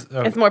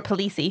 It's more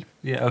policey.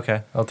 yeah.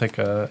 Okay, I'll take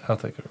a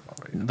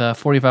revolver. The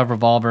 45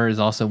 revolver is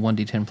also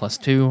 1d10 plus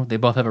 2. They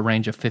both have a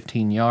range of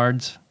 15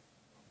 yards.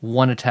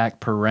 1 attack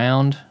per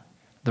round.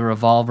 The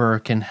revolver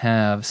can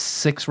have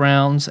 6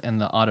 rounds, and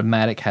the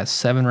automatic has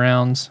 7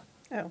 rounds.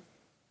 Oh.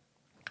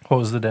 What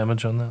was the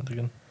damage on that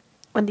again?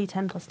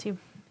 1d10 plus 2.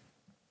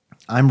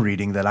 I'm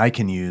reading that I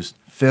can use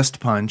fist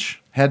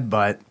punch,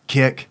 headbutt,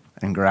 kick,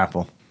 and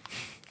grapple.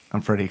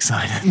 I'm pretty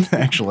excited,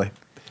 actually.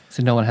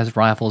 So no one has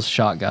rifles,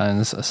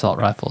 shotguns, assault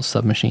rifles,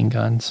 submachine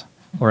guns,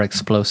 or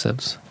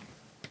explosives.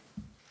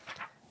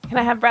 Can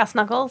I have brass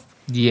knuckles?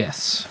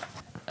 Yes.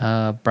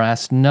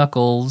 Brass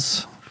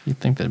knuckles, you'd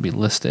think that'd be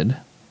listed.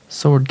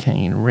 Sword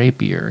cane,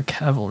 rapier,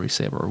 cavalry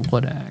saber,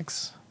 wood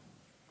axe.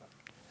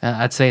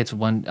 I'd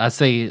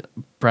say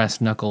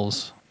brass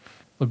knuckles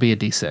would be a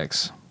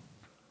d6.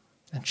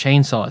 And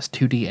chainsaw is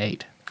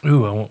 2d8.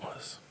 Ooh, I want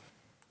this.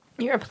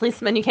 You're a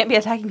policeman. You can't be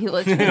attacking people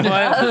with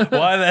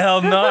Why the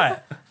hell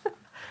not?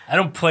 I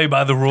don't play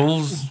by the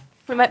rules.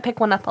 We might pick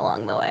one up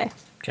along the way.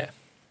 Okay.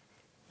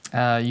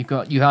 You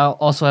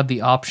also have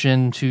the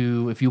option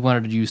to, if you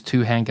wanted to use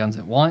 2 handguns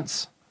at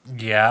once,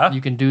 Yeah. you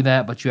can do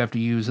that, but you have to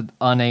use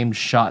unaimed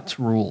shots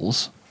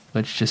rules,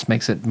 which just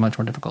makes it much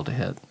more difficult to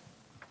hit.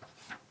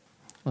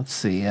 Let's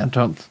see. I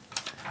don't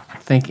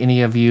think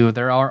any of you,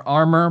 there are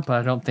armor, but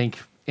I don't think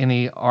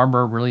any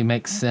armor really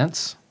makes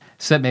sense,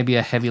 except maybe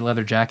a heavy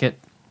leather jacket,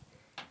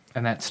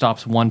 and that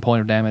stops 1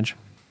 point of damage.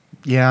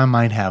 Yeah, I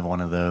might have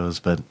one of those,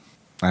 but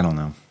I don't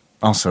know.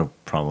 Also,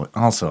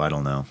 I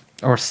don't know.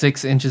 Or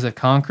 6 inches of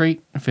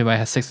concrete. If anybody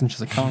has 6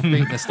 inches of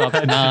concrete, that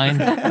stops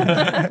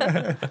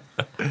 9.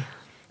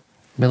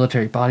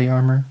 Military body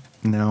armor.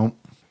 No.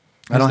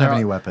 I don't have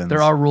any weapons.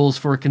 There are rules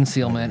for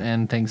concealment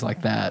and things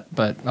like that,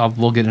 but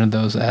we'll get into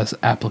those as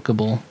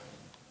applicable.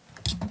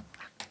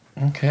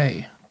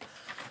 Okay.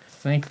 I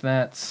think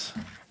that's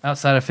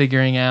outside of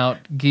figuring out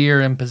gear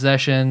and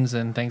possessions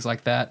and things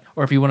like that.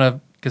 Or if you want to,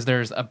 because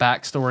there's a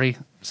backstory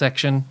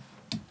section,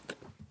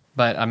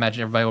 but I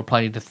imagine everybody will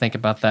probably need to think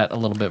about that a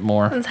little bit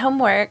more. It's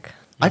homework.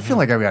 I feel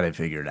like I've got it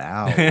figured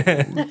out.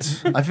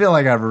 I feel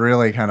like I've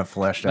really kind of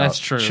fleshed out That's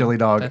true. Chili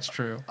Dog That's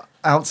true.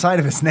 outside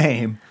of his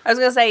name. I was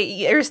going to say,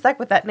 you're stuck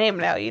with that name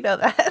now. You know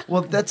that.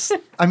 Well, that's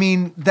what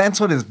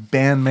his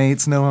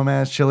bandmates know him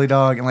as, Chili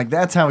Dog. And,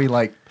 that's how he,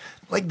 like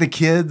the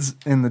kids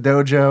in the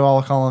dojo,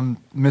 I'll call him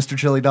Mr.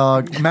 Chili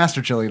Dog,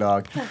 Master Chili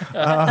Dog. Master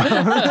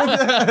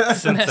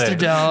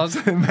Dog.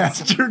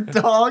 Master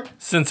Dog.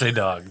 Sensei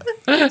dog.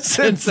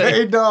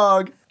 Sensei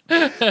Dog.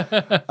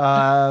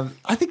 I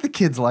think the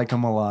kids like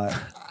him a lot.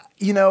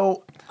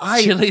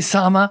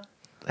 Chili-sama.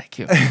 Thank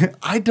you.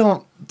 I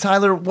don't,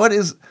 Tyler,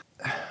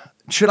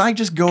 should I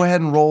just go ahead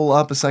and roll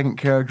up a second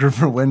character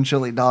for when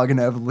Chili Dog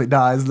inevitably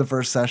dies the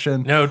first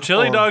session? No,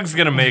 Chili Dog's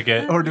going to make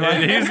it. Or do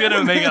I? He's going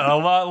to make it a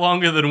lot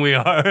longer than we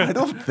are. I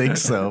don't think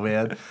so,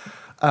 man.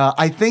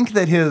 I think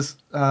that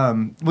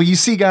you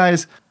see,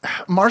 guys,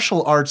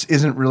 martial arts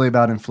isn't really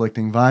about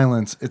inflicting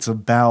violence. It's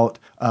about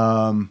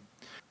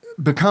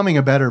becoming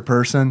a better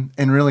person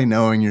and really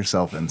knowing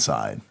yourself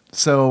inside.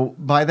 So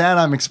by that,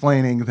 I'm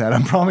explaining that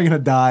I'm probably going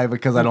to die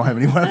because I don't have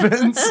any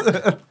weapons.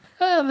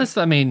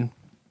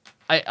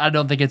 I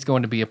don't think it's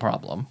going to be a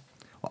problem.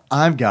 Well,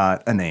 I've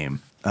got a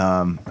name,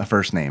 a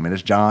first name. It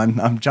is John.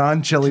 I'm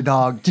John Chili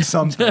Dog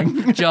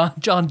something. John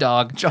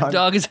Dog. John.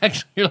 Dog is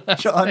actually your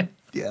last John, name.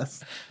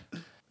 yes.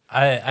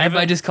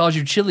 Everybody just calls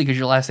you Chili because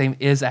your last name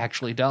is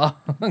actually Dog.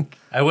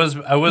 I was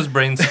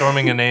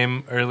brainstorming a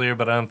name earlier,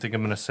 but I don't think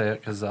I'm going to say it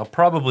because I'll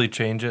probably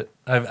change it.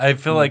 I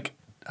feel like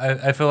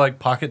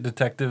Pocket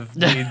Detective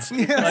needs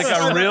like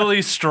a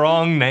really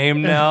strong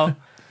name now.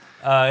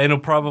 It'll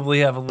probably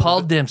have a little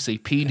Paul Dempsey,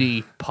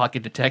 PD,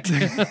 Pocket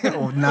Detective.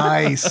 Oh,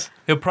 nice.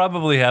 He'll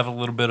probably have a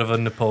little bit of a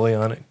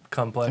Napoleonic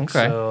complex.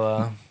 Okay.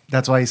 So,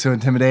 That's why he's so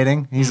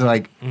intimidating. He's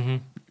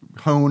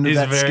honed he's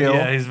that very skill.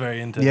 Yeah, he's very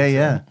intense.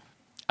 Yeah.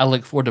 I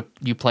look forward to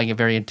you playing a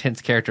very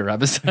intense character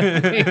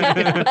episode.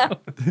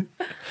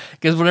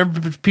 Because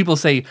whenever people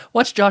say,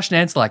 "What's Josh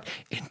Nance like?"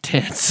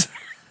 Intense.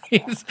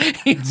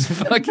 he's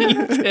fucking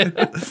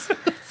intense.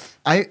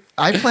 I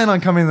plan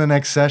on coming to the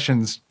next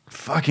sessions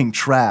fucking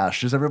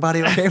trash. Is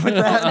everybody okay with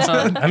that?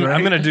 I'm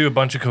going to do a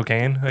bunch of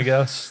cocaine, I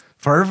guess.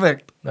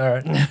 Perfect. All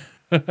right.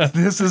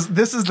 This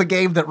is the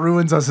game that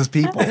ruins us as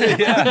people.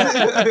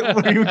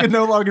 Where you can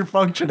no longer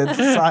function in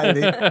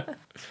society.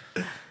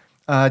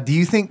 Do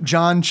you think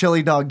John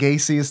Chili Dog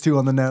Gacy is too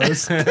on the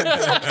nose? I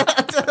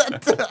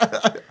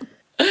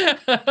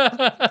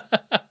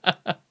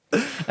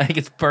think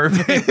it's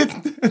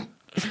perfect.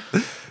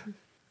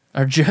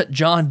 Or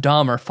John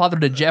Dahmer, father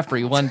to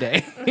Jeffrey one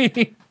day.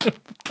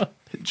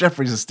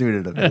 Jeffrey's a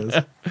student of his.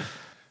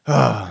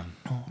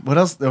 What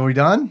else? Are we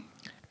done?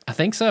 I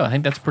think so. I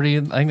think that's pretty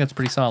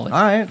solid.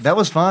 All right. That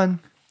was fun.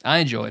 I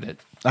enjoyed it.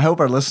 I hope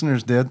our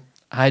listeners did.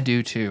 I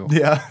do too.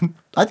 Yeah.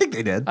 I think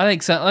they did. I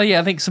think so. Oh, yeah,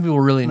 I think some people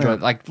really enjoyed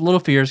it. Like Little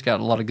Fears got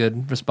a lot of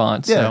good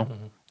response. Yeah. So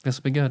this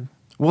will be good.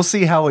 We'll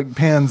see how it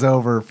pans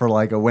over for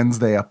like a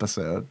Wednesday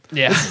episode.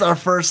 Yeah. This is our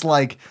first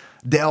like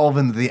delve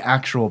into the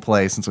actual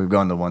play since we've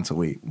gone to once a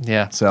week.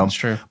 Yeah, So that's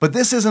true. But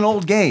this is an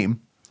old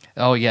game.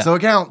 Oh yeah. So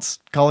it counts.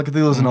 Call of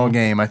Cthulhu is an old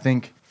game. I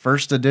think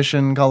first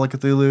edition Call of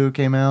Cthulhu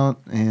came out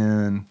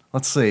in,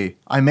 let's see,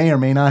 I may or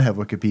may not have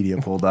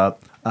Wikipedia pulled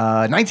up.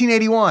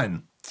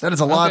 1981. That is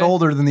a lot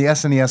older than the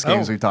SNES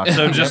games we talked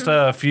So about. just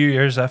a few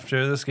years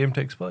after this game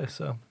takes place.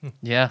 So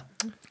yeah.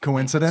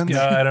 Coincidence?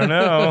 yeah, I don't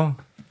know.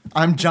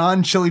 I'm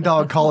John Chili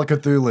Dog Call of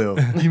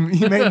Cthulhu.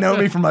 You may know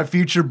me from my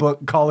future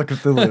book, Call of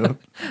Cthulhu.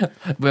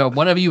 Well,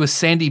 one of you is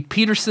Sandy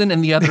Peterson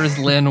and the other is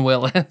Lynn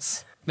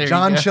Willis. There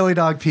John you go. Chili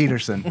Dog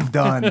Peterson.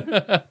 Done.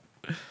 All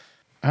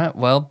right.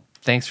 Well,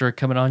 thanks for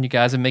coming on, you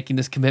guys, and making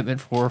this commitment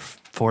for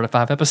 4 to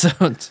 5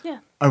 episodes. Yeah.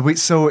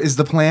 So is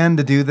the plan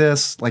to do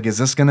this? Like, is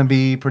this going to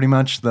be pretty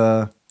much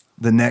the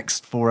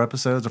next 4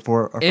 episodes or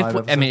 4 or 5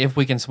 episodes? If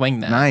we can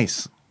swing that.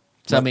 Nice.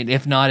 So, I mean,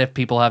 if not, if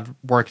people have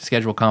work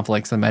schedule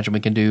conflicts, I imagine we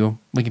can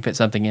fit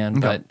something in.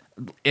 Okay.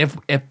 But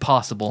if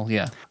possible,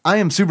 yeah. I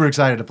am super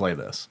excited to play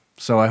this.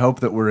 So I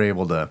hope that we're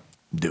able to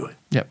do it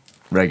Yep.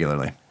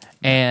 regularly.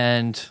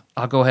 And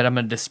I'll go ahead. I'm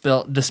going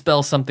to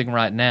dispel something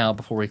right now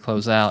before we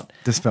close out.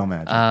 Dispel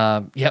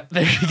magic. Yep,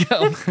 there you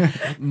go.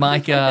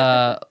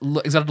 Micah,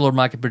 Exalted Lord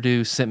Micah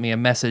Purdue sent me a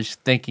message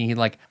thinking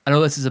I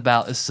know this is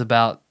about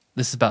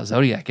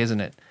Zodiac,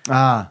 isn't it?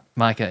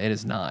 Micah, it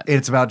is not.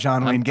 It's about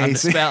John Wayne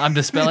Gacy. I'm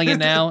dispelling it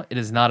now. It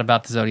is not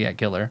about the Zodiac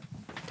Killer.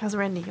 Because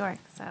we're in New York,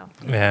 so.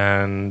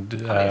 And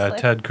Obviously.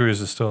 Ted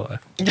Cruz is still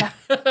alive.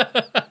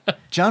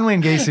 John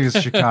Wayne Gacy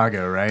was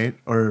Chicago, right?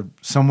 Or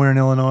somewhere in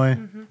Illinois?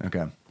 Mm-hmm.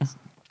 Okay.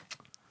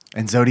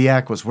 And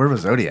Zodiac where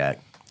was Zodiac?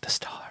 The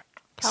Star.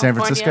 San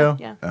California, Francisco?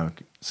 Yeah. Oh,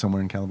 okay.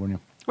 Somewhere in California.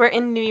 We're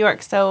in New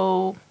York,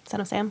 so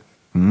Son of Sam.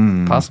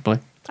 Possibly.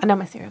 I know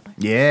my serial killer.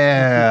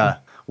 Yeah.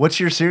 What's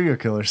your serial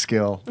killer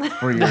skill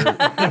for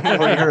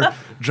your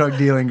drug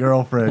dealing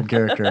girlfriend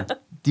character?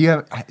 Do you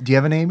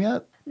have a name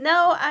yet?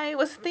 No, I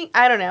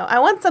don't know. I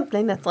want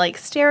something that's like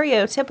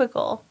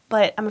stereotypical,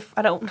 but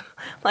I don't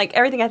like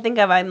everything I think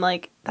of. I'm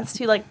like, that's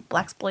too like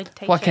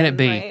blaxploitation. What can it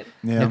be? Right?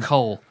 Yeah.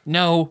 Nicole.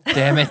 No,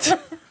 damn it.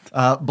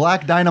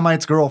 Black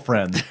Dynamite's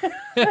girlfriend.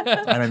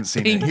 I haven't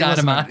seen Pink it.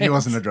 Dynamite. He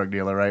wasn't a drug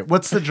dealer, right?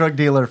 What's the drug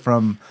dealer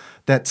from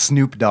that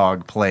Snoop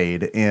Dogg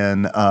played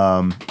in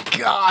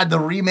the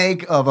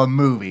remake of a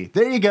movie?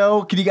 There you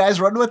go. Can you guys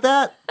run with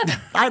that?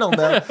 I don't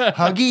know.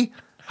 Huggy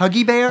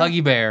Bear?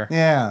 Huggy Bear.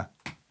 Yeah.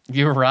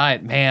 You were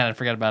right. Man, I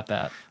forgot about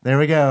that. There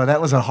we go. That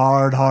was a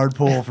hard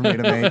pull for me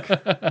to make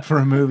for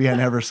a movie I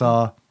never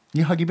saw.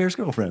 You Huggy Bear's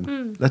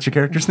girlfriend. That's your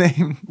character's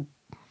name?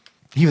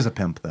 He was a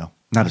pimp, though.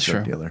 Not a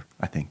drug dealer,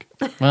 I think.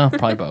 Well,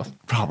 probably both.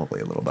 Probably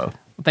a little both.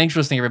 Well, thanks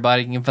for listening,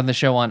 everybody. You can find the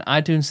show on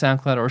iTunes,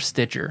 SoundCloud, or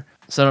Stitcher.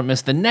 So don't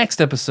miss the next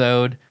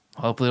episode.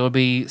 Hopefully it'll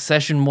be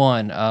session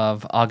 1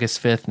 of August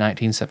 5th,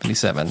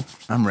 1977.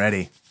 I'm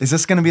ready. Is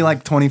this going to be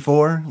like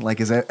 24? Like,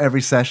 is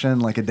every session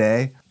like a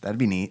day? That'd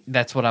be neat.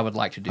 That's what I would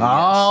like to do.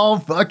 Oh,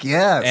 fuck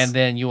yes. And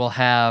then you will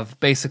have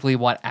basically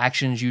what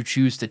actions you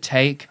choose to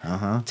take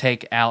out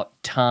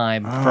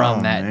time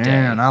from that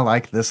man, day. I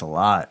like this a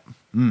lot.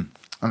 I'm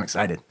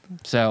excited.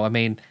 So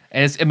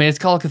it's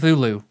Call of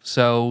Cthulhu,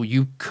 so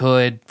you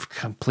could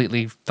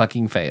completely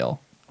fucking fail.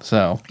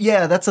 So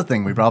Yeah, that's the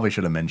thing we probably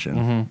should have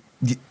mentioned.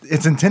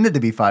 It's intended to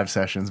be 5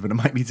 sessions, but it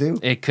might be 2.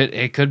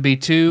 it could be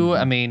 2.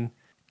 I mean,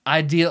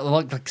 ideal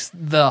like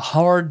the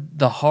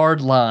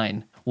hard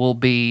line will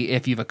be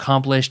if you've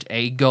accomplished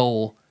a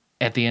goal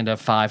at the end of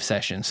 5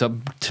 sessions. So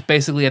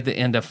basically at the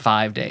end of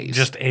 5 days.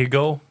 Just a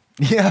goal.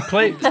 Yeah.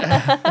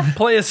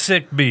 Play a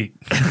sick beat.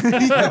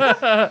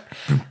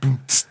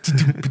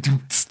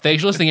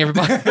 Thanks for listening,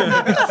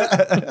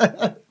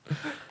 everybody.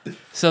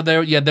 So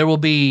there will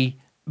be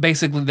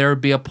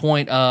a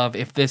point of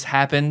if this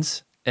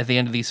happens at the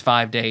end of these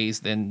 5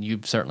 days, then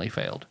you've certainly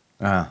failed.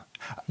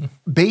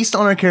 Based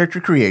on our character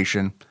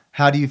creation,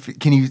 How do you?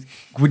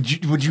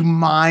 Would you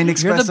mind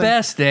expressing? You're the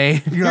best,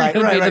 Dave. You're right.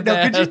 gonna be Right. the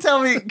No, could you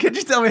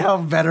best. tell me how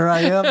better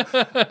I am?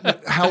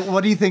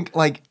 What do you think?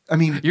 Like, I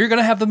mean, You're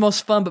gonna have the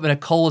most fun, but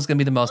Nicole is gonna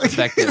be the most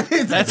effective.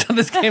 That's how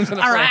this game's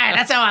gonna play. all right.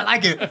 That's how I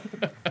like it.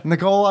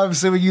 Nicole, I'm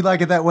assuming you like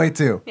it that way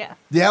too. Yeah.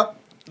 Yep.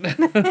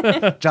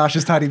 Josh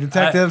is tiny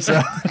detective.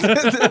 So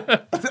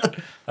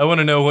I want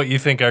to know what you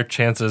think our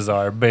chances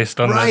are based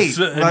on this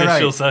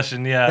initial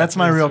session. Yeah, that's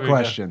my real here we go.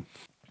 question.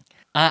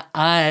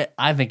 I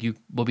think you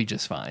will be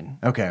just fine.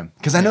 Okay,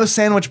 because I know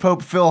Sandwich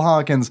Pope Phil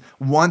Hawkins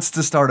wants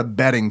to start a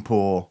betting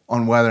pool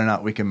on whether or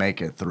not we can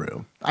make it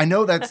through. I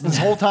know that's this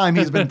whole time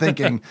he's been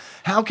thinking,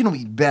 how can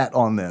we bet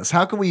on this?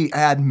 How can we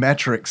add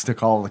metrics to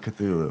Call of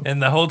Cthulhu?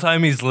 And the whole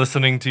time he's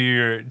listening to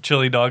your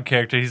chili dog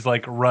character, he's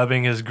like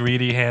rubbing his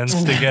greedy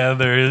hands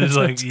together. He's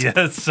like,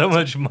 yes, so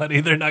much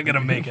money, they're not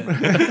gonna make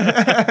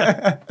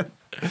it.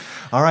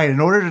 All right, in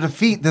order to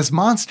defeat this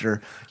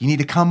monster, you need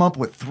to come up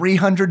with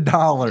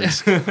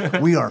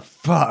 $300. We are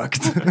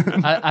fucked.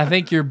 I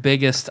think your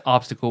biggest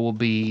obstacle will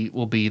be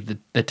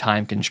the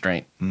time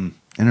constraint.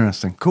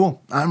 Interesting.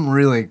 Cool. I'm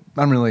really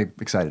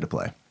excited to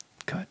play.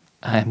 Good.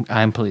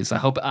 I'm pleased.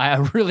 I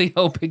really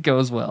hope it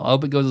goes well. I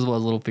hope it goes as well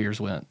as Little Fears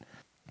went.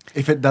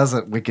 If it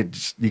doesn't, you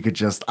could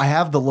just. I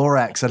have the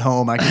Lorax at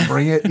home. I can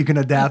bring it. You can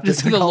adapt it Just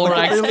to the Call of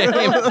Lorax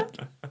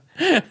Cthulhu.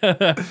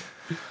 game.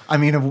 I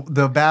mean,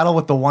 the battle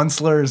with the one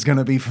slur is going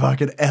to be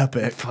fucking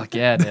epic. Fuck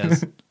yeah, it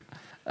is.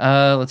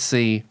 Let's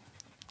see.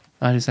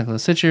 I just think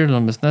let's sit here.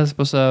 Don't miss this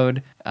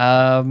episode.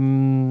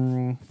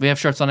 We have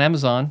shirts on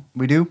Amazon.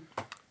 We do.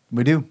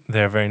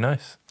 They're very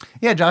nice.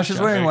 Yeah, Josh is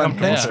wearing one.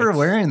 comfortable. Thanks for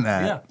wearing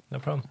that. Yeah, no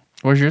problem.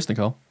 Where's yours,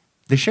 Nicole?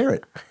 They share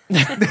it.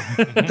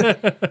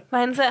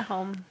 Mine's at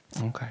home.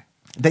 Okay.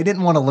 They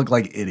didn't want to look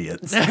like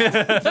idiots. That's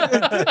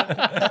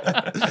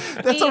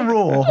a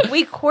rule.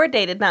 We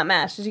coordinated, not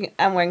matched.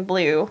 I'm wearing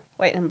blue,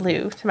 white, and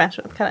blue to match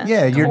with kind of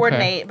Yeah, you're-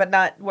 coordinate, but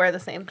not wear the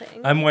same thing.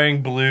 I'm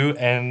wearing blue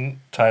and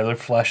Tyler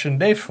Flesh and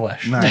Dave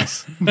Flesh.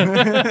 Nice.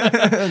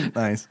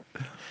 Nice.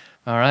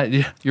 All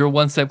right. You're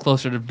one step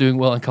closer to doing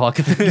well in Call of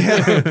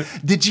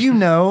Cthulhu. Did you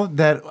know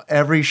that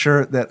every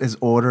shirt that is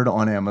ordered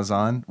on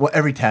Amazon, well,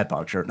 every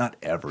TADPOG shirt, not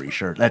every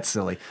shirt, that's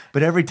silly,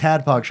 but every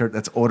TADPOG shirt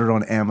that's ordered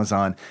on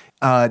Amazon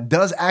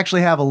does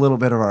actually have a little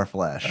bit of our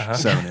flesh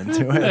sewn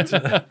into it.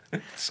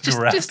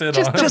 Grafted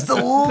on. Just a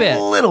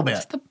little bit.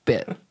 Just a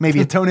bit.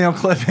 Maybe a toenail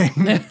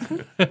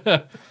clipping.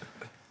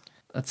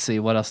 Let's see.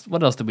 What else?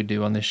 What else did we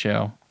do on this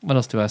show? What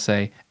else do I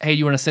say? Hey,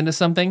 you want to send us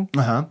something?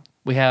 Uh-huh.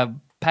 We have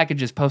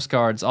packages,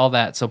 postcards, all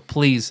that. So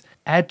please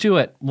add to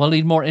it. We'll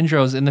need more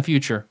intros in the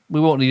future. We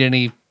won't need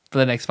any for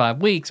the next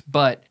 5 weeks,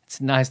 but it's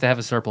nice to have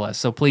a surplus.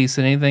 So please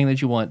send anything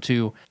that you want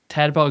to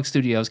Tadpog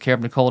Studios, care of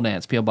Nicole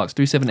Nance, P.O. Box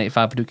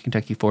 3785, Paducah,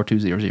 Kentucky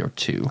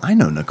 42002. I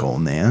know Nicole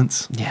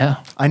Nance.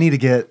 Yeah. I need to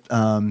get,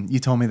 you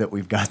told me that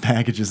we've got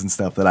packages and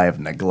stuff that I have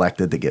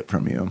neglected to get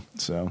from you.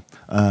 So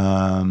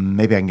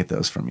maybe I can get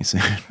those from you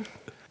soon.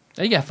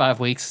 You got 5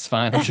 weeks. It's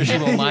fine. I'm sure she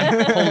won't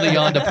mind holding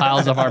on to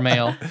piles of our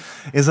mail.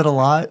 Is it a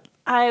lot?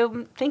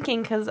 I'm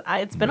thinking because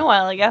it's been a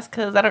while, I guess,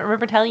 because I don't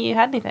remember telling you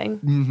had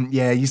anything.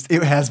 Yeah,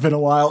 it has been a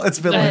while. It's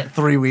been like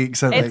 3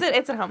 weeks, I think.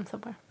 It's at home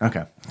somewhere.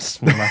 Okay. It's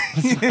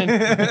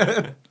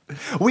fine.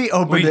 We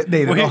opened it,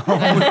 dated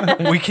off.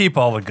 we keep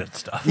all the good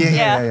stuff.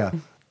 Yeah.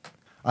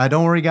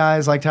 Don't worry,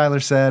 guys. Like Tyler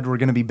said, we're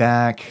going to be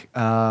back.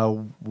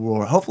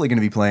 We're hopefully going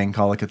to be playing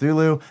Call of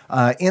Cthulhu.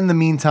 In the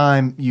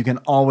meantime, you can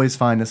always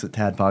find us at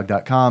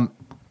tadpog.com.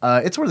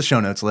 It's where the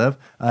show notes live.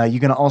 You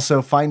can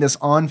also find us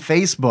on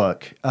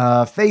Facebook.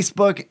 The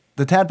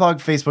Tadpog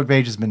Facebook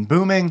page has been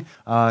booming.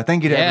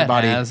 Thank you to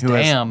everybody who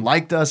has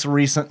liked us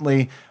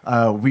recently.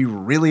 We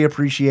really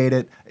appreciate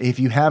it. If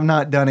you have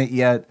not done it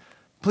yet,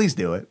 please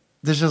do it.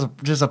 This is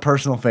just a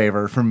personal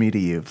favor from me to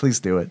you. Please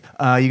do it.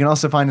 You can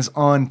also find us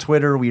on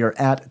Twitter. We are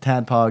at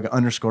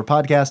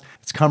 @tadpog_podcast.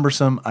 It's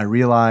cumbersome, I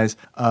realize.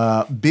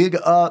 Big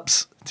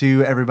ups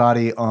to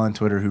everybody on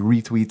Twitter who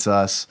retweets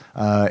us.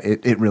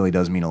 It really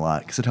does mean a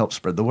lot because it helps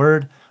spread the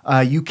word.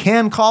 You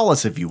can call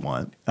us if you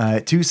want,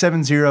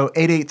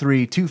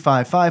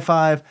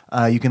 270-883-2555.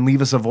 You can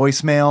leave us a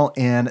voicemail,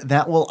 and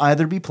that will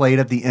either be played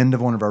at the end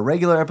of one of our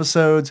regular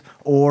episodes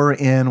or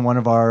in one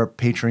of our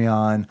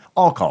Patreon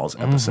All Calls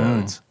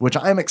episodes, which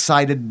I'm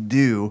excited to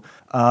do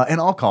an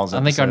All Calls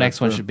episode. I think our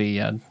next one should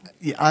be I'm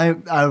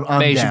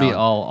May down. should be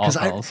all 'Cause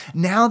calls.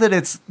 Now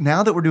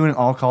that we're doing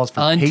all calls for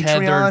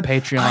Untethered Patreon,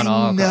 Patreon all I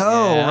calls,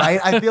 know, yeah. right?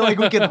 I feel like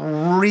we could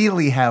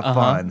really have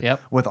fun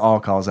Yep. with all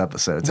calls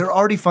episodes. They're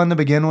already fun to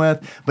begin with,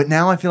 but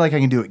now I feel like I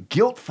can do it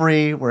guilt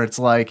free, where it's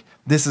like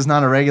this is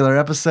not a regular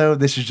episode.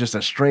 This is just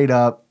a straight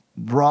up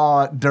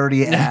raw,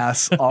 dirty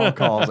ass all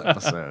calls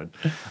episode.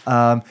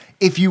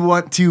 If you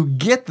want to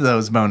get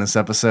those bonus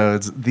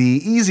episodes, the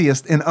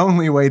easiest and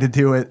only way to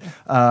do it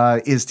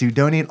is to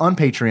donate on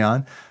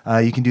Patreon.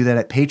 You can do that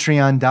at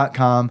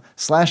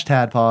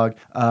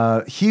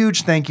patreon.com/tadpog.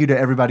 Huge thank you to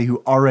everybody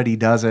who already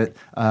does it.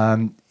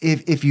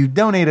 If you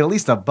donate at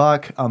least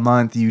 $1 a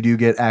month, you do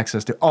get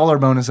access to all our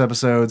bonus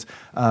episodes,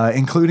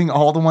 including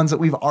all the ones that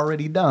we've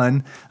already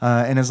done.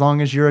 And as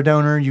long as you're a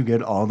donor, you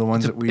get all the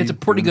ones that we. It's a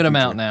pretty do in good the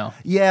amount future.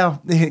 now.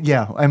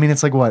 Yeah. I mean,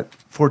 it's like what,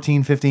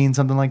 14, 15,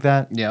 something like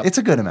that. Yeah, it's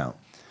a good amount.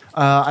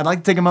 I'd like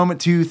to take a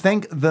moment to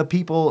thank the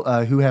people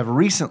who have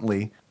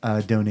recently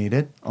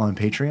donated on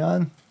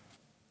Patreon.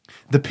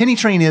 The penny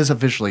train is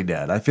officially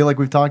dead. I feel like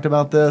we've talked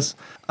about this.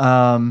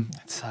 It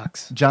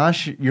sucks.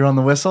 Josh, you're on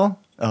the whistle.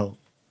 Oh.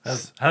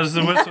 How's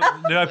the whistle?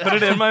 Do I put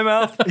it in my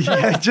mouth?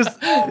 Yeah,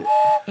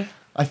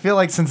 I feel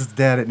like since it's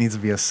dead, it needs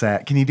to be a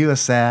sad. Can you do a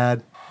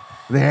sad?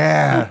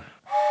 There.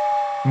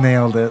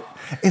 Nailed it.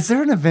 Is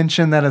there an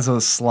invention that is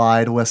a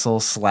slide whistle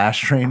 /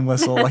 train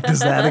whistle? Like, does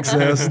that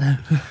exist?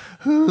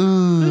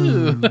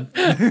 I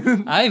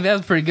think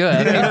that's pretty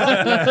good.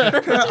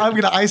 I'm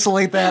going to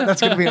isolate that.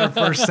 That's going to be our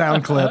first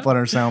sound clip on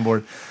our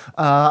soundboard.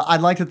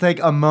 I'd like to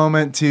take a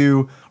moment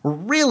to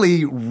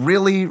really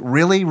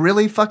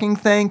fucking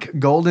thank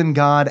Golden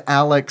God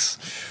Alex,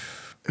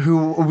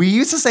 who we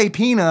used to say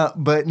Pina,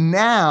 but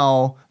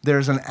now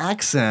there's an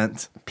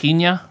accent.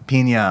 Pina?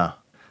 Pina.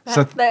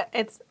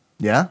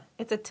 Yeah?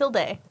 It's a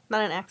tilde,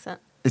 not an accent.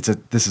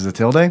 This is a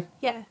tilde?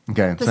 Yeah.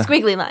 Okay. The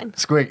squiggly line.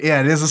 Yeah,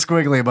 it is a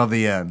squiggly above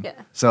the end. Yeah.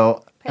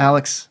 So,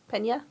 Alex.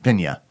 Pena.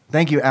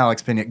 Thank you,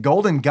 Alex Pena.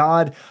 Golden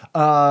God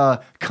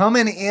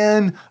coming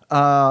in,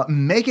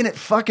 making it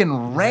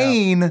fucking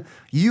rain. Yeah.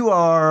 You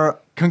are,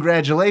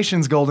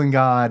 congratulations, Golden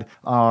God,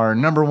 our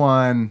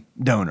 #1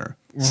 donor.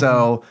 Mm-hmm.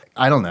 So,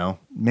 I don't know.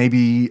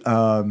 Maybe,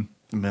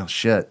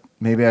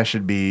 maybe I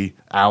should be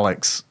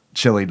Alex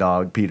Chili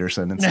Dog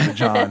Peterson instead of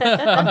John.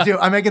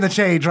 I'm making the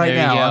change right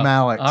now. I'm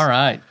Alex. All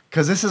right.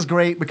 Because this is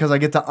great because I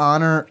get to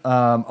honor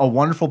a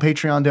wonderful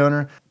Patreon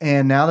donor.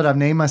 And now that I've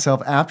named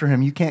myself after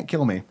him, you can't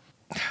kill me.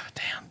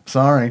 Damn.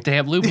 Sorry.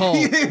 Damn loophole.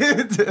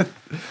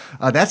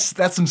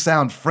 That's some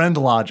sound friend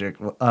logic.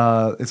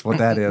 It's what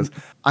that is.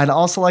 I'd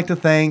also like to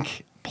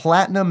thank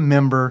Platinum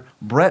member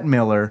Brett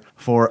Miller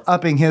for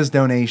upping his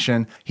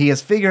donation. He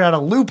has figured out a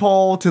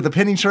loophole to the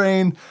penny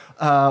train,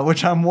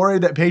 which I'm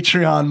worried that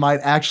Patreon might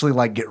actually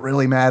get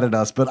really mad at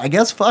us. But I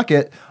guess fuck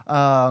it.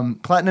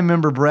 Platinum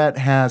member Brett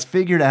has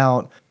figured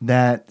out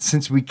that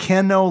since we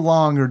can no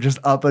longer just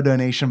up a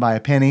donation by a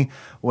penny,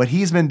 what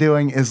he's been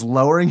doing is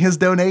lowering his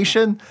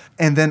donation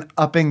and then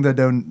upping the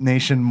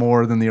donation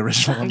more than the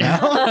original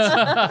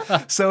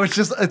amount. So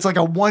it's like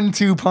a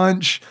 1-2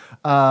 punch.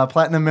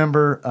 Platinum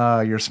member,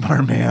 you're a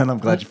smart man. I'm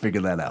glad you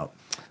figured that out.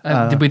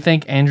 Did we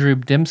thank Andrew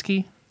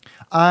Bdimsky?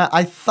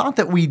 I thought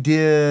that we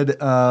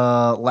did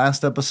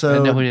last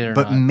episode,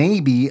 but not.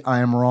 Maybe I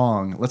am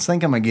wrong. Let's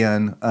thank him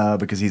again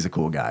because he's a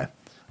cool guy.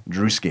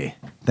 Drewski,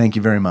 thank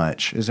you very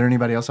much. Is there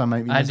anybody else I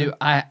might be missing?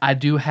 I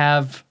do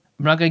have.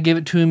 I'm not going to give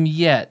it to him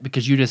yet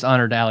because you just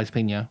honored Alex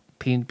Pena.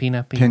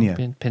 Pena.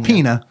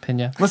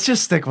 Let's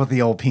just stick with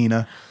the old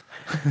Pena.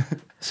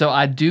 So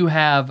I do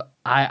have.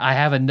 I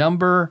have a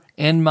number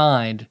in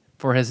mind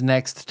for his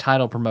next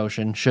title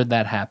promotion. Should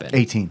that happen?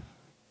 18.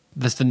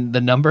 That's the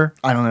number?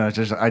 I don't know.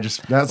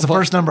 That's the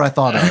first number I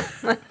thought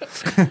of.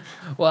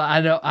 Well,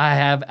 I know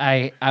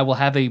I will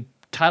have a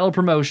title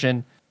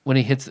promotion when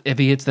if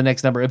he hits the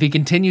next number. If he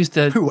continues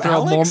to throw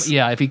Alex?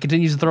 if he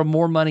continues to throw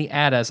more money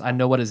at us, I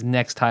know what his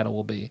next title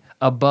will be.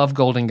 Above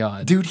Golden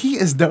God. Dude, he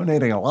is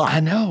donating a lot.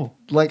 I know.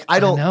 I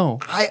don't know.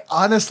 I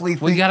honestly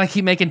think we got to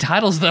keep making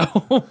titles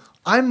though.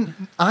 I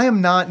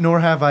am not,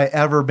 nor have I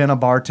ever been a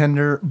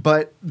bartender,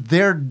 but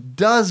there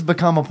does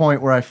become a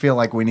point where I feel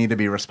like we need to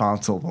be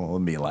responsible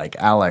and be like,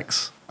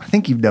 Alex, I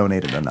think you've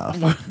donated enough.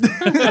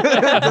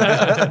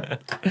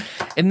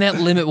 And that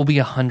limit will be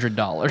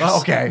 $100.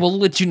 Okay. We'll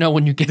let you know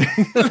when you get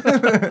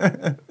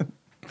it.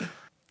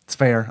 It's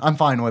fair. I'm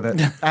fine with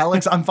it.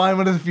 Alex, I'm fine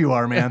with it if you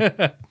are,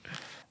 man.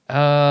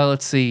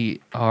 Let's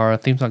see. Our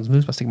theme song is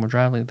Moves by Sigmund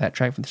Drive. Link to that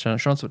track from the show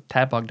notes with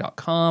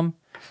tadpog.com.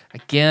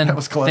 Again, that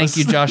was close. Thank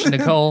you, Josh and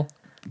Nicole,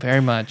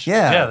 very much.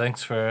 Yeah.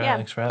 Thanks for having I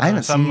haven't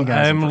us. seen you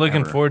guys in I'm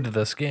looking forever. forward to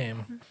this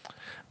game. I'm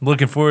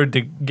looking forward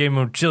to Game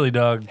of Chili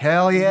Dog.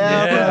 Hell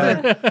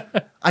yeah,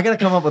 brother. I got to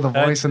come up with a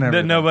voice and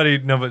everything.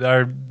 Nobody,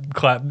 our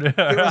clap. It was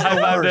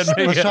the worst.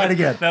 Let's try it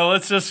again. No,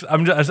 let's just.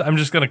 I'm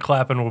just gonna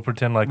clap and we'll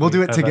pretend like We'll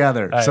do it have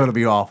together, All right. so it'll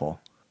be awful.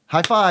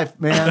 High five,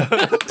 man.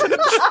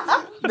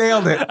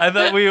 Nailed it. I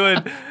thought we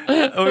would.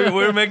 We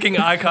were making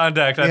eye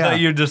contact. I thought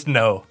you'd just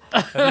know.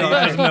 I thought you'd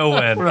just know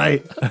when.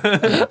 Right.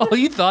 Oh,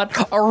 you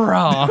thought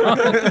wrong.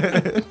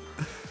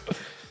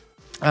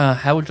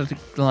 How would you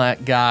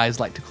guys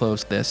like to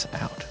close this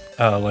out?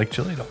 Like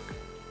Chili Dog.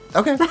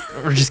 Okay.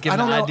 Or just give I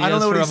don't know. ideas I don't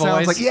know what for he a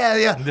sounds voice? like.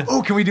 Yeah.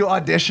 Oh, can we do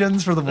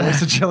auditions for the voice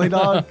of Chili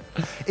Dog?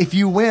 If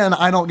you win,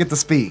 I don't get to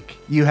speak.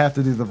 You have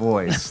to do the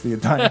voice the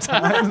entire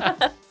time.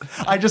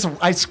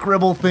 I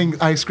scribble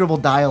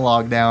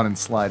dialogue down and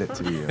slide it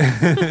to you.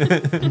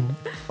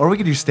 Or we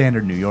could do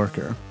standard New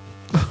Yorker.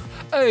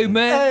 Hey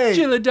man, Hey.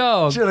 Chili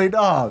Dog. Chili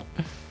Dog.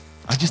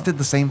 I just did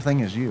the same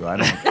thing as you.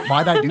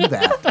 Why'd I do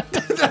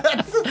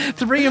that?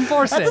 to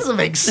reinforce That it. doesn't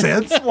make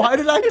sense. Why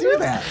did I do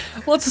that?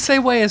 Well, it's the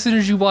same way. As soon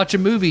as you watch a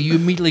movie, you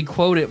immediately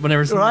quote it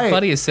whenever something Right.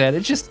 funny is said.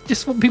 It's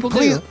just what people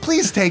Please, do.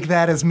 please take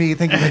that as me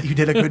thinking that you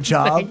did a good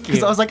job. Thank Because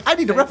you. I was like, I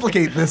need to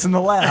replicate this in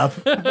the lab.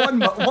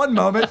 One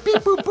moment, beep,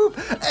 boop,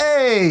 boop.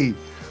 Hey,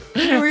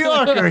 New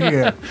Yorker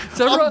here.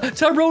 Tyrone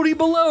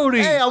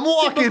Baloney. Hey, I'm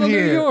walking Typical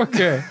here. New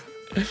Yorker.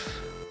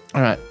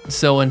 All right.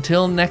 So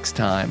until next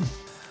time,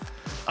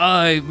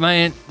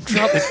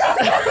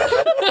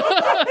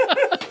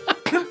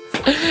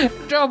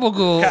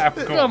 Tropical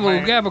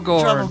Capricorn.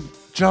 Capricorn.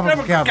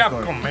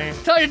 man.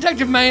 Tell your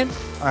detective man.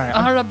 All right,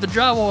 I heard up the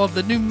drywall of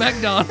the new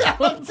McDonald's.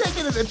 I'm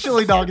taking it that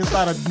Chili Dog is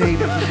not a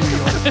native of New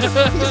York.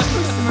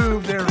 He's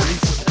moved there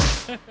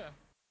recently.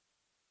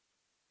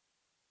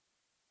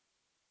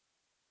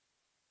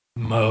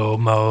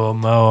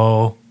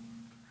 Mo.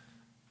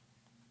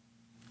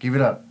 Keep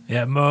it up.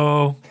 Yeah,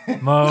 Mo.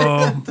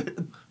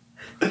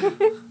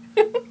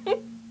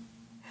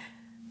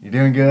 You're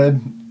doing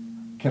good.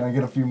 Can I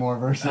get a few more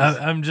verses?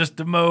 I'm just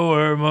a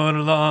mower mowing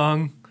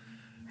along,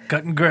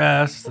 cutting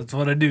grass. That's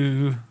what I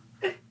do.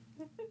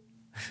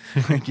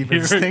 Keep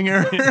it a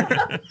stinger.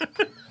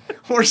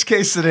 Worst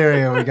case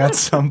scenario, we got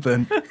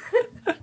something.